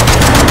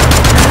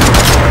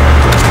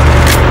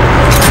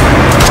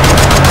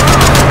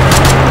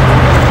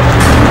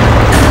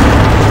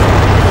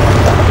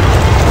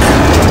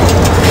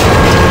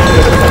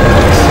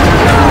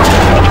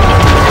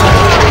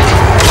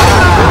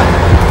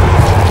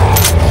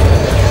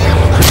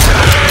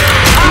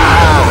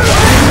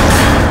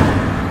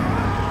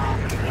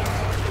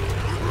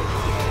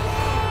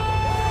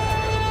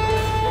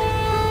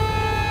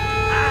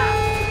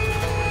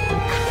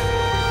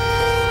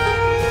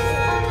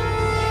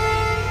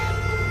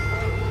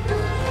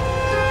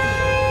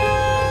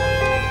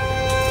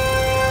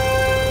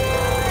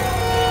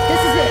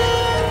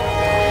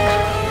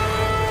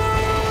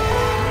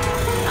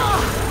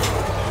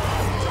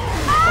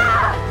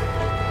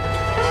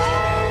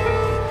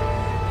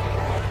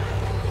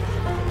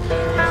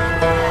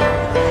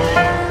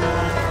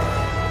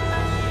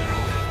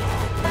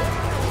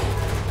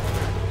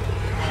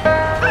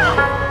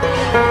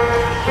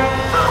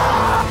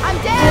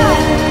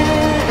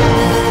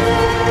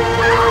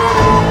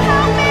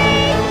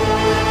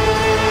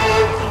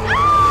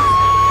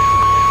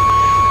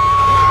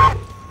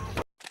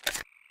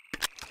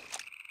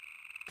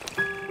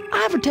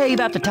 Tell you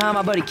about the time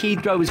my buddy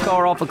Keith drove his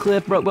car off a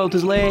cliff, broke both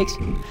his legs?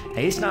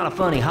 Hey, it's not a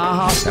funny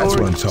ha-ha story what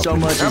I'm talking so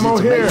much as ammo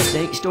it's a here.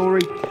 mistake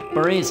story.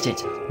 For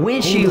instance,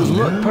 windshields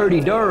look pretty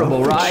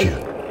durable, right?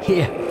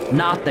 Yeah,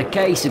 not the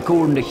case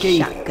according to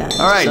Keith. Shotgun.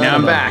 All right, Son now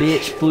I'm of a back.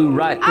 bitch flew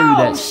right through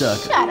that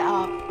sucker. Shut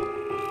up.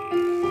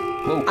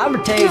 I'm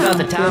gonna tell you about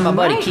the time my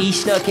buddy Keith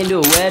snuck into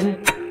a wedding.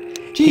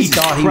 Jesus he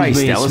thought he Christ, was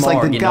being Ellis, smart,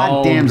 like the getting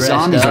all goddamn dressed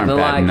zombies up aren't and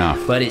bad like, enough.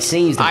 But it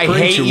seems the I preacher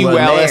hate you,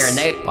 wasn't Ellis. there, and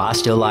they, well, I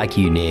still like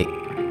you, Nick.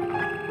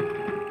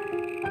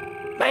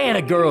 Man,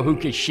 a girl who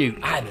can shoot,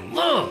 I'm in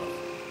love.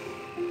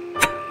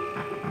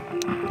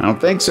 I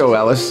don't think so,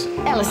 Ellis.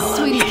 Ellis,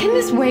 sweetie, can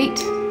this wait?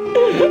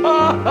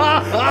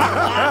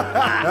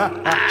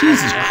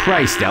 Jesus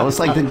Christ, Ellis,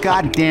 like the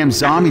goddamn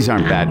zombies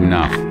aren't bad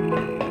enough.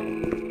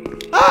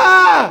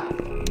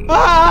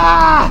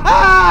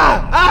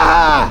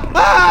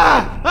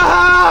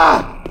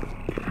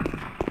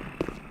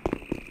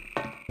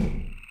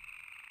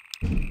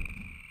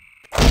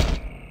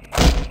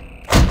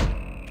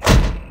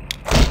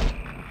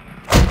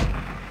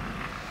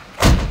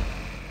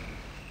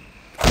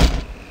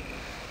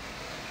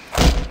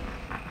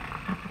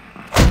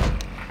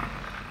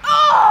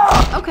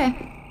 Okay.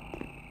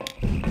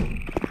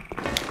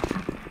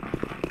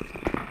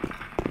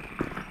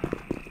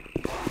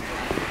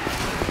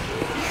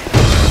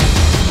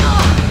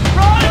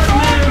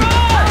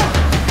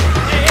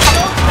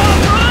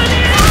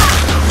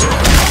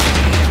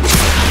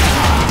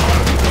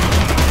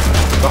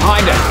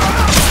 Behind us.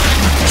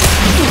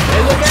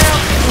 Hey, look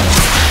out!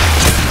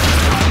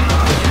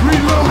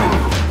 Reloading!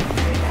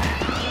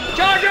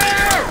 Charger!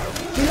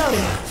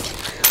 Reloading.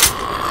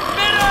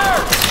 Spinner!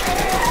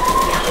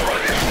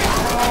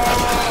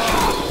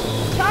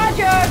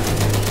 Charger!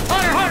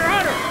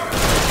 Hunter!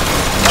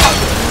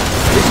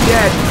 He's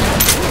dead.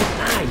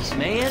 Nice,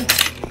 man.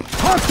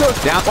 Hunter!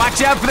 Down.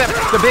 Watch out for the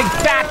big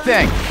fat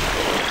thing.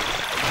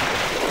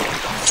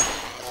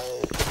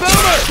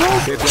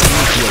 Hit that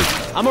this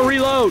way. I'm a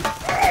reload.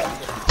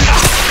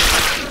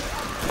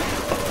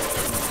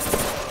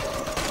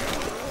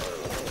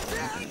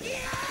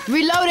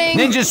 Reloading!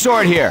 Ninja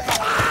sword here.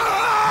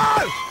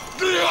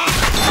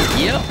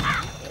 Yep.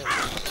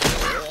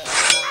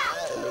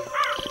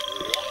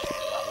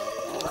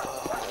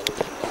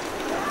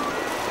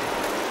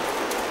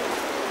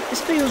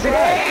 This feels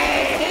right.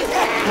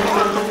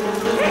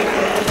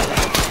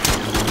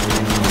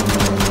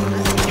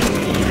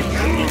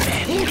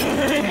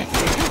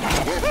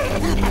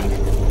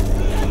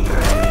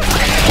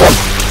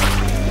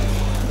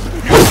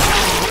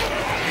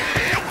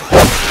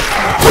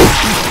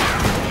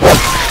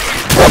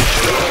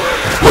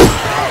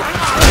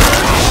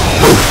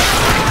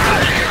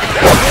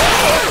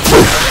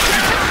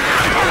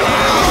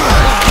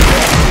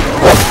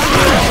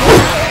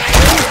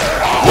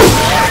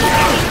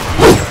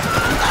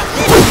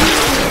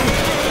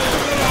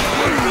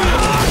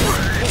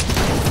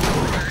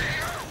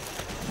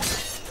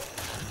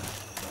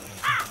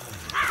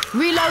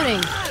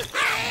 Reloading!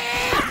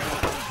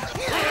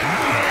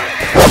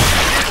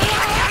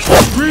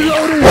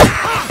 Reloading!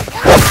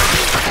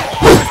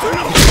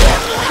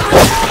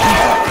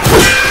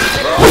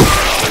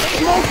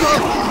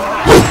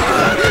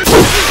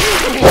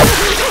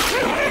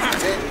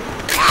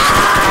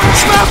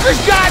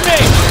 Smoker's got me!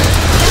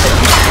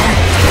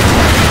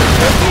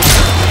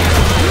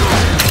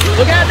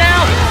 Look out now!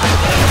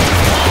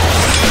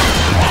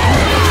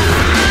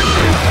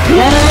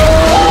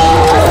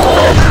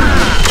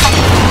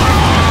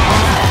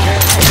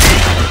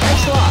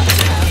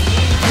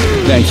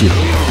 Thank you. Look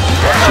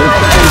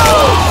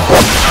out!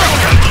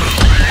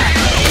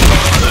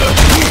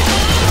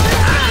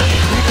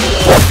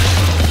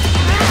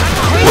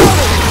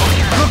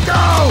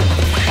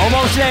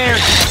 Almost there.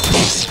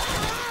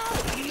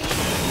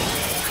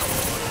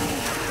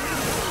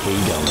 Here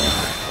you go, man.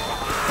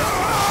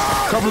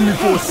 Cover me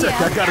for a sec,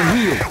 I gotta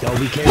heal. Don't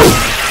be careful.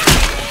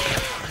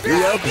 You're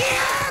welcome.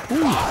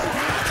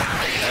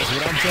 That's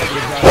what I'm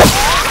talking about.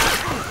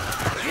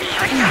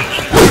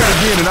 Do that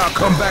again and I'll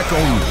come back on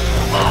you.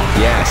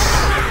 Yes.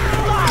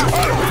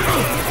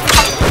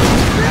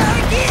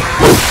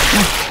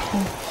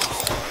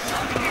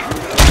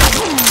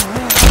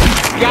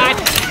 God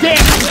damn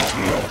it!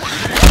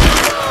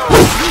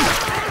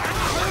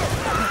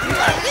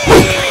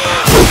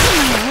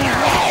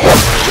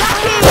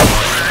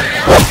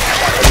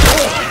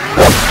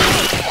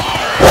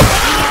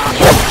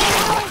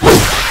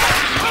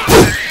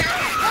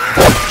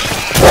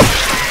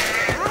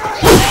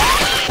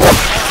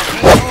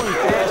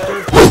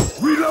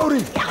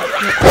 Reloading!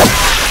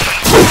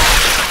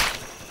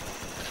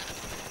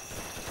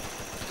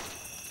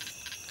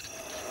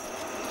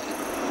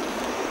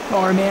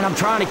 Sorry, man. I'm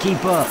trying to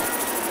keep up.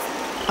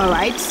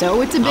 Alright,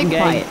 so it's a big I'm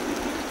game. quiet.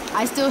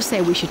 I still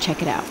say we should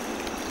check it out.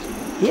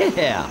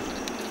 Yeah.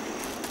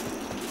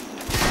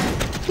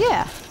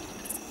 Yeah.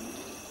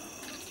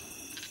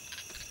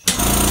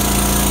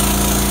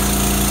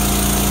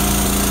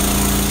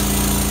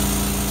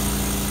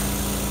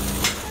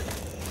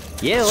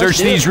 Yeah, let's Search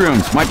do these it.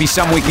 rooms. Might be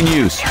some we can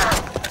use.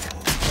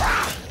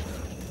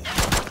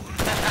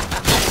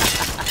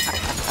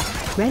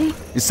 Ready?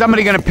 Is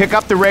somebody gonna pick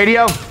up the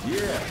radio?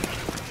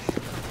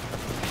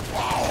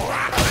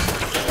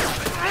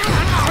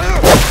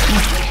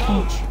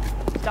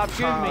 Stop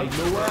shooting me.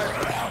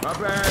 My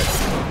bad.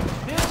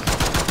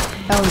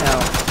 Oh no.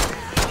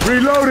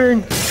 Reloading!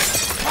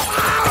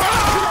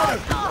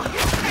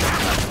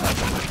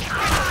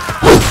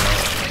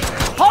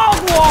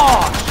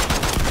 Hogwash!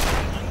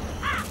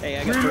 Hey, I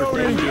got first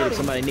Reloading. aid kit if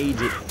somebody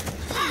needs it.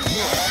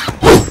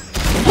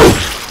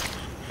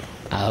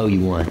 I owe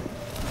you one.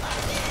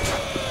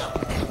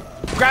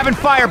 Grabbing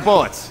fire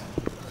bullets.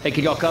 Hey,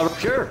 can y'all cover?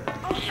 Sure.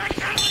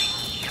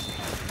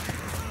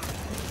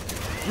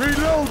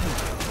 Reloading!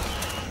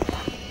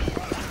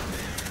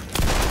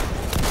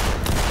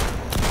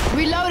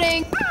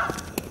 Reloading!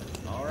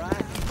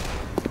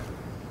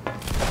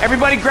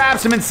 Everybody grab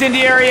some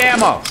incendiary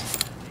ammo.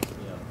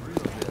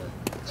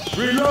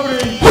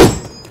 Reloading!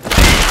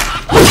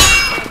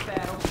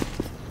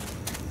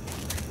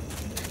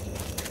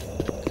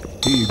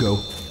 Here you go.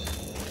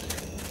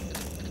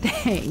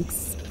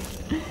 Thanks.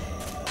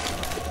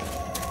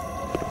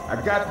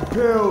 I got the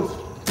pills.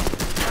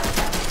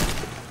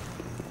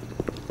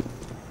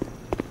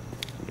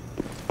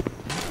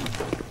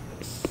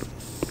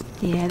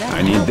 Yeah, that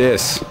I need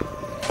this.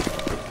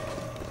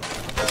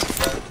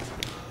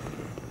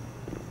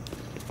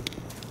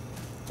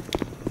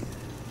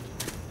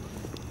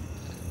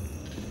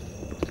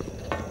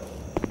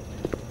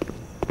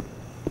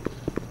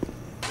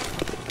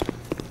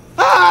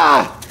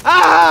 Ah!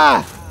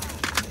 Ah!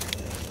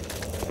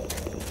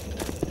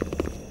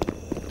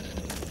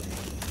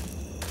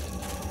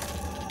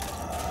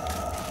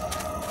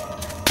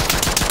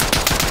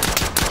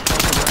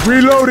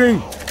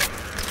 Reloading!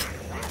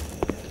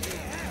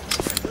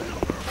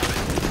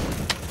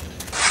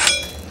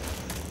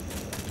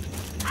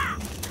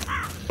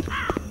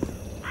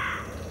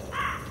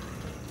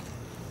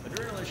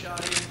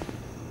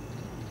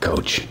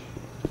 Coach.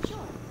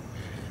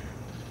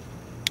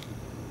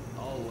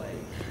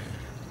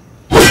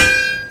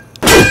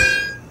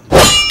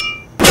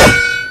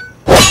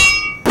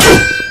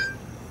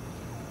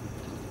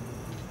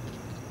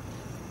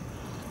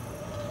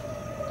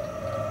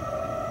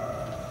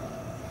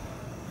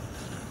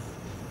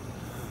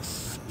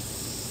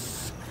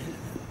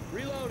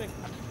 Reloading.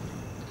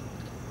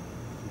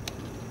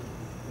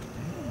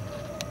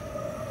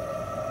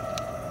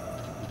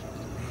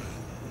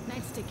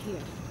 nice stick here.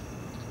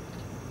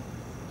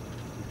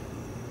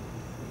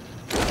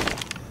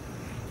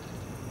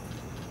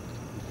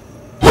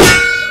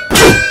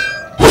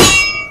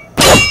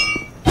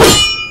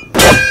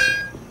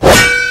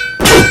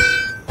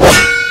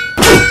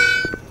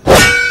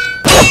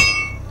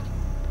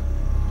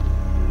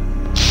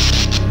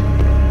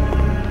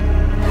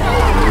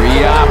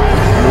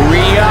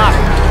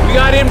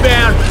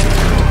 Inbound.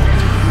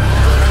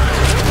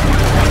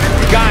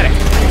 Got it.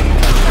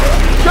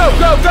 Go,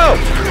 go, go.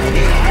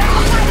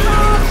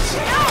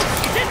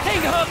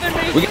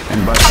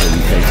 And busted in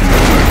case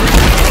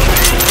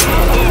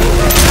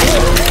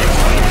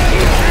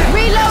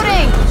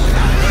Reloading!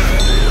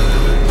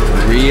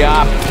 Hurry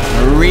up.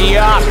 Hurry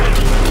up.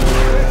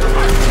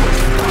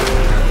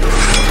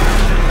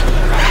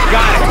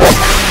 Got it.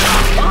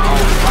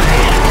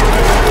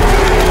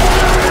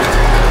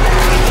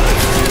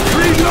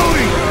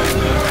 Reloading!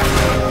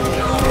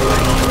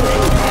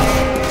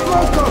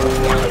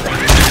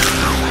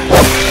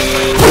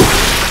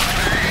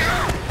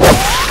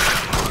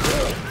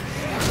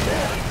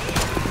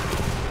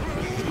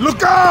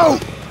 Look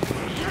out!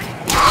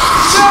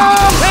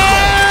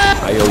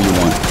 I owe you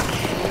one.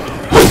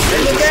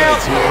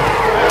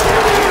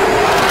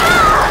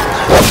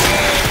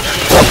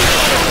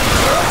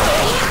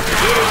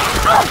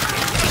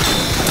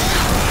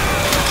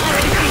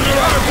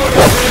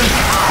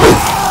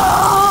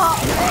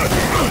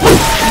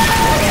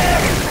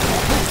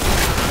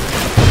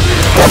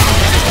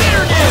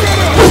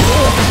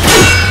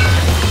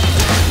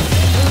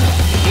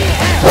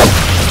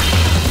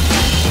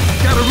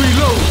 Gotta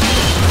reload!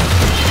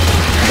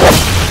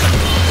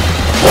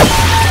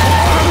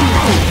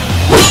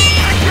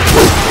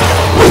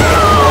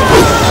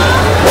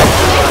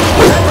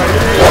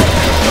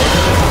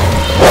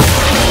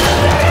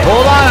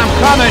 Hold on, I'm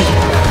coming.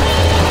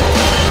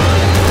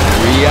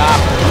 Hurry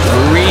up.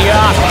 Hurry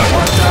up.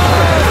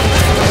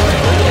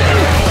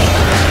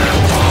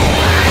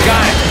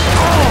 Got it.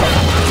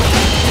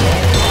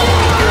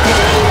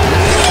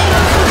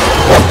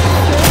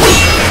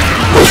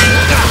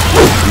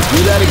 You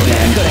do that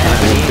again, I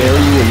will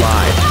bury you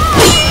alive.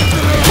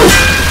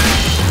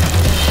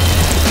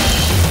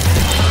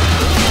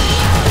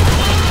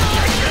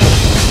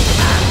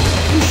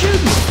 You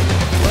shooting?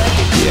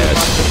 Yes.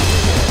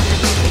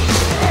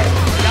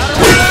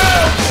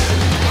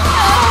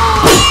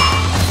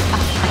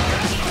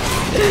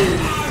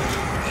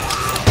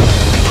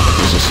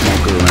 There's a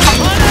smoker around.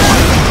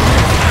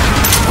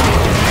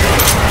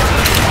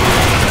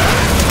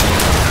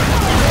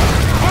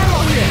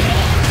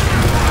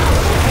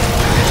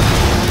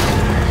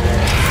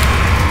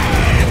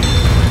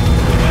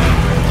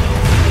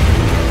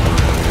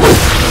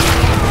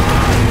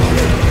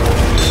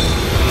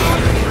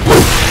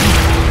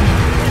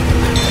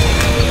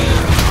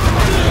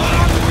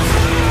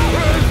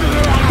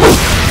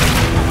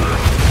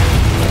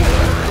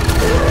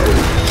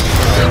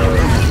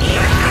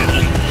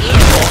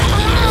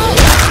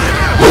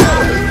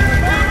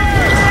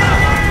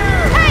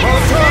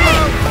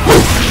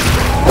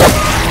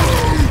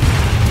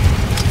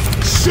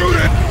 Shoot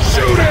it!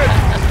 Shoot it!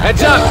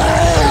 Heads up!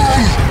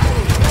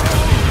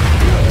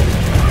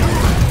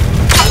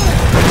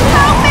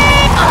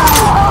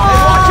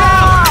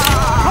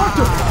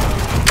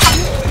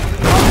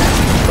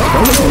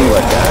 Don't look at me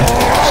like that.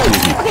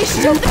 Excuse me. Okay,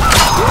 shoot the...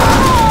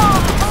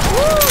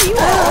 Woo, you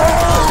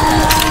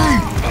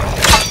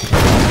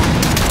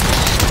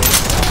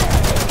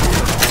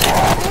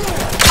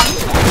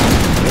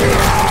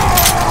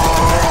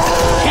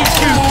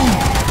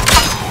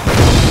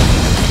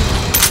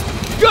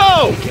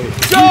Go!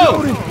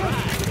 Go!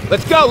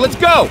 Let's go, let's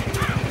go!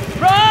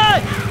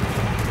 Run!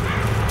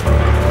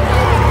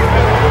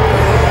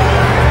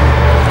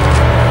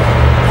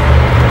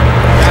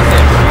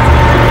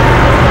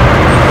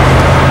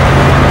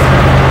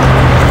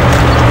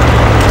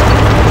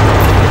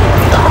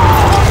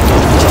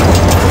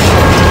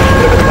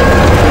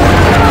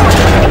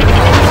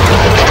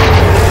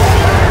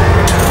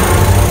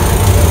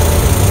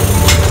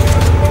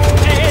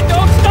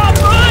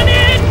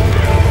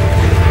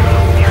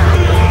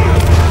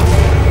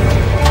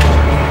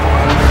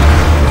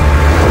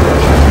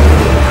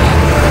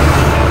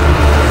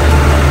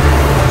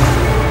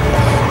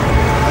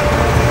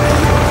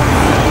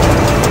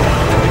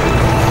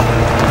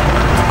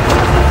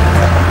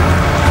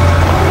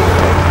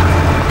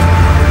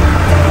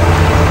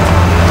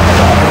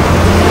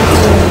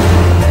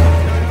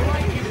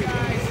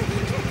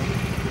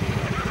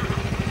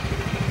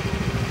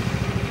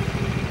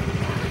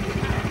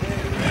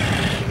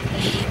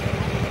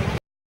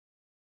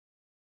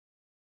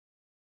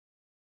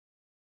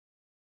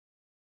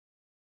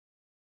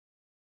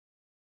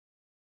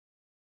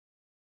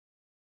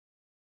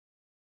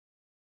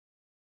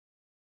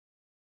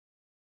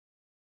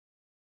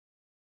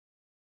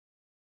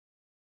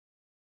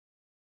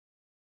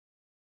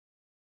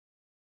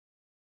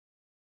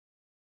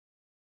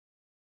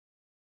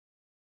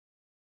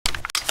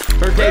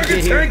 aid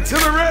kit here. Tank to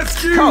the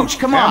rescue! Coach,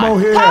 come on. Ammo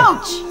here.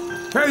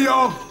 Coach! Hey,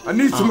 y'all. I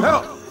need some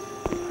help.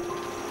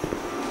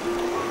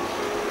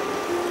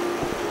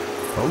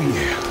 Oh,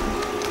 yeah.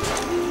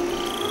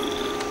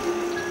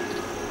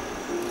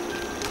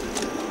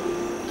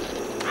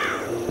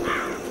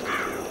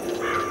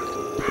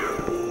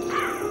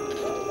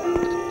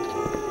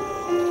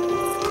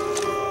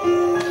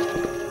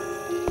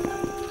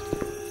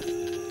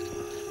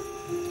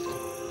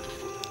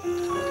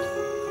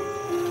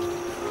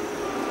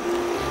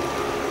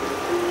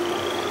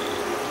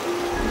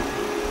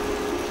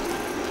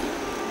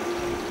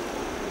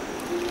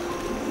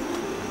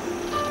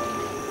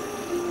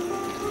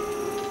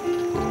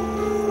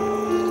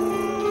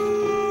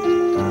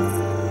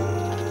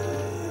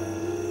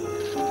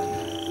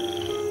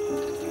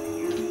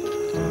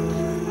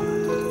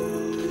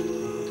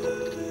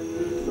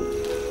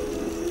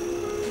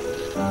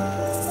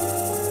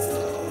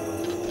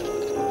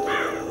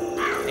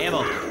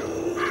 Ammo.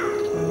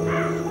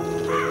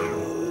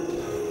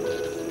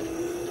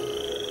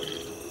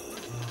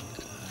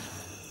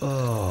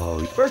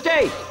 Oh, first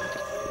aid.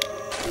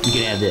 You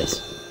can have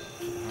this.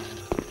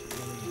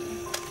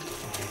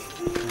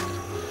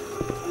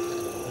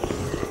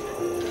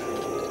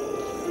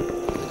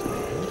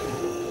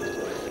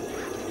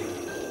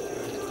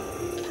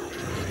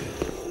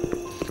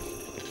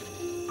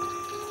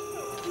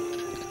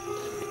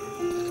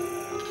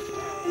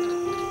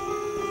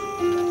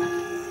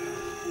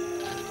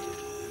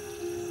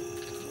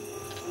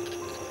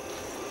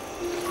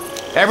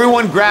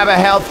 Everyone grab a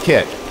health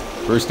kit.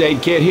 First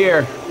aid kit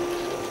here.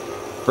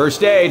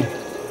 First aid.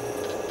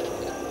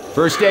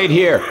 First aid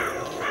here.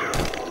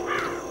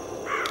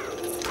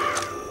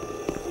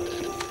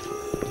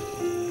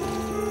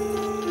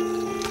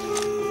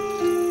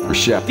 For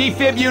Shep.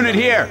 Defib unit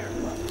here.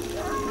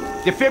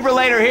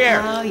 Defibrillator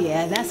here. Oh,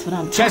 yeah, that's what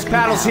I'm Chest talking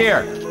paddles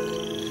about. here.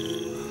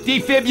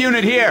 Defib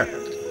unit here.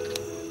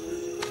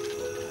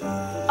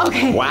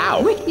 Okay.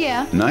 Wow.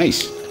 Yeah.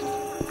 Nice.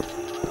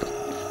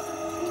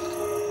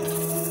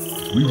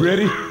 We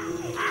ready?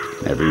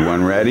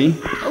 Everyone ready?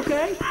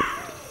 Okay.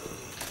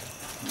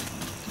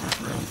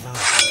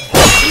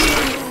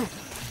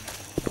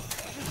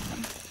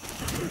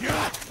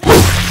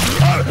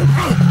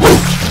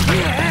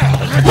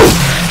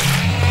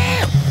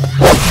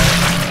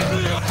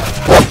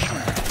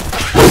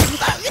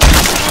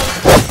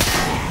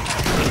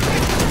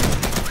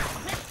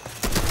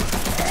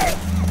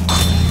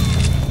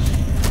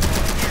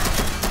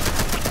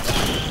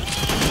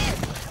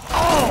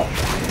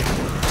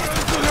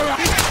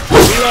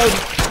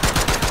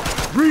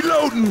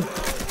 Reloading!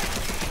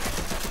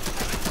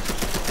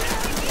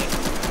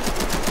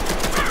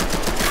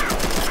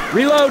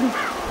 Reload.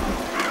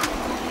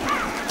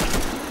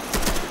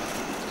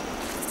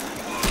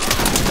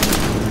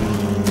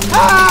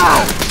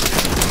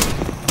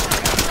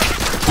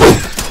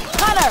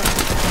 Hunter!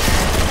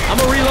 I'm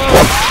a reload.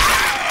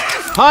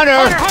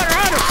 Hunter!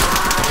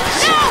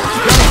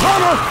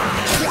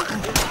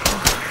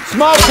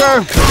 Smoker!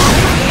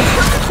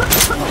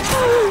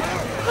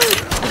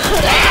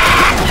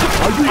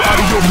 Are you out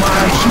of your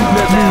mind shooting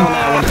at me?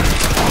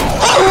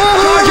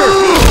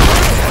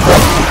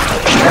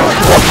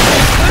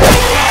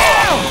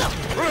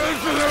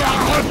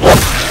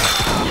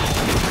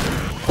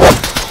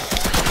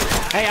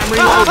 Hey, I'm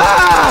reloading.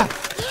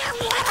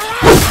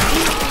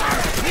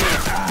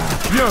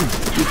 Young,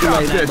 You can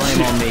lay that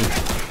blame on me.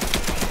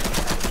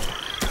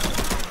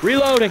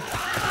 Reloading.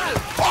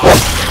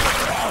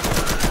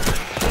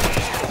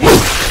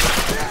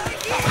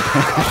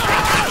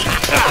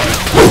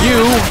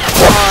 You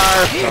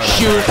are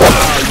shooting.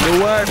 You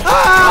work.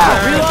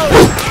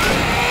 Reloading!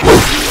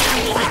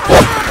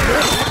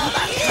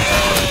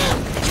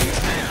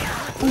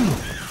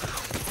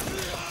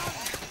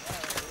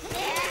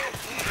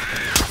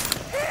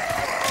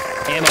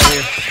 Ammo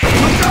here.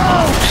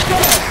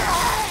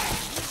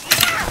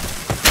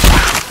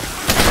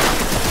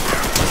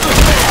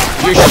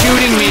 You're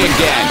shooting me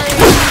again.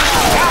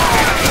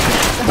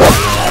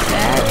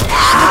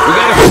 We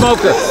got a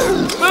smoker.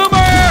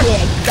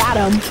 Yeah, got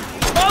him.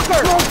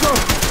 Smoker.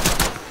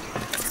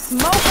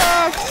 Smoker!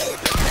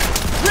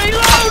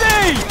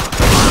 Reloading.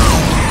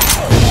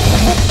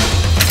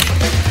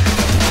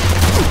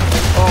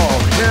 Oh,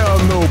 hell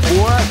no,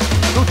 boy.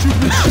 Don't you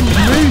be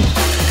shooting me.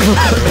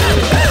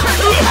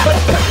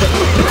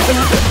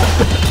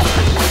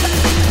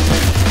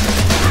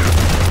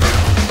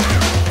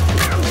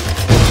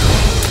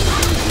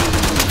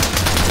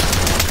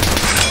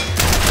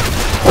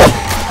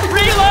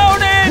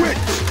 Reloading.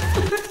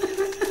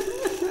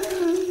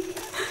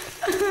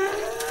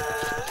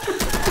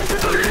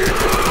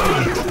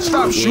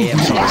 Stop shooting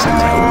me.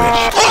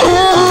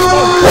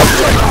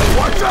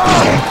 Watch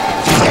out.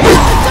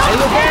 Hey,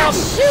 look out.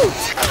 Shoot!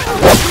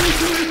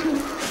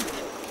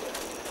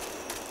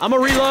 I'm a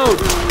reload.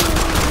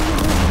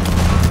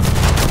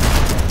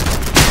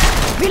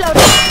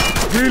 Reloading!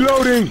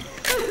 Reloading.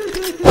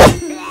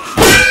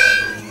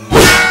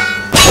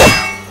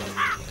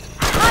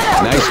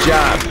 Nice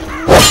job.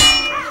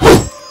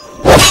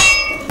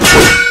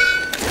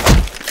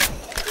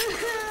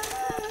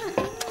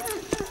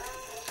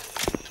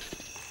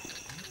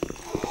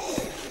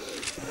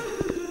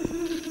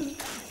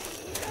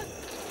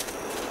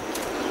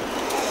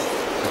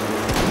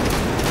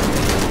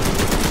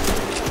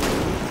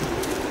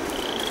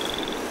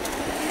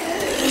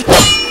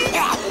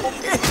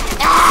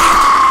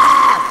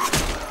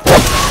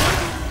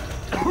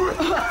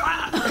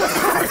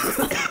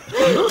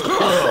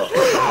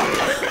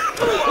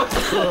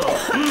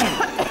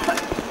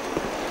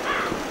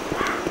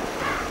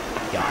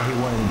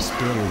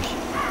 spitters.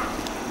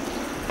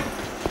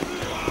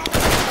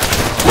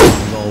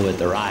 I'm going with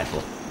the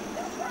rifle.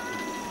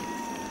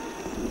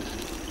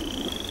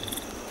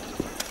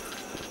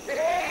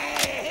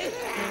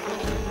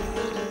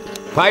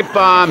 Pipe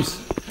bombs.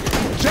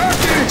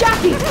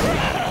 Jockey!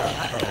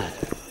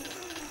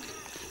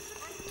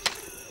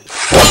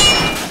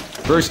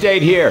 First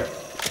aid here.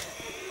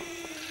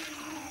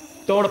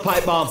 Throwing a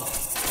pipe bomb.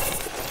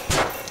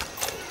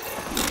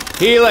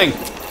 Healing.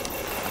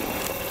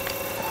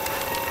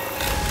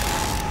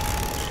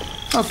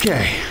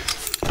 Okay.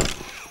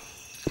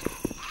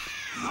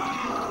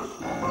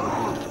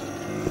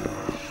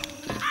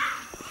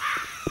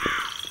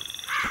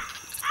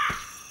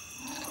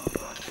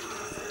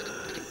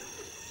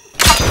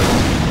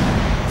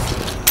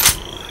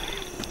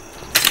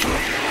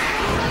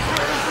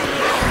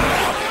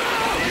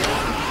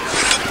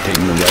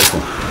 Taking the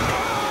rifle.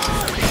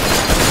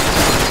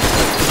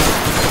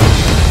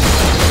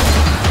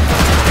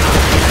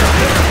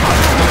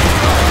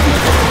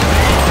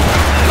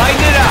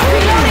 Lighten it up.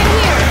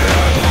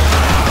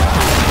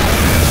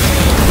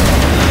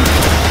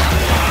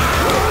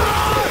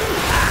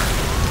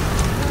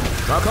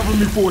 Now cover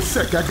me for a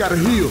sec. I gotta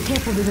heal.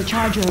 Careful, there's a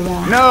charger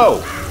around.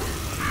 No.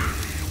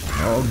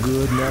 All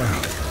good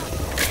now.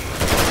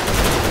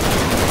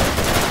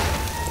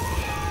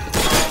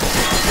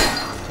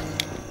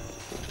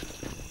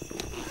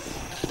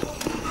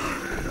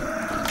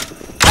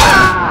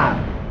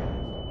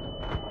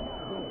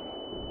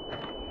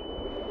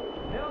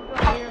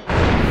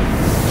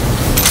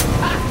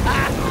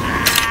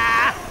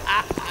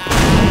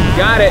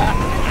 Got it.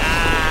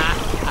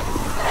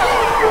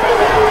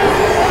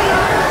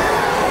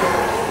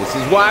 This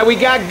is why we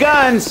got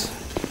guns.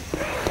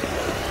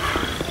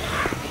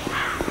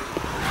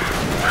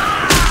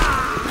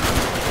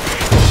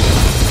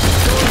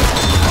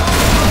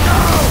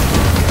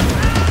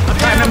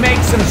 Time to make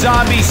some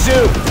zombie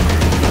soup.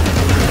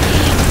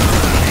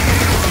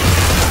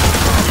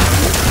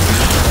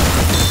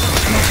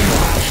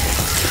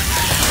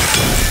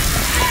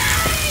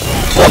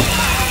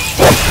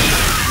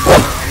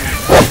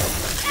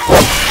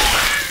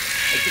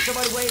 Can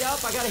somebody wait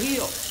up? I gotta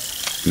heal.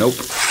 Nope.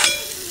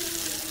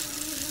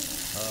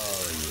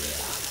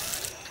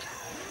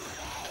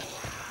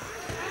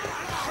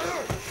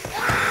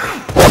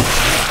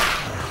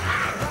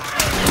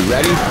 You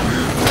ready?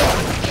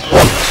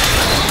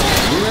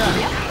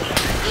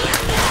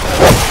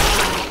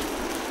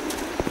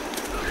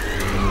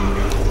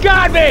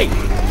 Got me!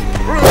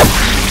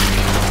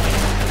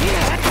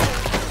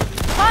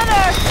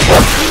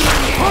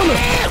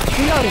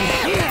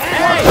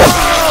 Hey!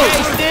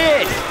 Chase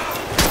this!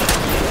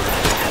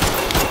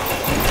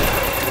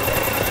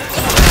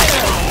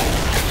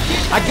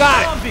 I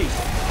got it!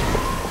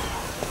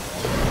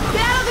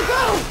 Get out of the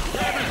grove!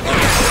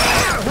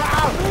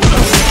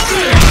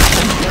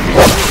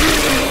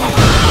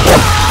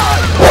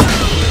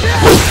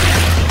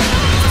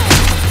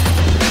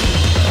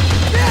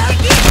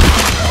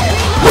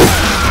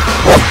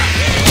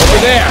 Over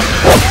there!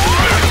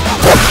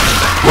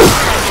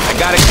 I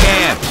got a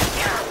can.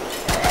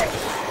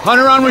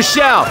 Hunter on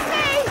Rochelle!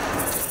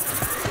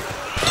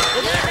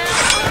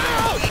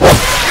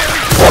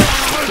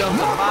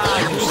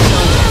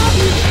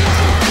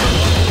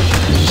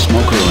 There's a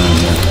smoker around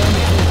here.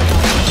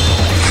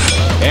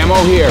 Ammo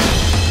here.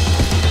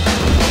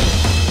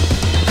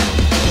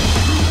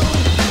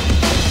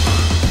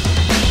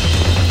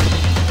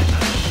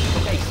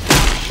 Okay,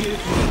 stop shooting me.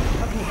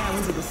 Tuck me down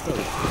into the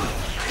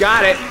stage.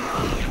 Got it.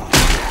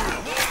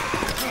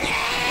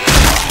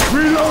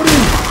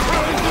 Reloading!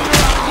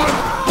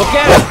 Look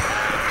at him.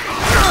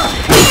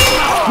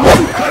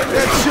 Cut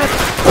that shit!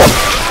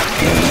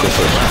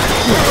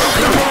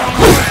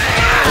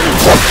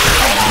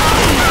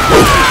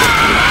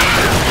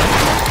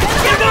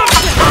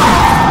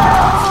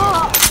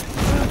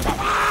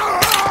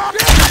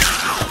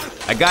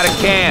 I got a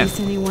can. In case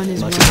anyone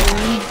is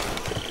wondering,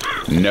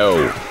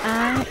 No.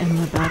 I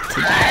am about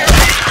to die.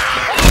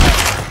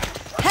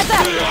 Heads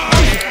up!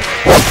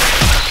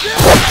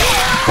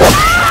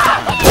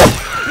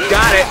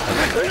 Got it.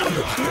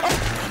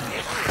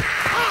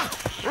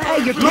 Hey,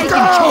 you're taking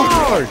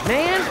charge,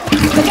 man.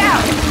 Look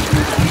out!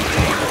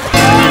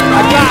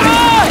 I got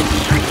it.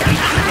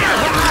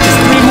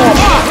 Three more.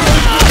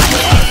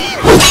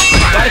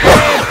 Got a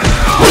can.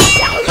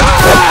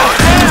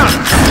 Down.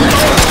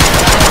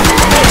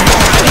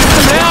 I need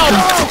some help.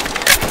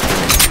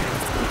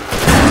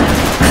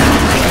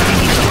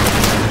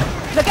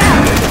 Look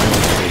out!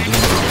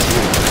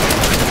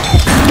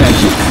 Thank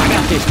you. I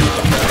got this.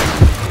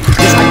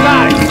 I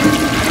got it.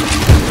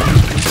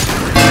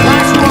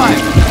 Last one.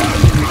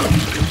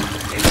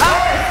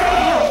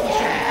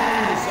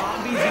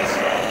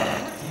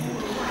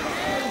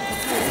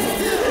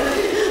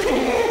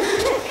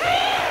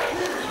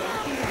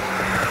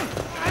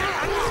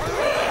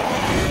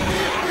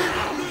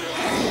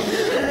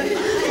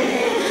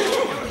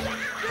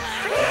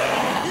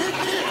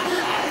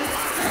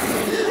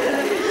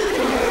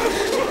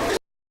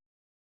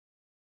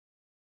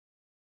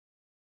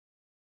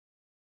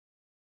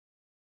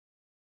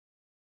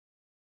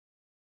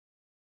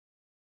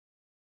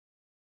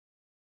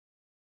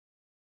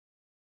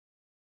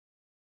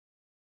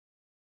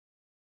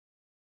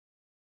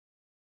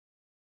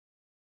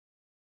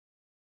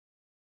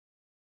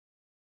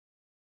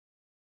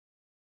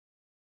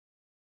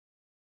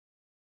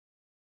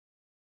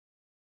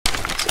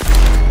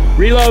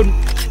 Reload.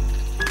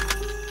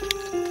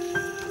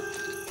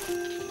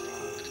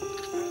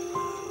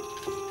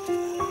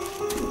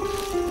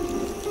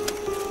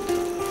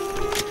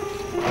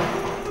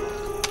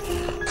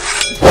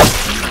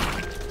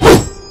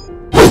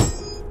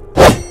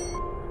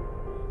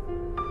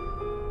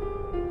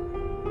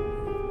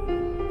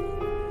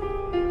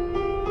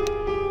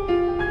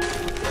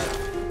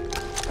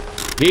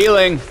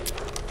 Healing.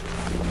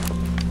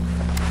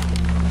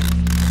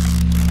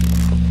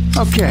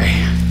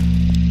 Okay.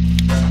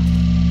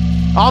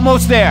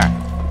 Almost there.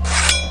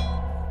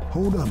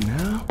 Hold up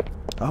now.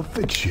 I'll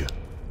fix you.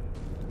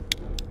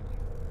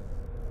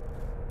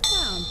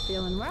 Now I'm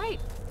feeling right.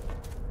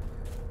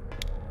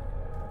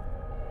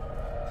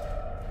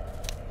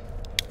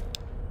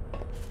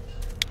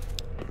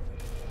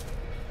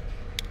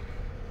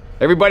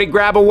 Everybody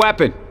grab a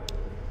weapon.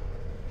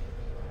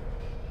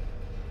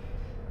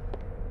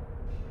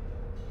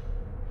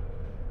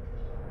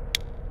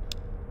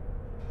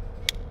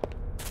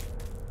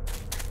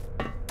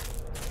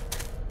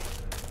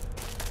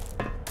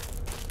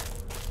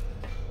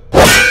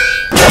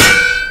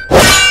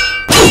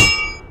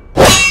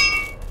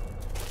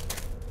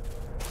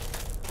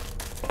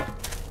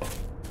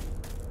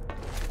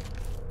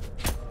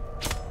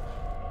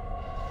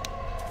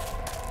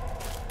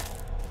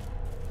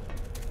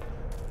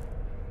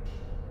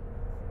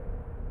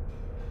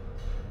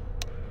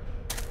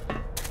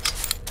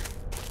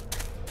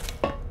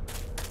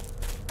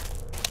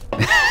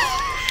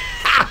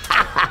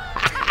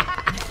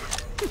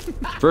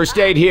 First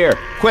aid here.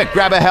 Quick,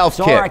 grab a health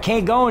Sorry, kit. I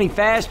can't go any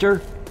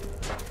faster.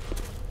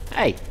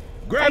 Hey.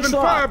 Grabbing thanks a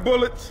lot. fire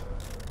bullets.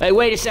 Hey,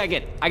 wait a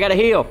second. I gotta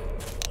heal.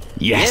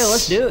 Yes. Yeah,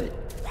 let's do it.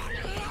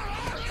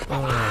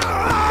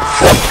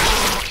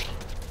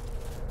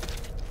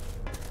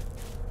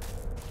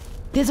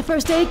 There's a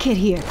first aid kit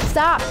here.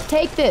 Stop.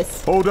 Take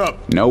this. Hold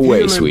up. No way,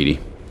 Healing. sweetie.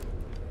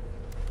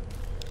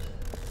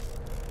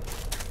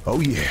 Oh,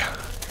 yeah.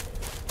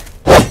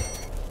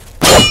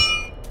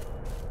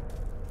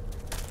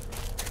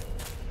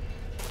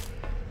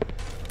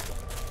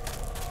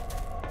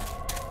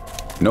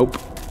 Nope.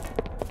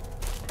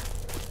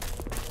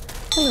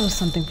 A little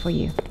something for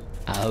you.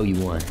 I owe you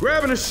one.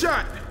 Grabbing a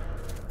shot.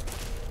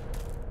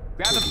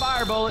 Grab the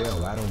fire bullets.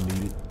 Hell, I don't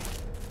need it.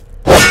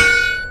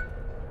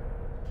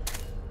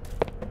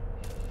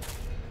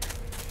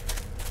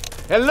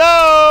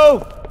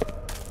 Hello?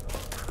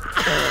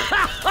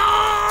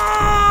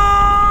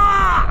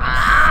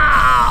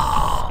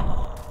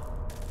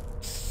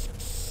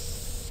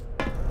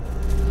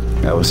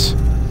 That was...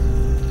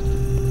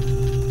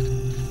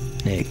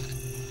 Nick.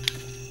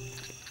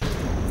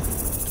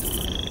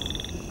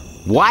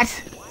 What?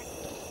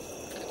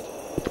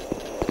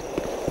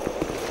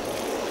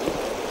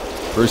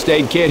 First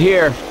aid kit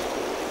here.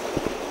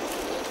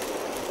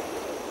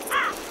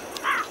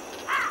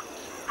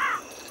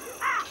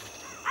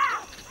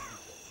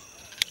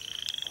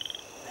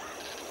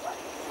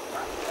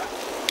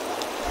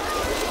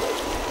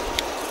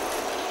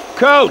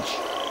 Coach!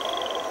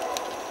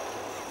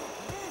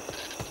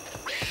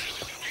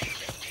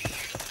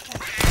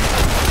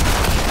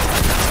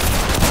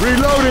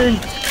 Reloading!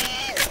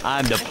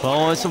 I'm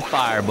deploying some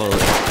fire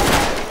bullets.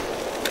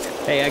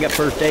 Hey, I got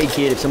first aid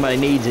kit if somebody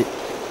needs it.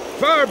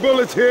 Fire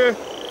bullets here.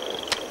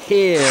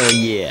 Hell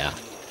yeah.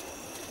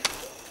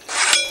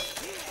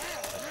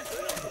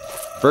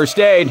 First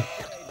aid.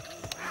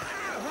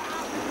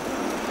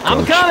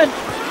 I'm coming.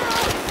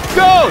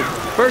 Go!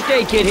 First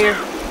aid kit here.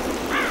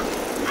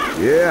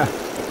 Yeah.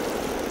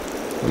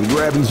 I'm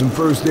grabbing some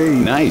first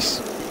aid. Nice.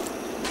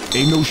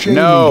 Ain't no shame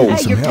No. in getting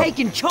Hey, some you're help.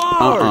 taking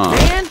charge,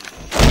 man.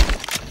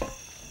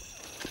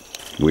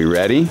 We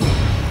ready?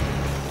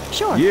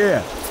 Sure.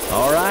 Yeah.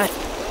 All right.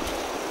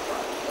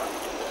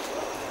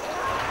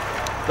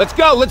 Let's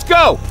go, let's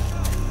go!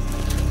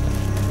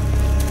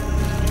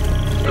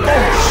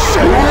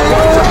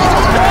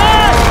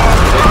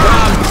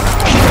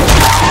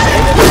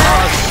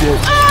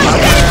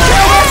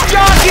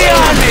 Jockey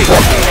on me!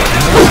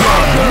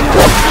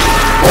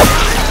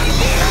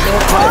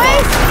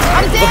 Boys,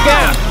 I'm down. Look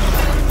out!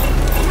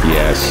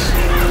 Yes.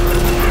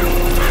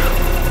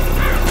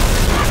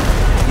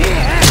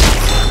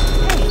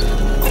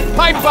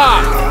 Pipe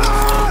bomb!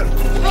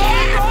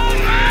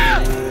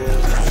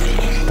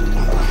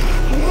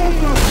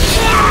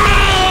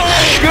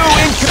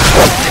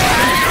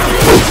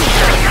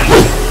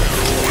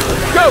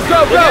 Go,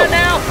 go, go!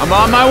 Now. I'm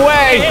on my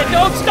way! Hey,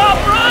 don't stop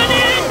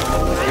running!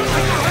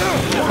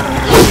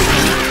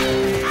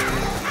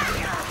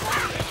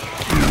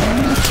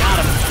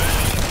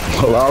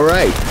 Well, all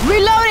right.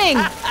 Reloading.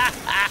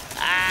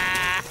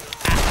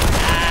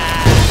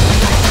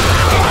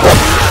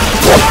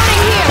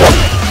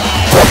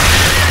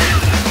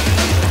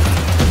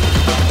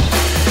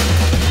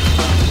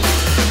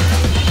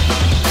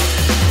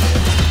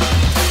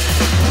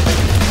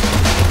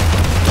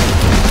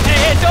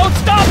 Hey, don't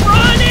stop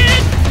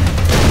running!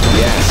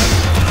 Yes.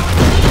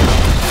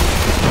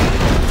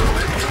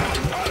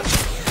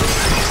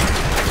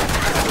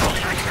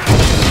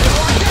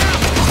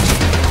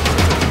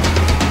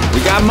 We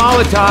got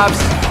Molotovs.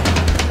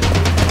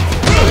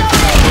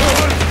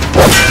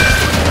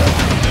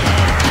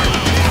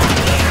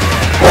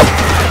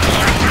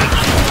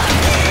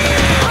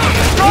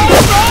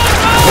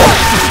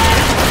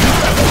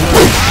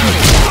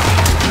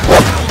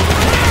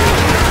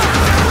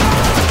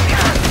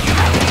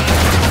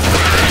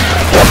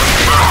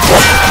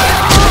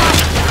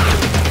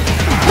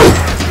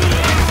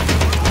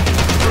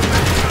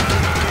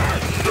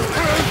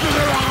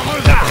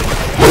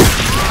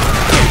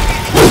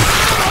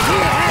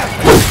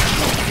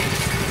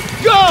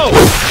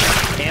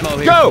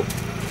 Go!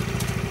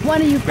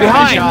 One of you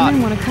Behind.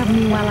 gentlemen want to cover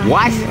me while I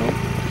What? heal?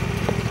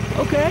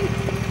 Okay.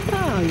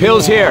 Oh,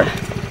 Pills yeah. here.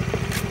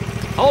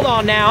 Hold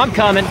on now, I'm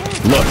coming.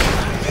 Look.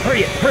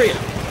 Hurry up, hurry up.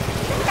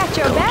 Got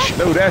your back?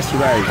 No, that's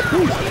right.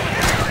 Whew.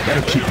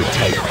 Gotta keep it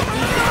tight.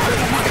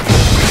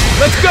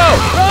 Let's go!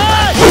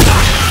 Run!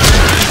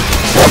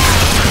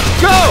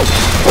 Go!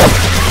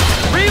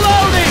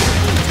 Reloading!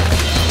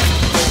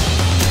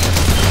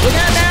 Look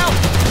out now!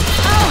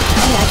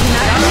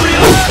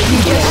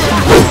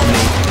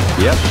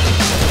 Yep.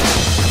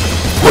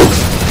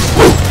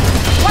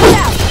 Watch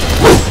out!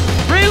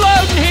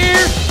 Reloading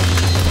here!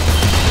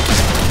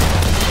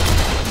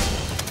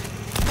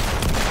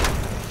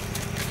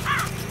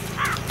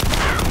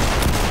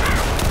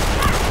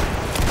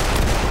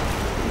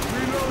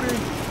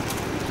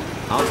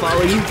 I'll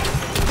follow you.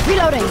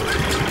 Reloading!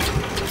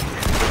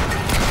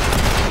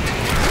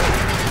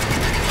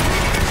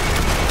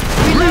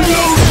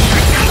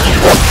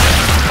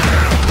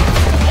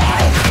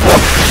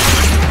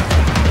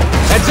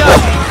 Heads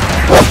up!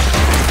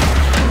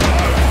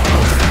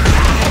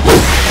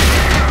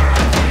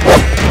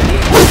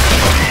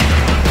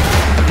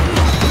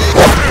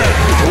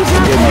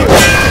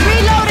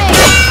 Reloading!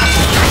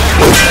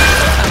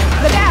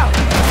 Look out!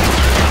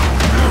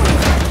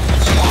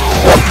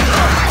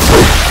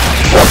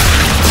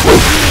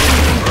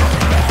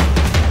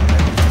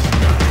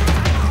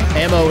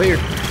 Ammo here.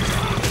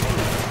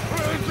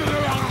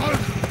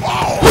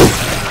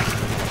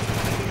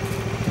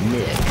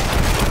 Nick.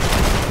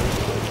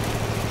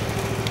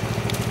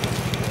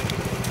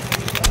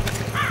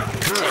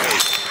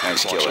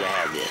 Thanks, I want you killer. to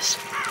have this.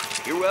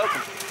 You're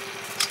welcome.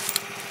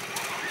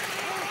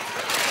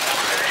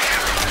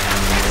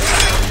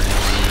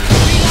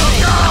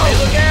 Hey,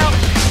 look out!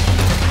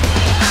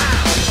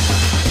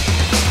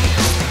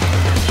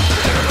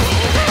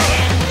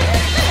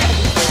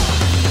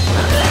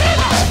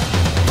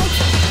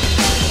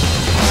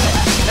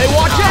 Hey,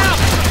 watch out!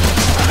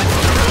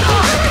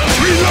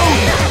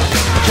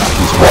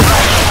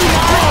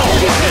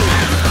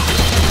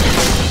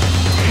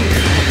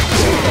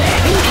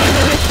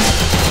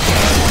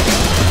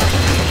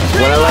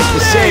 What I like to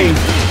say.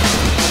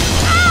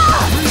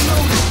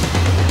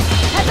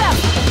 Heads up!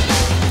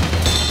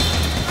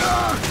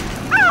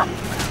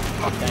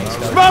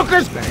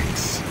 Smokers!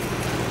 Thanks.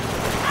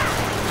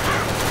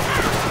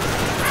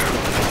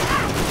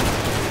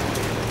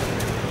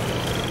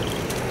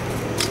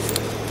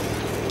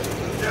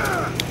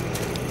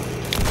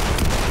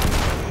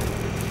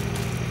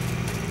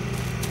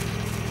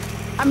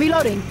 I'm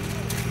reloading.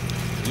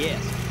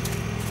 Yes.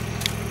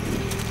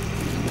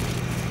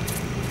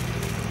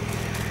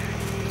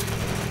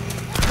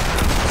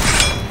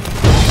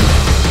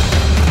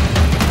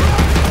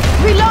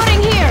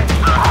 Reloading here!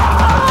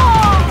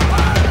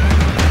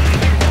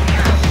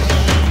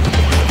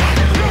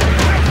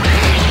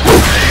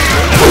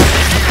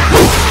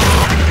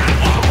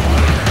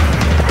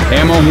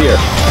 Ammo here.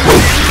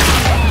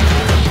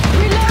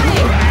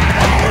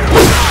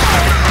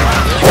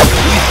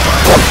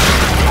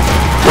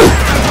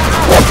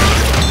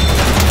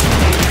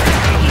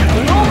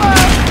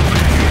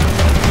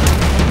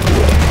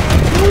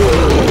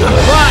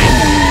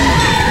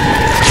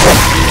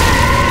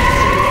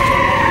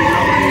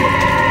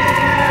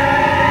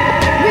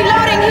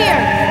 Reloading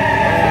here!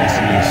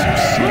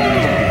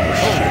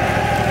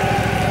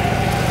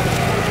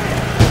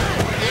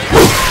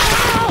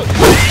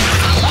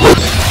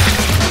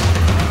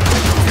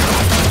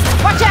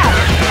 Watch out!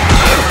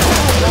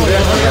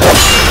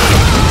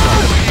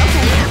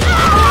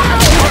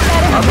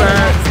 My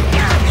bad.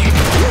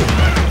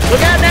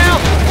 Look out now!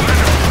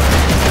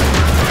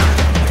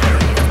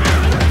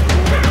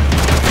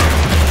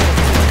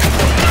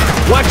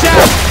 Watch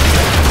out!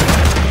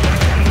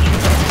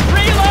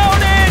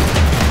 Reloading!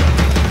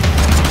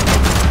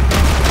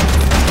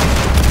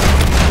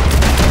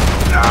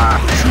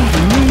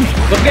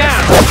 Look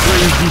out!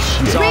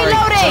 Sorry,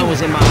 Reloading! sun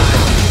was in my eyes.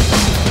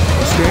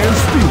 Stand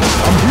still.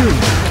 I'm hearing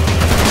you.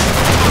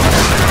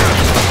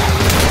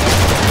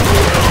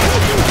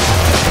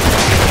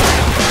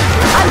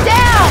 I'm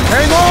down!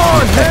 Hang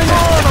on! Hang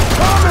on! I'm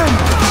coming!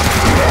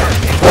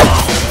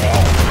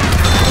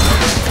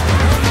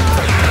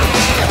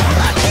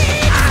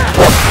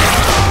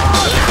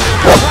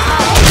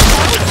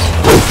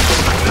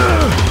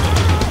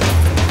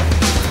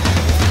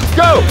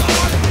 Go!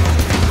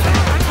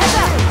 Heads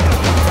up!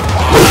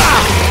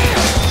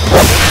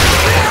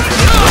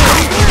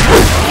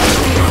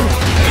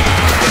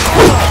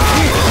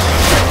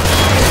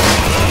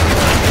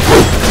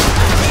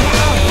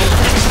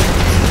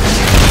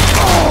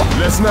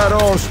 Let's not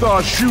all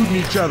start shooting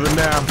each other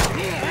now.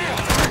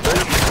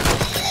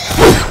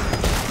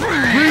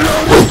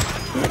 Reloading!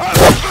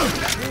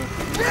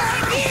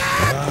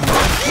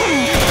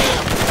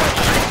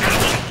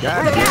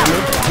 God damn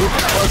it. Quit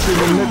fussing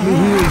and let me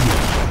heal you.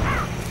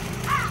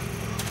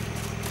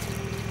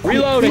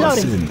 Reloading.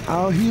 Listen,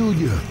 I'll heal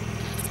you.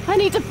 I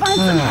need to find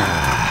some.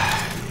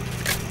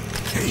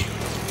 Hey,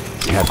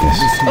 got this.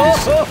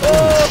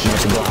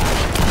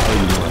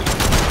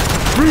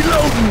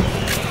 Reloading!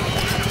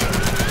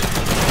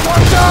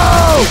 Watch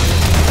out!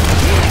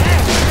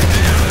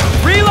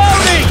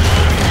 Reloading!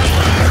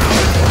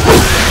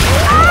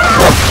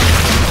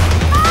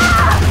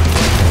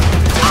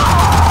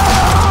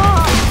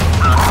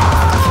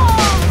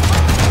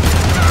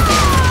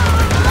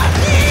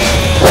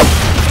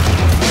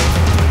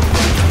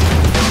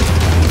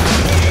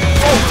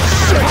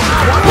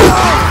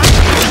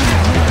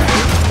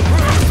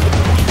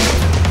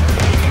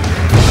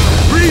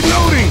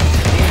 Reloading!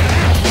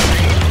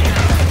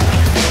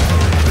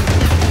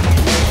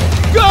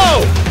 Go!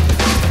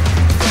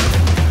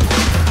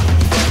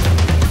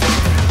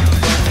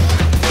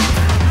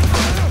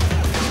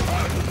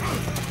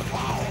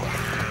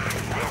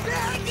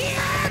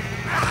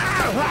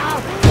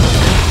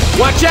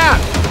 Watch out!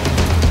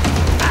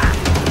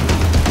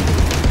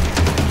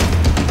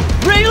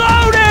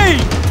 Reloading!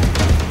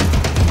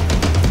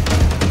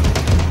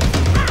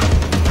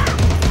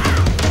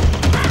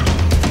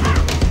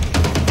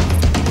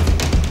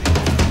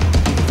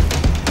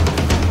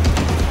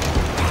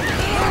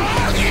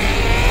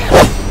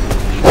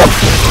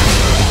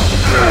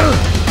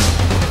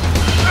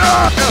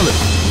 Ellis,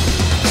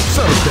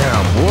 settle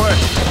down, boy.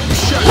 You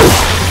shut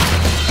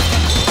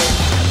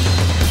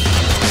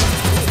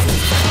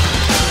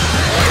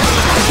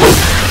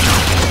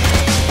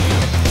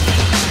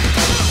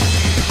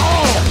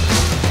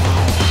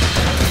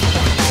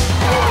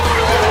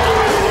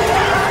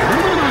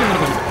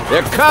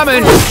They're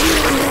coming!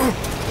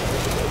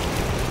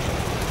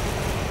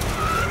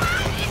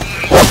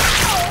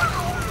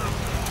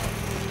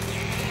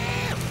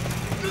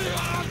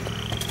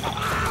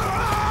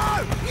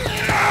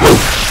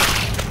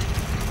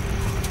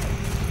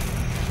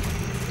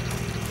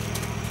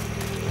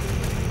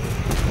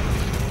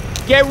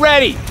 Get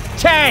ready!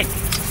 Tank!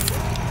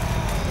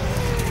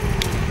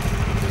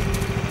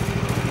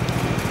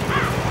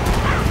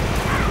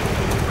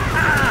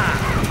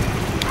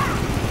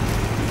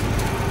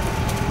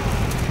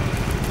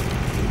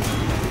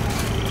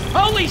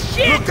 Holy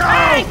shit! Look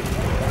out!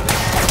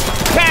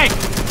 Tank!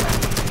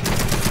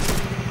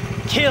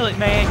 Kill it,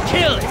 man!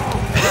 Kill it!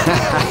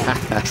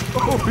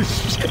 Oh,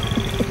 shit.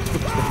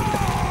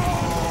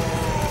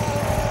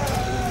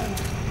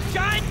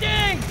 Shine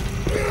ding!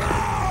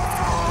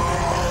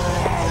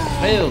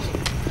 Fails.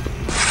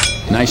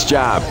 Nice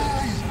job.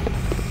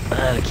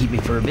 That'll keep me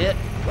for a bit.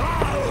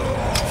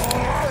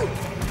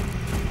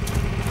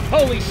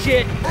 Holy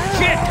shit!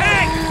 Shit,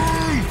 tank!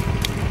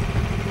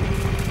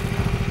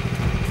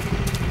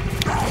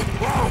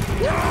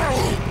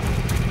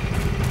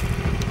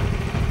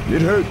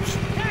 It hurts,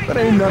 but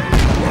ain't nothing.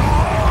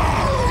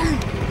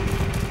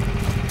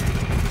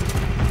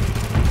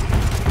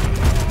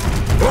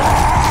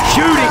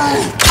 Shooting!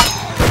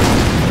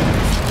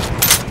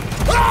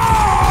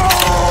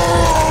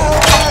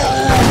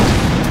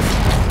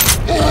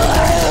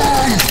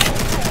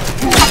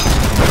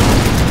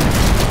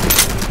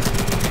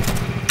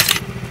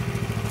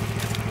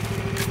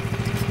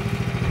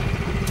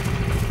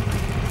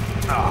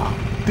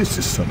 This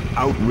is some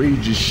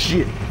outrageous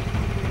shit.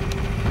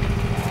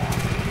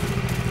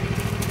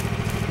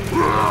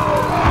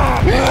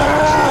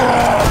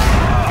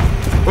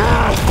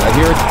 I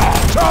hear it.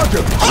 Charge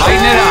him!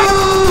 Lighten it up!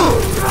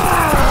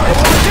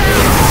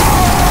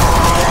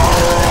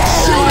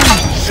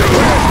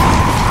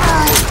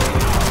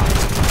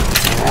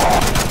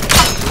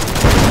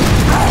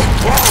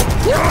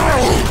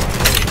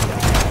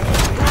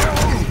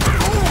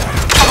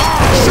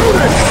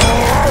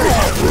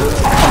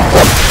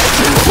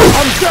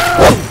 I'm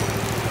down!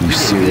 You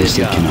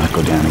seriously cannot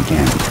go down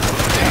again.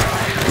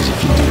 Because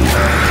if you do...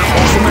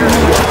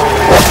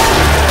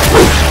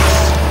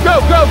 Go,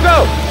 go,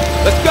 go!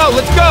 Let's go,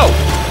 let's go!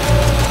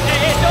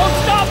 Hey, don't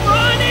stop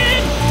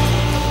running!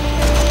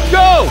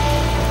 Go!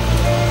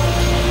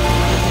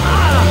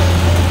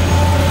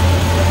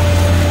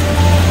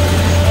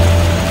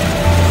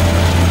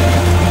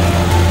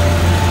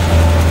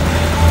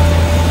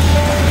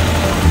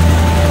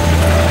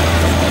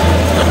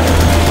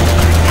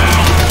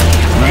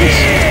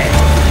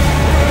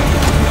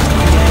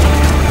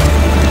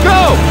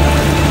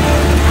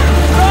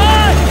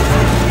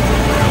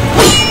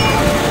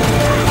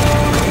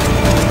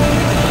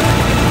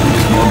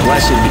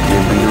 Blessed to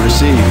give than to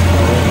receive.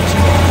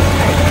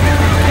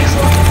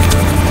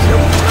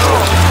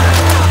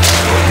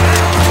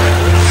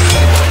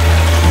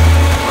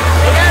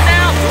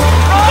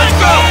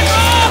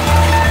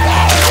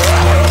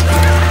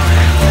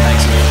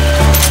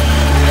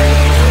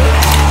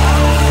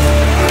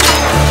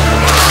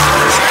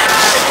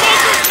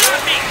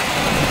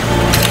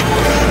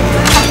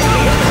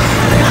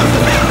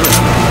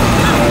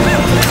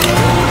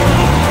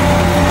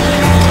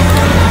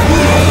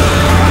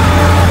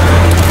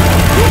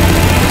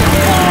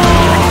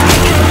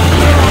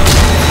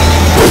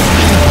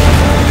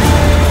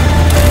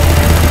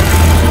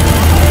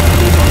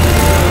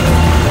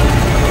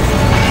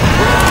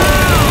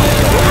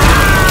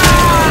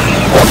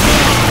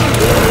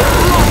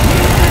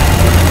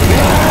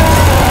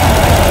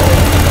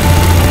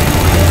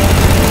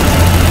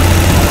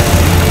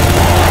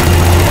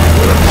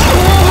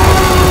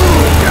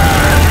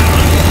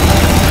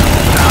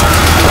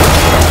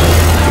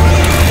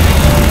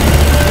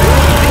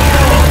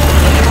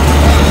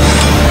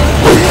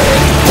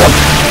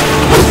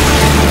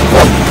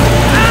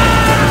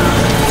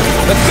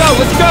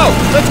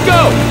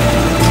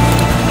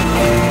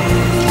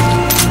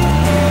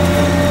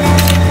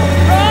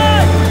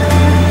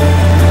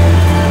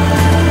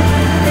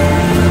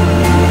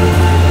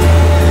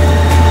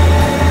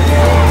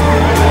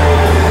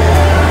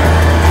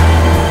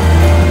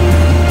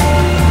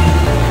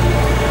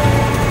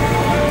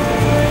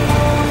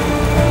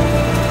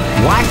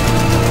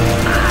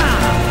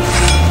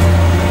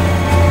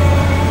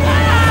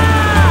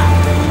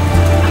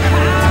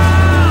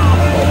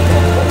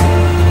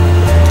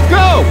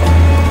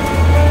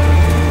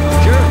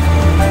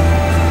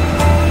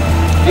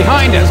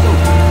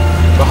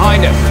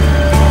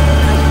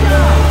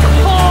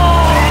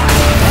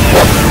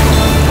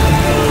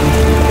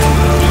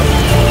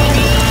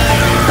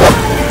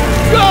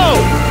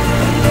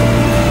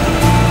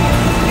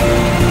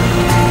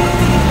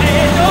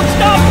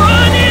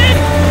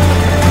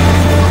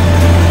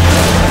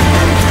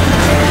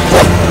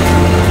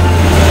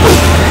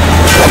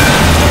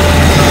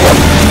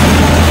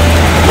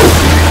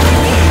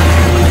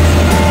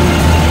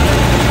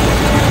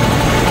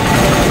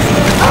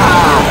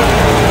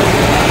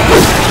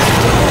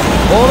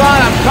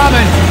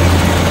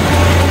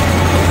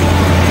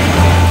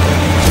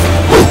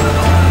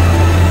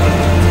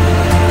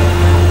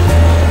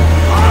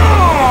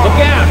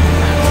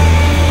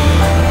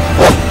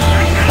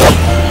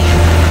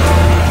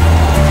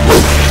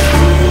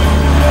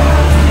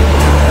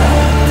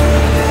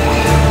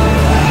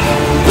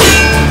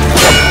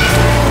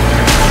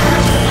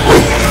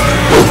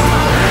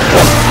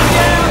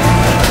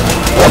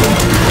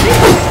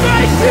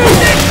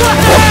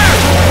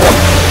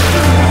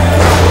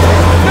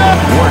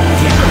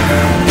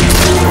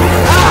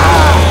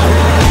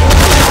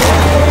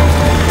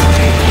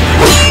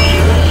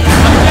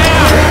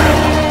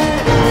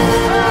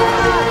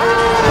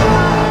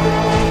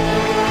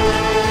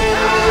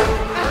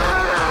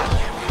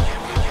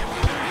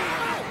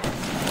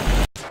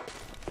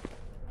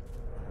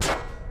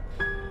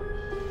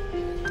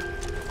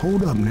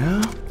 Hold up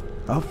now.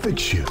 I'll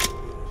fix you.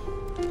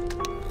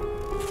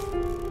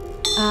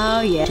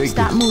 Oh, yeah. Take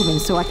Stop this. moving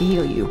so I can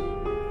heal you.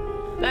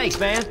 Thanks,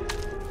 man.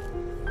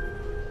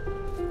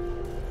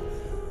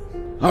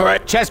 All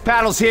right, chest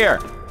paddles here.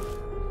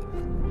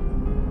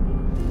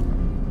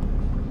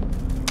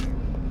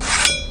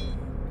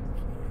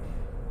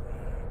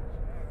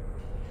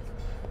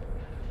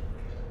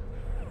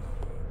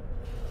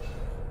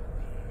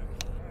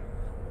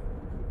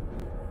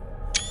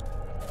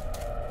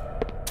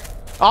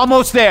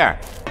 Almost there.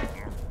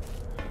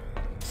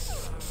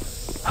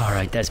 All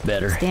right, that's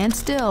better. Stand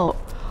still,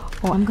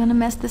 or I'm gonna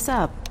mess this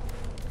up.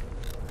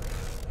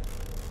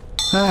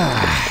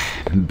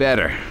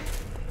 Better.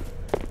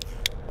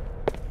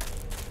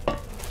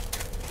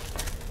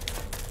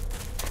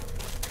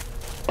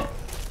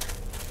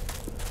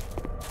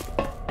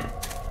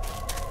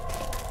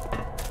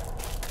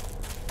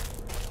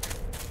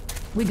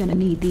 We're gonna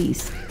need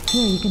these.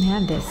 Here, you can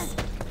have this.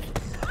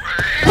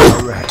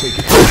 All right, take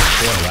it.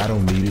 Well, I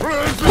don't need it.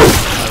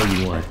 How do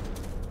you want?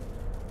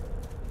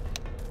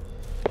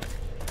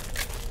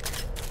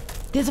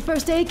 There's a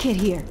first aid kit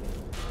here.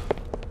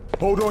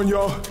 Hold on,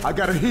 y'all. I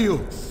gotta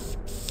heal.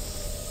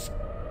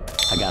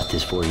 I got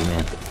this for you,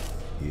 man.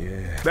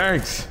 Yeah.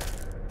 Thanks.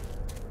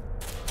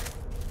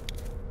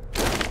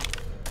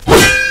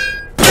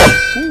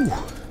 Ooh.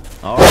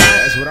 All right.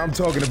 That's what I'm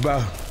talking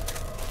about.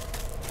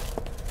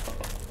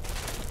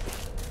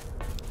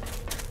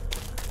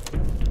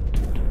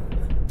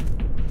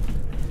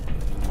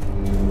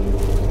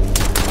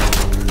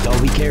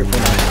 Oh, be careful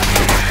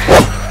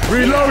now.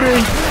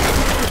 Reloading.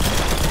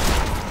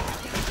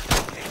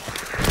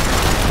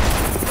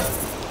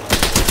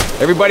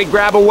 Everybody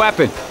grab a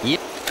weapon.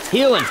 Yep.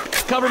 Healing.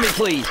 Cover me,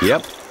 please.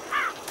 Yep.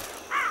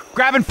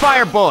 Grabbing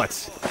fire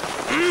bullets.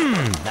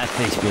 That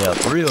fixed me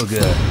up real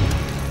good.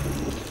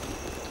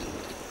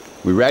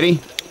 We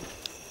ready?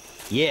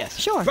 Yes.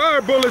 Sure.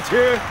 Fire bullets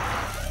here.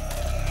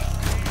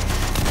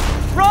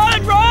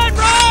 Run, run,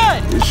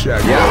 run! This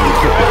shot.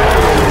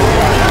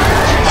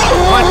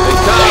 What the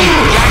Tom?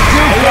 We got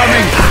two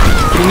coming.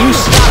 Can you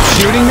stop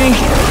shooting me?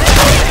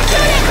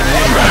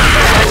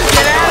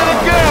 Get out of the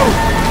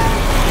goo!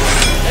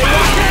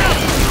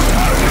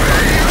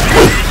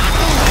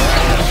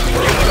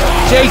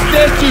 Chase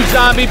this, you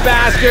zombie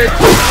bastard!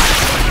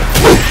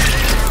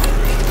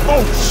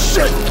 Oh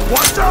shit!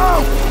 Watch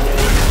out!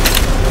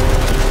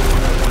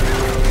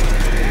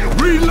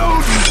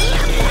 Reloading.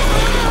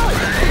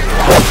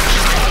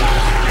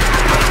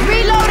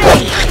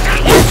 Reloading!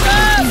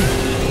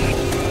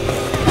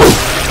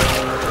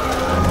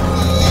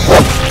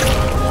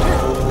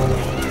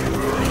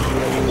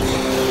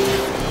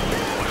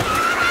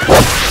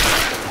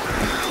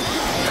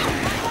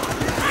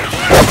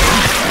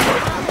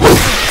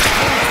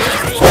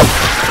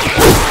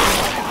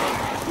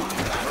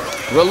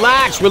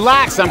 Relax,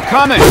 relax, I'm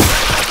coming!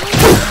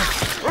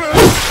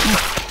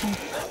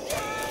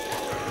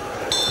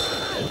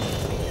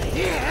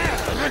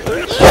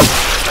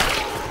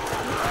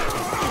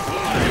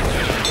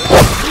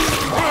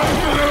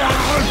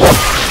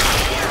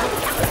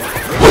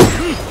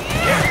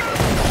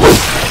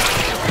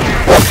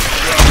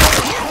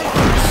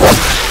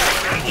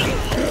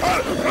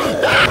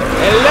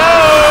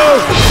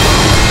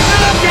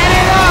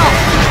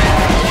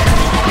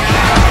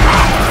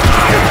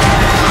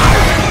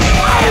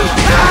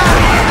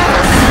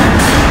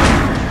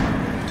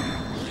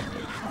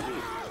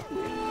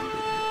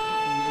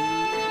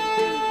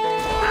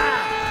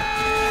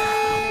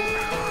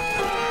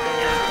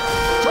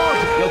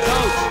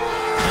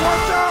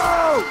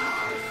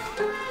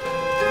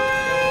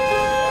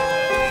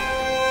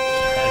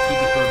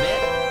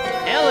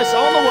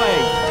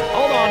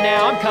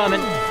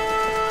 Coming.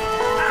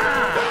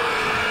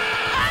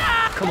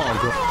 Come on,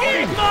 girl. Get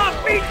him off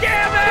me,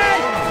 damn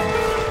it!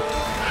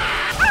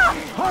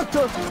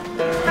 Hunter!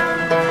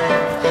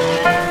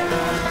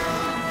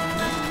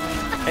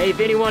 Hey, if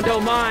anyone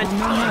don't mind,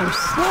 we're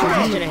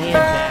just in a hand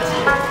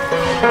basket.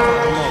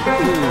 Come on,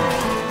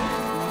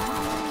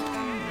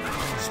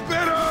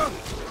 Spitter!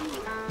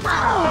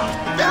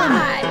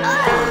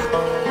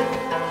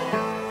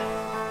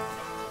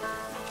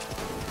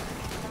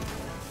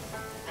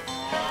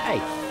 Hey,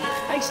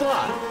 thanks a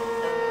lot.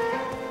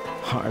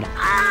 Hard.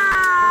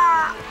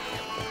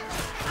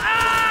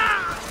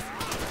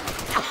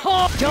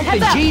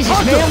 Jumping Jesus,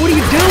 man, what are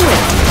you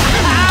doing?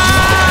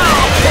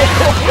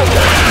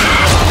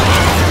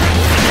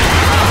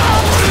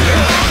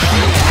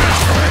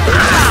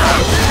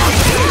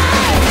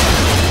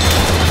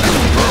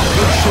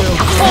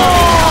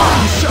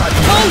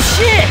 Oh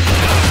shit!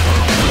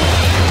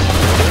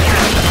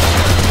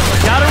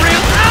 Got a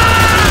real.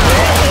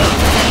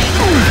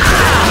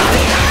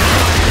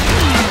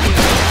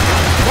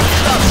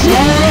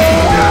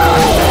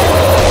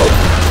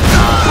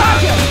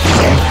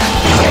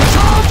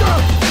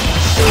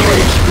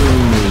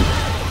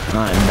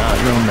 I'm not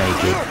gonna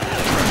make it.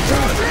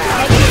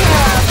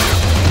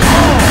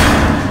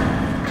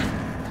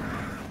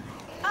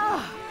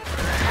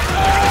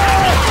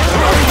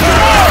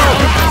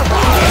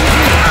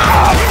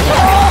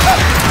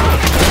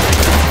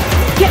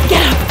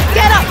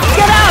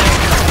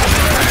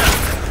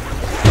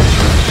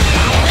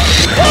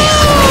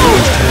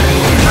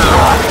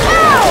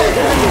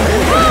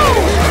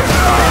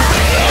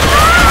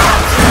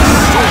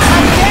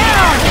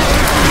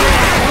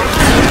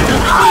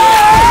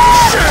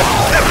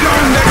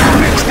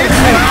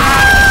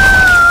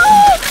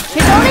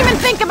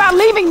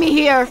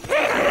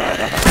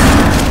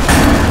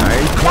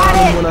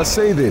 I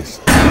say this.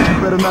 You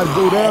better not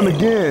go down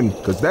again,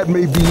 because that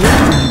may be it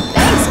for you.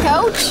 Thanks,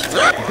 Coach.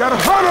 You got a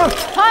hunter!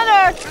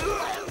 Hunter!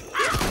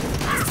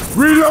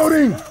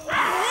 Reloading!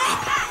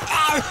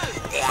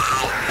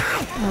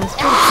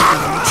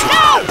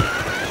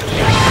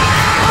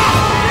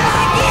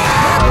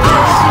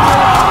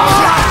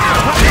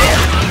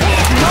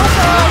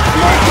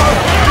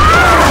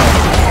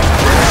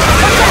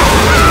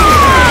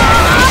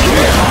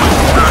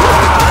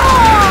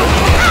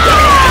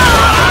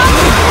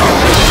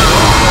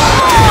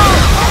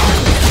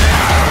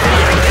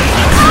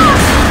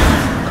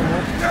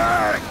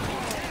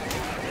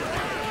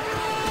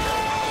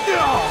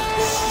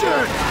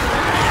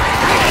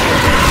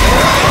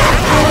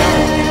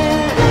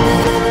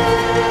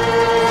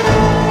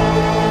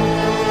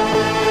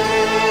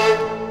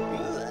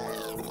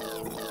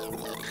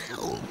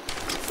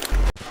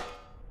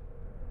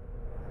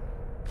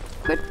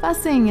 Quit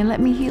fussing and let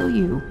me heal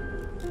you.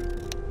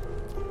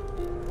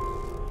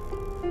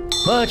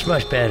 Much,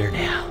 much better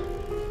now.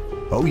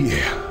 Oh,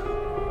 yeah.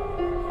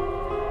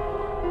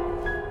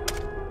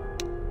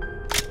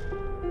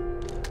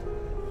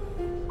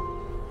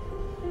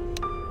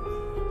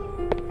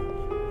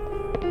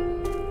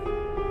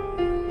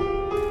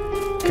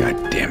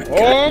 God damn it.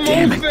 God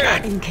damn it.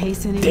 God In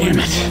case Damn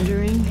anyone's it.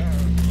 wondering,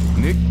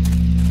 Nick,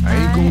 I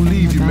ain't gonna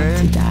leave you, I'm about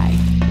man. to die.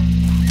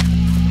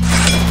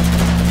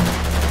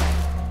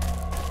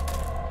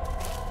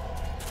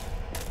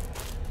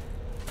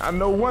 I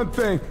know one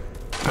thing.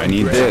 I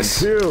need this.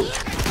 Kill.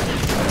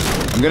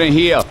 I'm gonna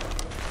heal.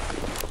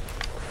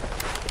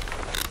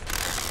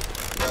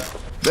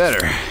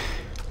 Better.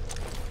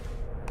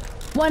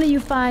 One of you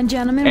fine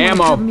gentlemen want to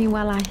Ammo. cover me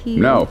while I heal?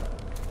 No.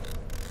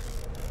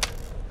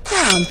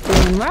 Now I'm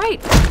feeling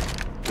right.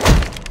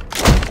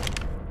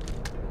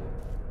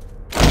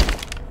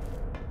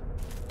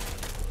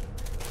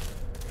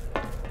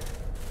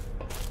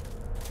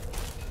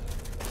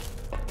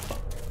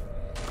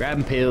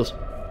 Grabbing pills.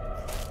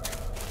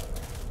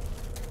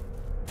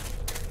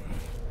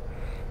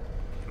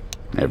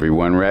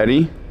 Everyone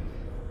ready?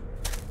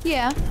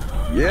 Yeah.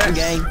 Yes.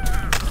 Gang.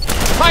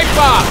 Pipe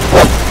bomb!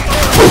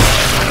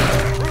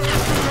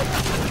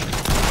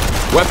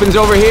 Weapons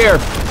over here.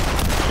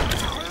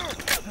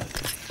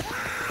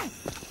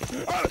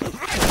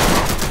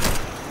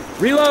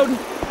 Reload.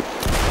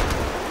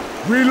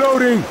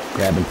 Reloading.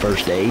 Grabbing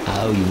first aid.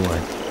 I owe you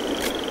one.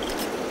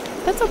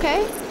 That's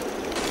okay.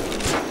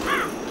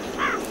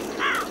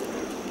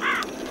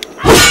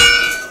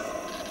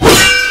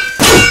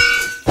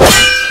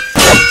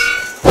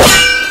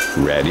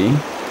 Ready?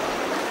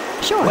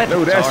 Sure.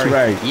 No, that's Sorry.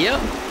 right. Yep.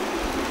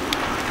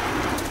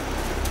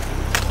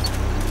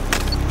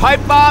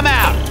 Pipe bomb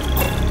out.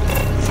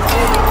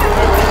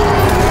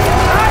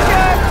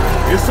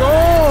 It's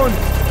on.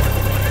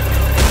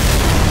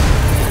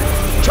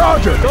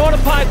 Charger. Throwing a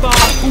pipe bomb.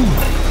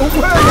 Where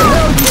the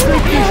hell you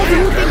think you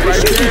shoot?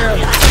 Right there.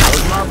 That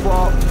was my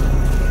fault.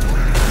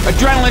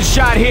 Adrenaline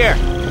shot here.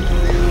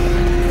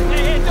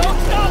 Hey, don't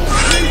stop.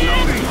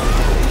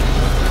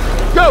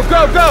 Go,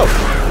 go, go.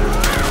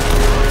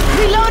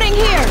 Reloading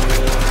here.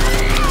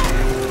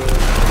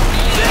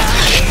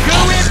 Go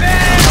in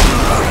there.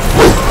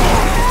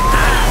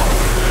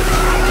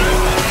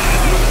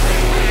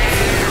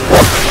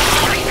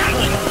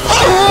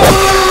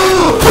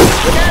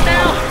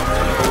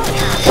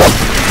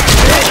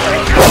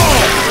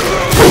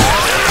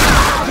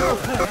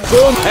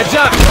 Boom, heads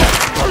up.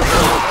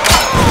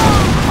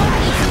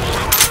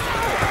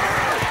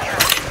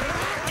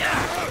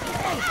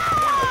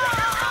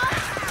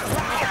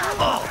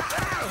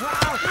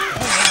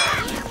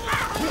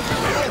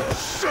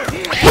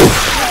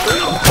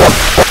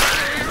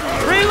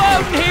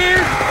 Reloading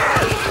here.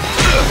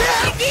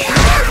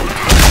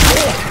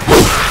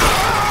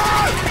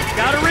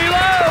 Gotta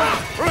reload.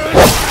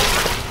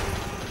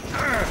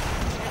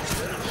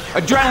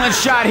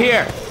 Adrenaline shot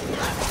here.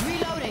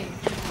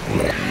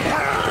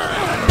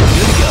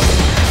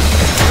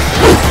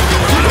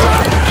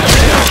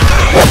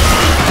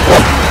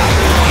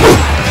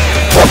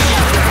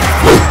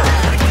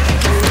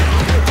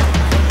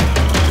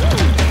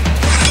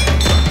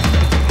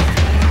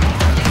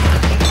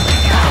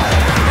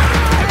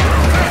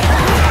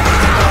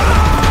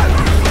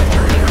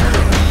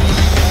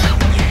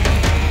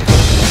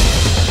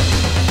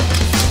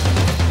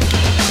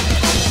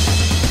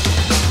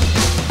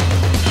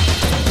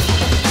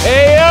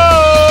 Hey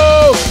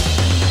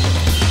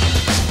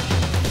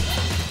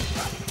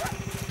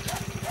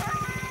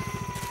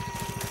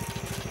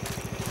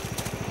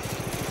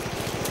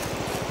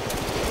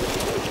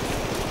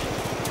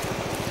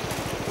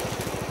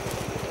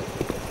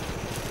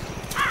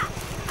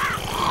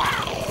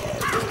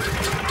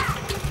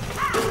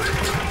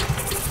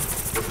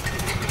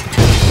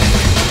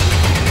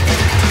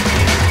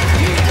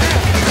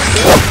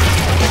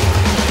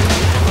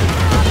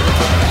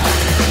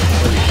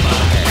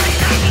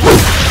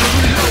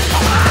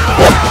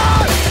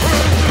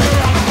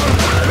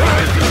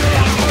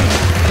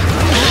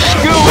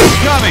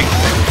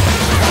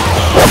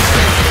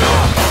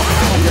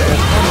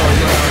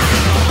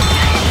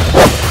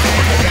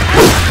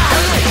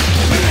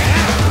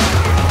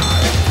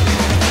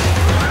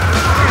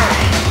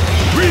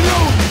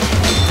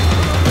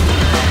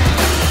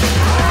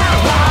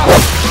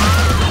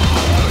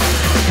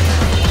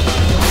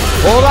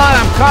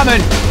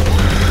coming!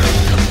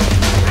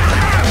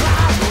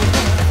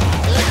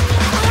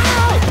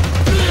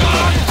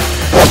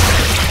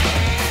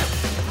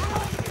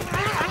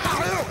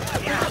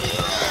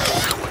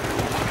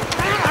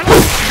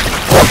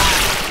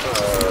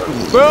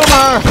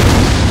 Boomer!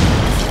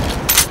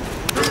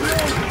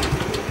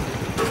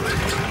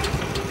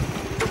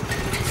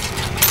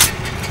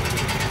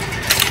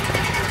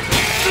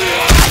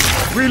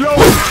 Reload!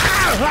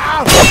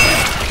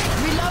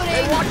 Reloading!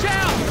 Hey, watch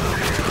out!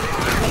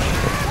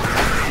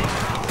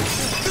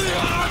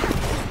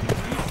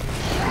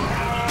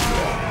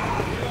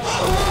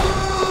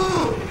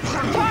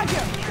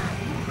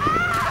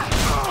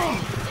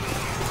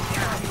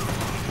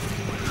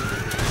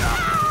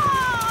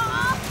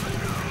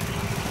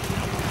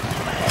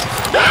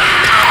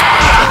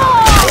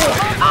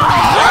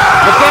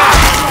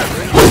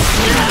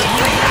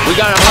 We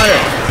got 100.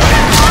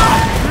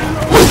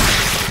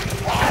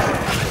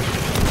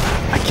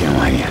 I can't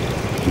lie to you.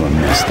 You are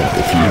messed up.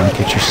 If you don't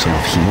get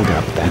yourself healed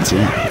up, that's it.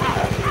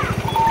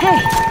 Hey,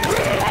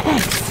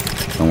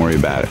 thanks. Don't worry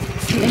about it.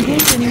 In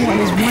case anyone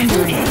is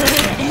wondering,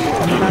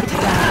 I'm about to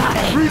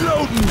die.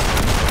 Reloading!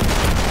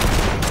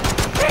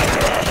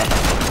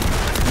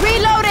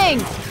 Reloading!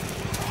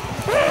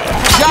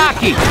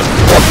 Jockey!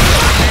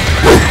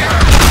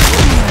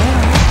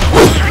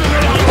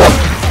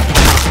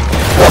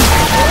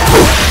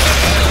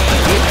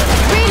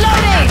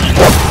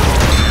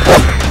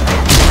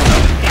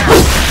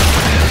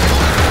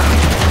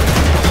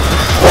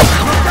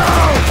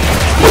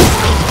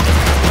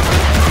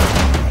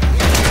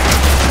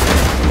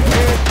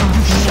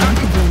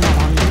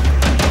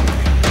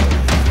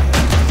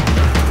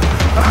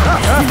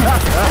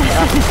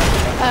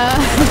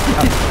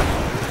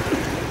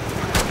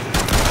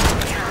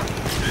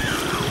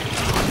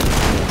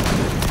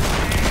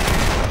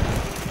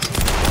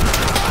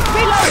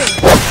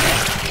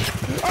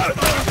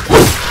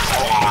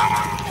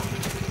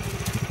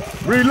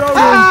 Reloading!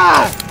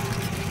 Ah!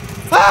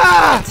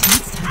 Ah!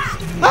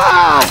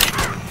 Ah!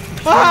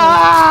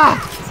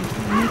 Ah!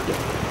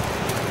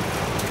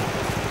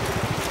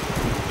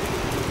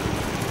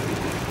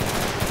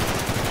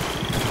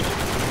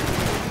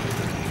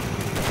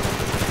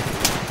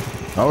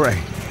 All right,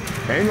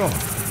 hang on.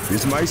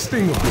 This might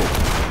sting a bit.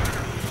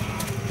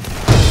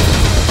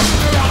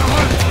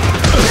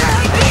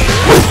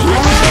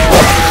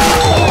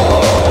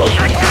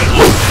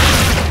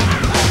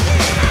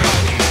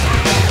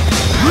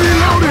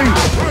 Reloading!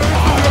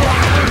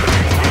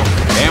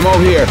 Ammo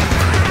here.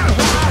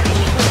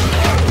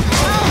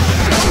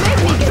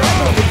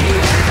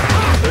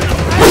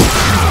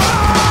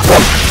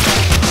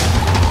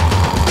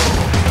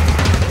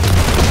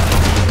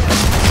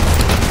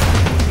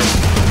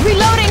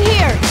 Reloading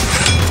here!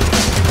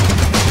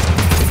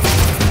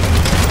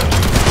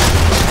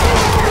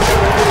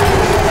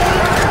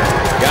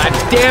 God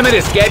damn it,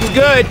 it's getting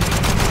good.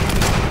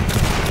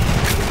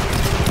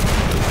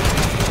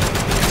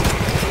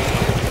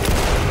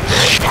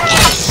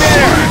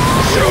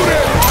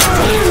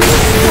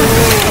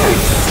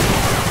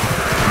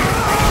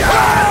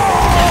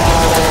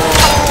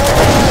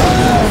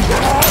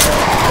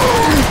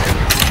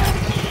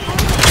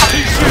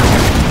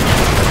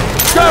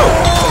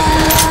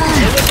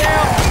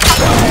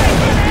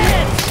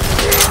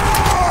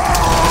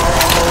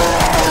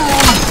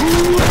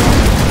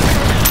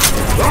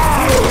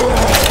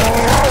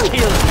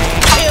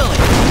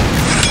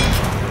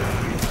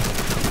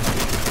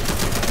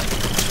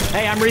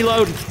 Hey, I'm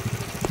reloading.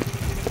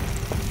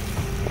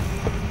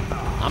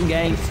 I'm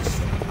game.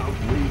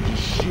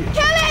 Kill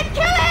it!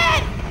 Kill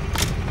it!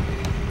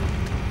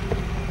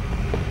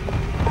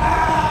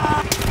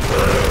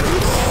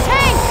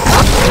 Tank!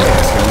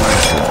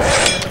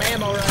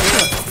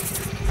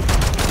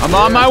 I'm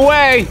on my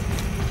way.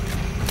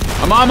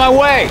 I'm on my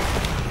way.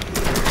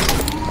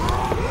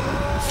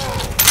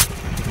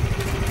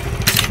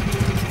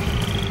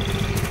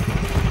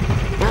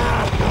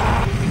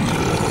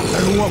 I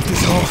don't walk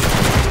this off.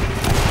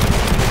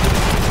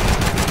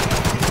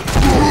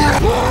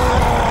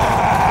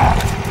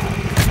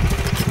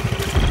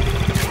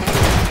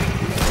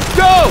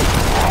 Go!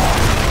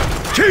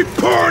 Keep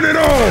pouring it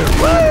on!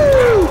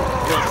 Woo!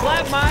 You'll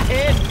slap my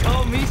head and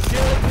call me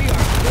silly. We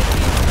are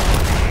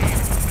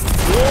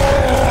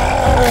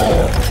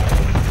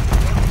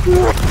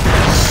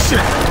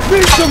Shit!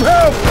 Need some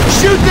help!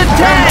 Shoot the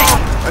tank!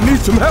 I need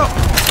some help!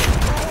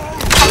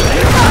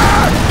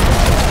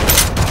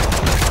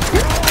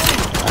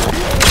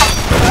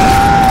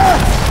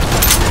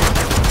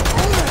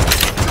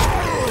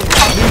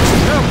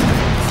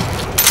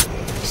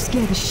 You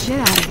scared the shit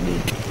out of me.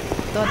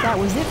 Thought that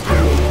was it for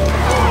me.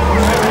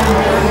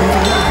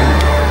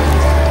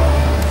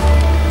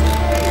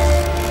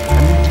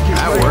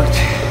 That worked.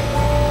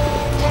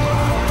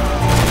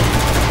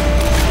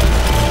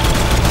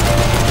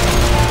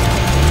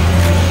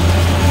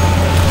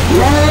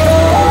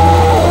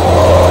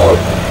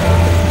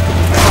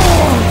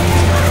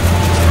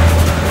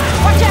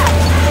 Watch out!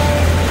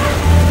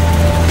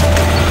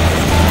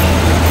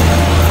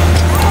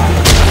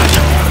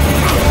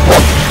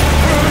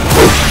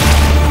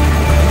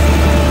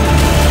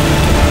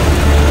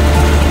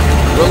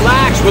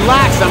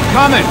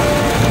 coming.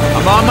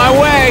 I'm on my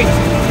way.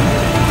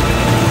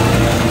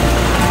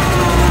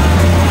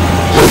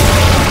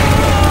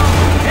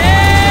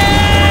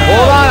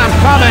 Hold on, I'm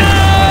coming.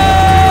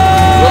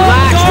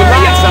 Relax,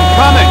 relax, I'm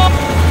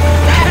coming.